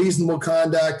engaging in reasonable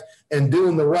conduct and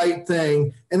doing the right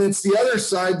thing, and it's the other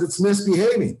side that's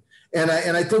misbehaving. And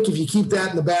I think if you keep that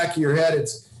in the back of your head,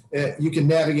 you can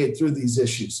navigate through these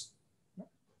issues.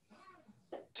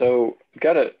 So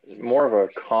got more of a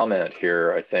comment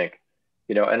here, I think,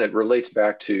 and it relates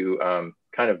back to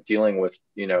kind of dealing with,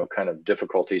 kind of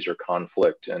difficulties or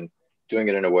conflict and doing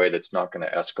it in a way that's not going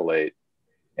to escalate.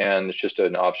 And it's just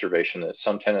an observation that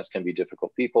some tenants can be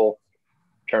difficult people,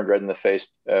 turned red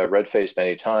faced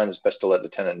many times. Best to let the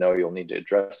tenant know you'll need to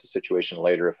address the situation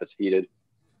later if it's heated,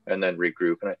 and then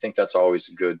regroup. And I think that's always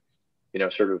a good,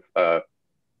 sort of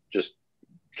just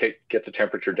get the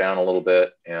temperature down a little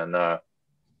bit, and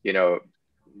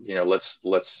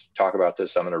let's talk about this.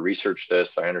 I'm going to research this.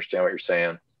 I understand what you're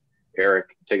saying.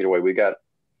 Eric, take it away. We got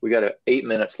 8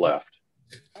 minutes left.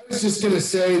 I was just going to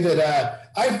say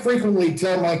that I frequently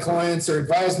tell my clients or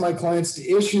advise my clients to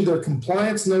issue their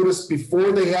compliance notice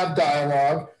before they have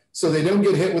dialogue, so they don't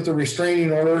get hit with a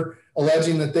restraining order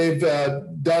alleging that they've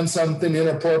done something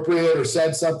inappropriate or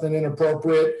said something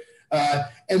inappropriate.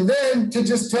 And then to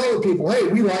just tell the people, hey,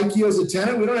 we like you as a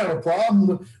tenant. We don't have a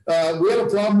problem. We have a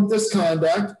problem with this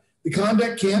conduct. The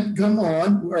conduct can't come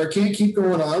on or can't keep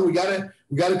going on. We got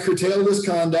to curtail this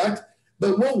conduct.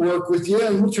 But we'll work with you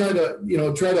and we'll try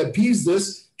to appease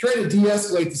this, try to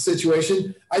de-escalate the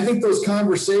situation. I think those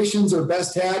conversations are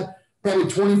best had probably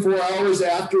 24 hours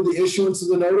after the issuance of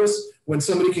the notice, when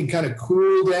somebody can kind of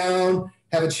cool down,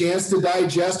 have a chance to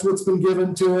digest what's been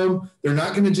given to them. They're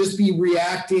not going to just be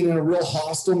reacting in a real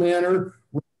hostile manner.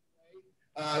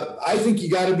 I think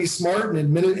you got to be smart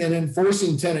and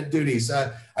enforcing tenant duties.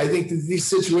 I think that these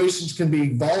situations can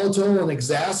be volatile and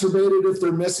exacerbated if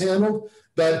they're mishandled.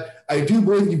 But I do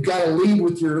believe you've got to lead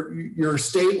with your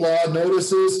state law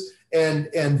notices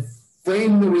and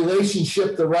frame the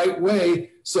relationship the right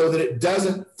way so that it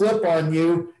doesn't flip on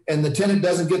you and the tenant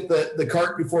doesn't get the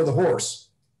cart before the horse.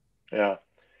 Yeah.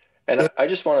 And I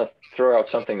just want to throw out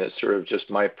something that's sort of just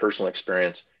my personal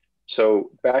experience.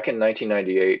 So back in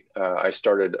 1998, I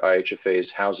started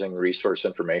IHFA's Housing Resource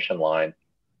Information Line.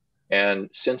 And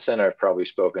since then, I've probably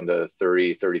spoken to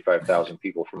 35,000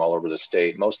 people from all over the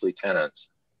state, mostly tenants.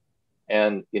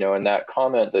 And, in that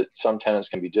comment that some tenants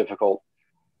can be difficult,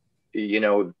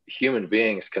 human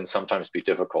beings can sometimes be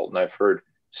difficult. And I've heard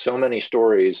so many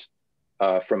stories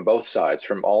from both sides,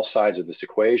 from all sides of this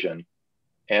equation.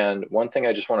 And one thing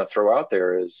I just want to throw out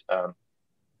there is,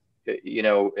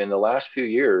 in the last few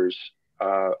years,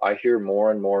 I hear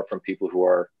more and more from people who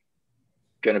are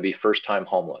going to be first-time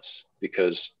homeless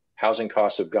because housing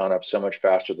costs have gone up so much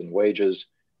faster than wages.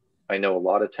 I know a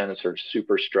lot of tenants are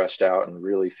super stressed out and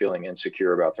really feeling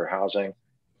insecure about their housing.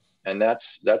 And that's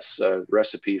a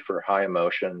recipe for high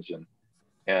emotions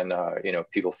and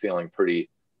people feeling pretty,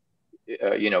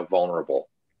 vulnerable.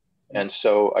 And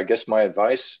so I guess my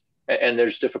advice, and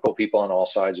there's difficult people on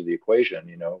all sides of the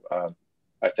equation,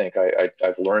 I think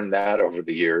I've learned that over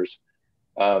the years.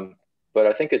 But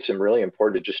I think it's really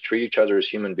important to just treat each other as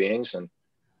human beings and,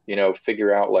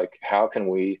 figure out like, how can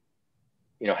we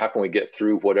get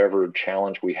through whatever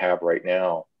challenge we have right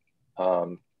now?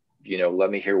 Let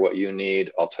me hear what you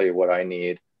need. I'll tell you what I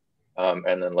need.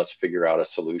 And then let's figure out a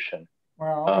solution.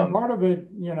 Well, and part of it,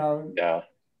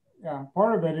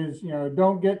 part of it is,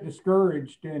 don't get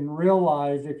discouraged and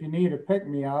realize if you need a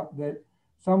pick-me-up that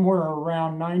somewhere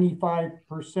around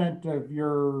 95% of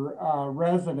your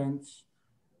residents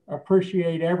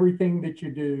appreciate everything that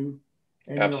you do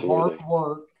and Absolutely. your hard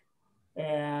work.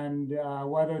 And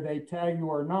whether they tell you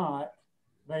or not,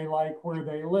 they like where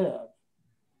they live.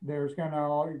 There's going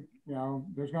to,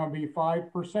 there's going to be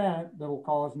 5% that'll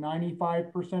cause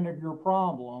 95% of your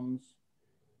problems.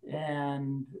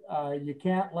 And you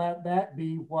can't let that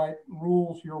be what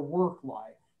rules your work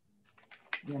life.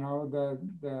 You know,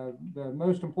 the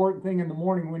most important thing in the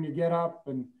morning when you get up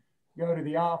and go to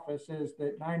the office is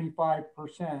that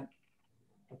 95%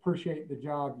 appreciate the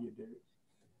job you do.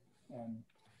 And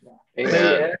yeah.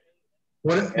 Amen.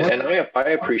 And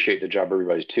I appreciate the job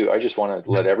everybody's too. I just want to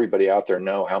let everybody out there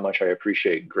know how much I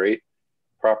appreciate great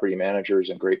property managers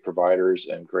and great providers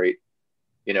and great,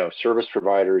 service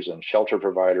providers and shelter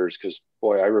providers. Because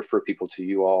boy, I refer people to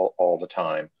you all the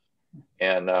time,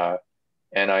 and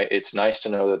it's nice to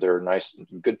know that there are nice,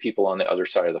 good people on the other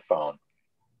side of the phone.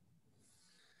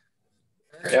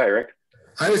 Yeah, Eric.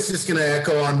 I was just going to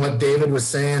echo on what David was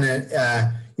saying.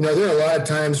 There are a lot of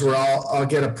times where I'll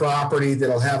get a property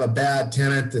that'll have a bad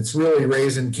tenant that's really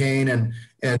raising Cain and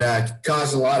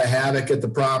causing a lot of havoc at the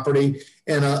property.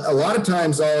 And a lot of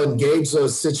times I'll engage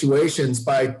those situations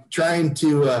by trying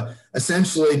to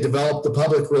essentially develop the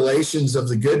public relations of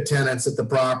the good tenants at the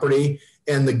property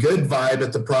and the good vibe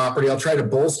at the property. I'll try to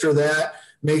bolster that,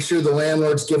 make sure the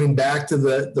landlord's giving back to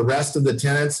the rest of the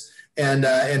tenants, and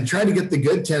try to get the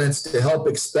good tenants to help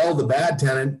expel the bad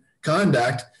tenant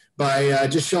conduct by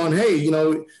just showing, hey,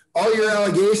 all your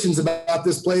allegations about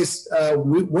this place,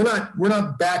 we're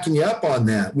not backing you up on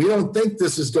that. We don't think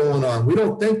this is going on. We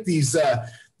don't think these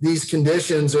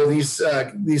conditions or these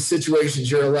situations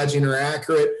you're alleging are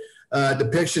accurate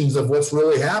depictions of what's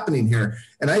really happening here.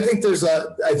 And I think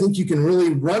I think you can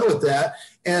really run with that.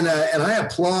 And I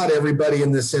applaud everybody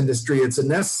in this industry. It's a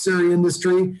necessary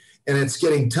industry, and it's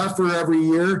getting tougher every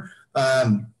year.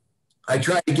 I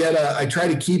try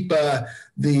to keep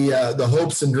the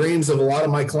hopes and dreams of a lot of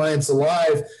my clients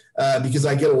alive because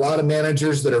I get a lot of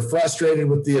managers that are frustrated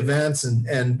with the events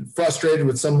and frustrated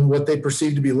with some of what they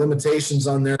perceive to be limitations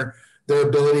on their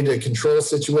ability to control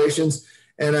situations.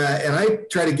 And I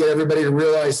try to get everybody to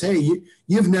realize, hey,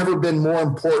 you've never been more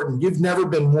important. You've never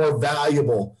been more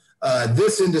valuable.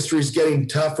 This industry is getting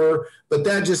tougher, but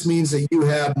that just means that you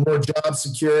have more job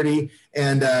security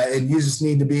and you just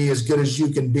need to be as good as you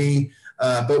can be.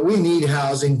 But we need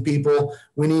housing, people.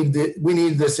 We need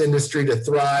this industry to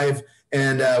thrive,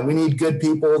 and we need good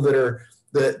people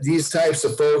these types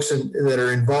of folks that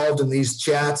are involved in these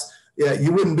chats. Yeah,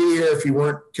 you wouldn't be here if you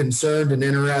weren't concerned and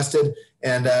interested.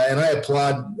 And I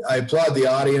applaud the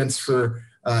audience for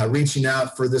reaching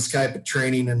out for this type of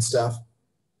training and stuff.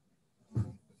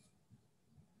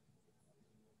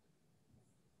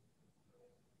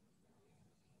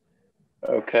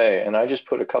 Okay, and I just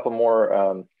put a couple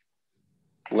more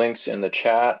links in the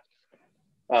chat.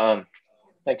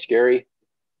 Thanks, Gary.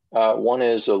 One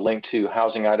is a link to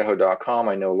housingidaho.com.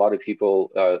 I know a lot of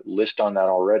people list on that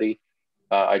already.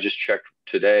 I just checked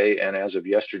today, and as of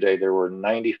yesterday, there were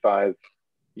 95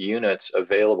 units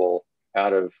available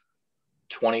out of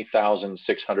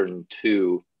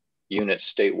 20,602 units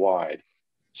statewide.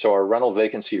 So our rental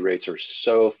vacancy rates are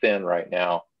so thin right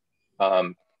now.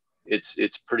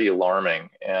 It's pretty alarming,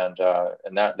 and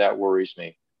that worries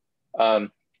me.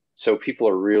 So people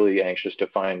are really anxious to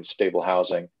find stable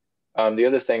housing. The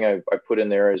other thing I put in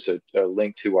there is a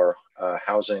link to our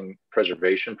housing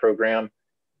preservation program.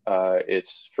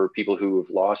 It's for people who have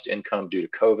lost income due to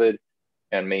COVID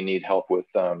and may need help with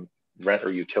rent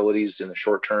or utilities in the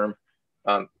short term.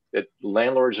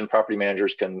 Landlords and property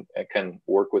managers can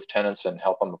work with tenants and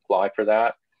help them apply for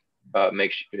that. It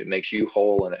makes you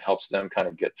whole, and it helps them kind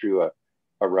of get through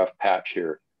a rough patch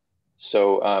here.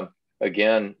 So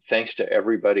again, thanks to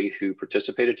everybody who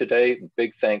participated today.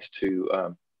 Big thanks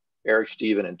to Eric,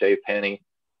 Steven, and Dave Penny.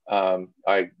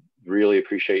 I really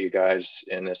appreciate you guys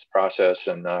in this process,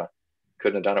 and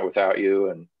couldn't have done it without you.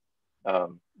 And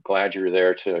glad you're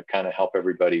there to kind of help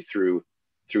everybody through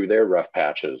their rough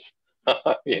patches.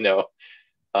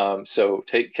 So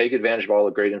take advantage of all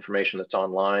the great information that's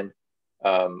online.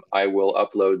 I will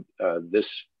upload this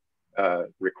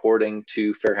recording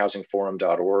to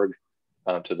fairhousingforum.org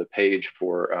to the page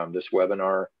for this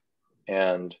webinar,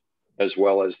 and as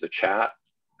well as the chat,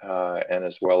 and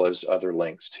as well as other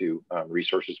links to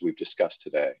resources we've discussed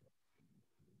today.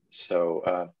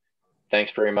 So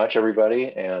thanks very much,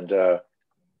 everybody. And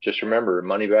just remember,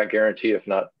 money back guarantee if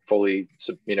not fully,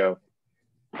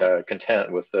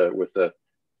 content with the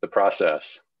process.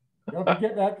 Don't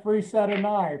forget that free set of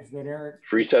knives that Eric.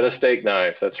 Free set of steak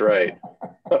knives. That's right.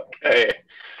 Okay.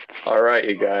 All right,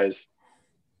 you guys.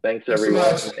 Thanks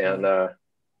everyone, and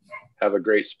have a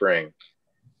great spring.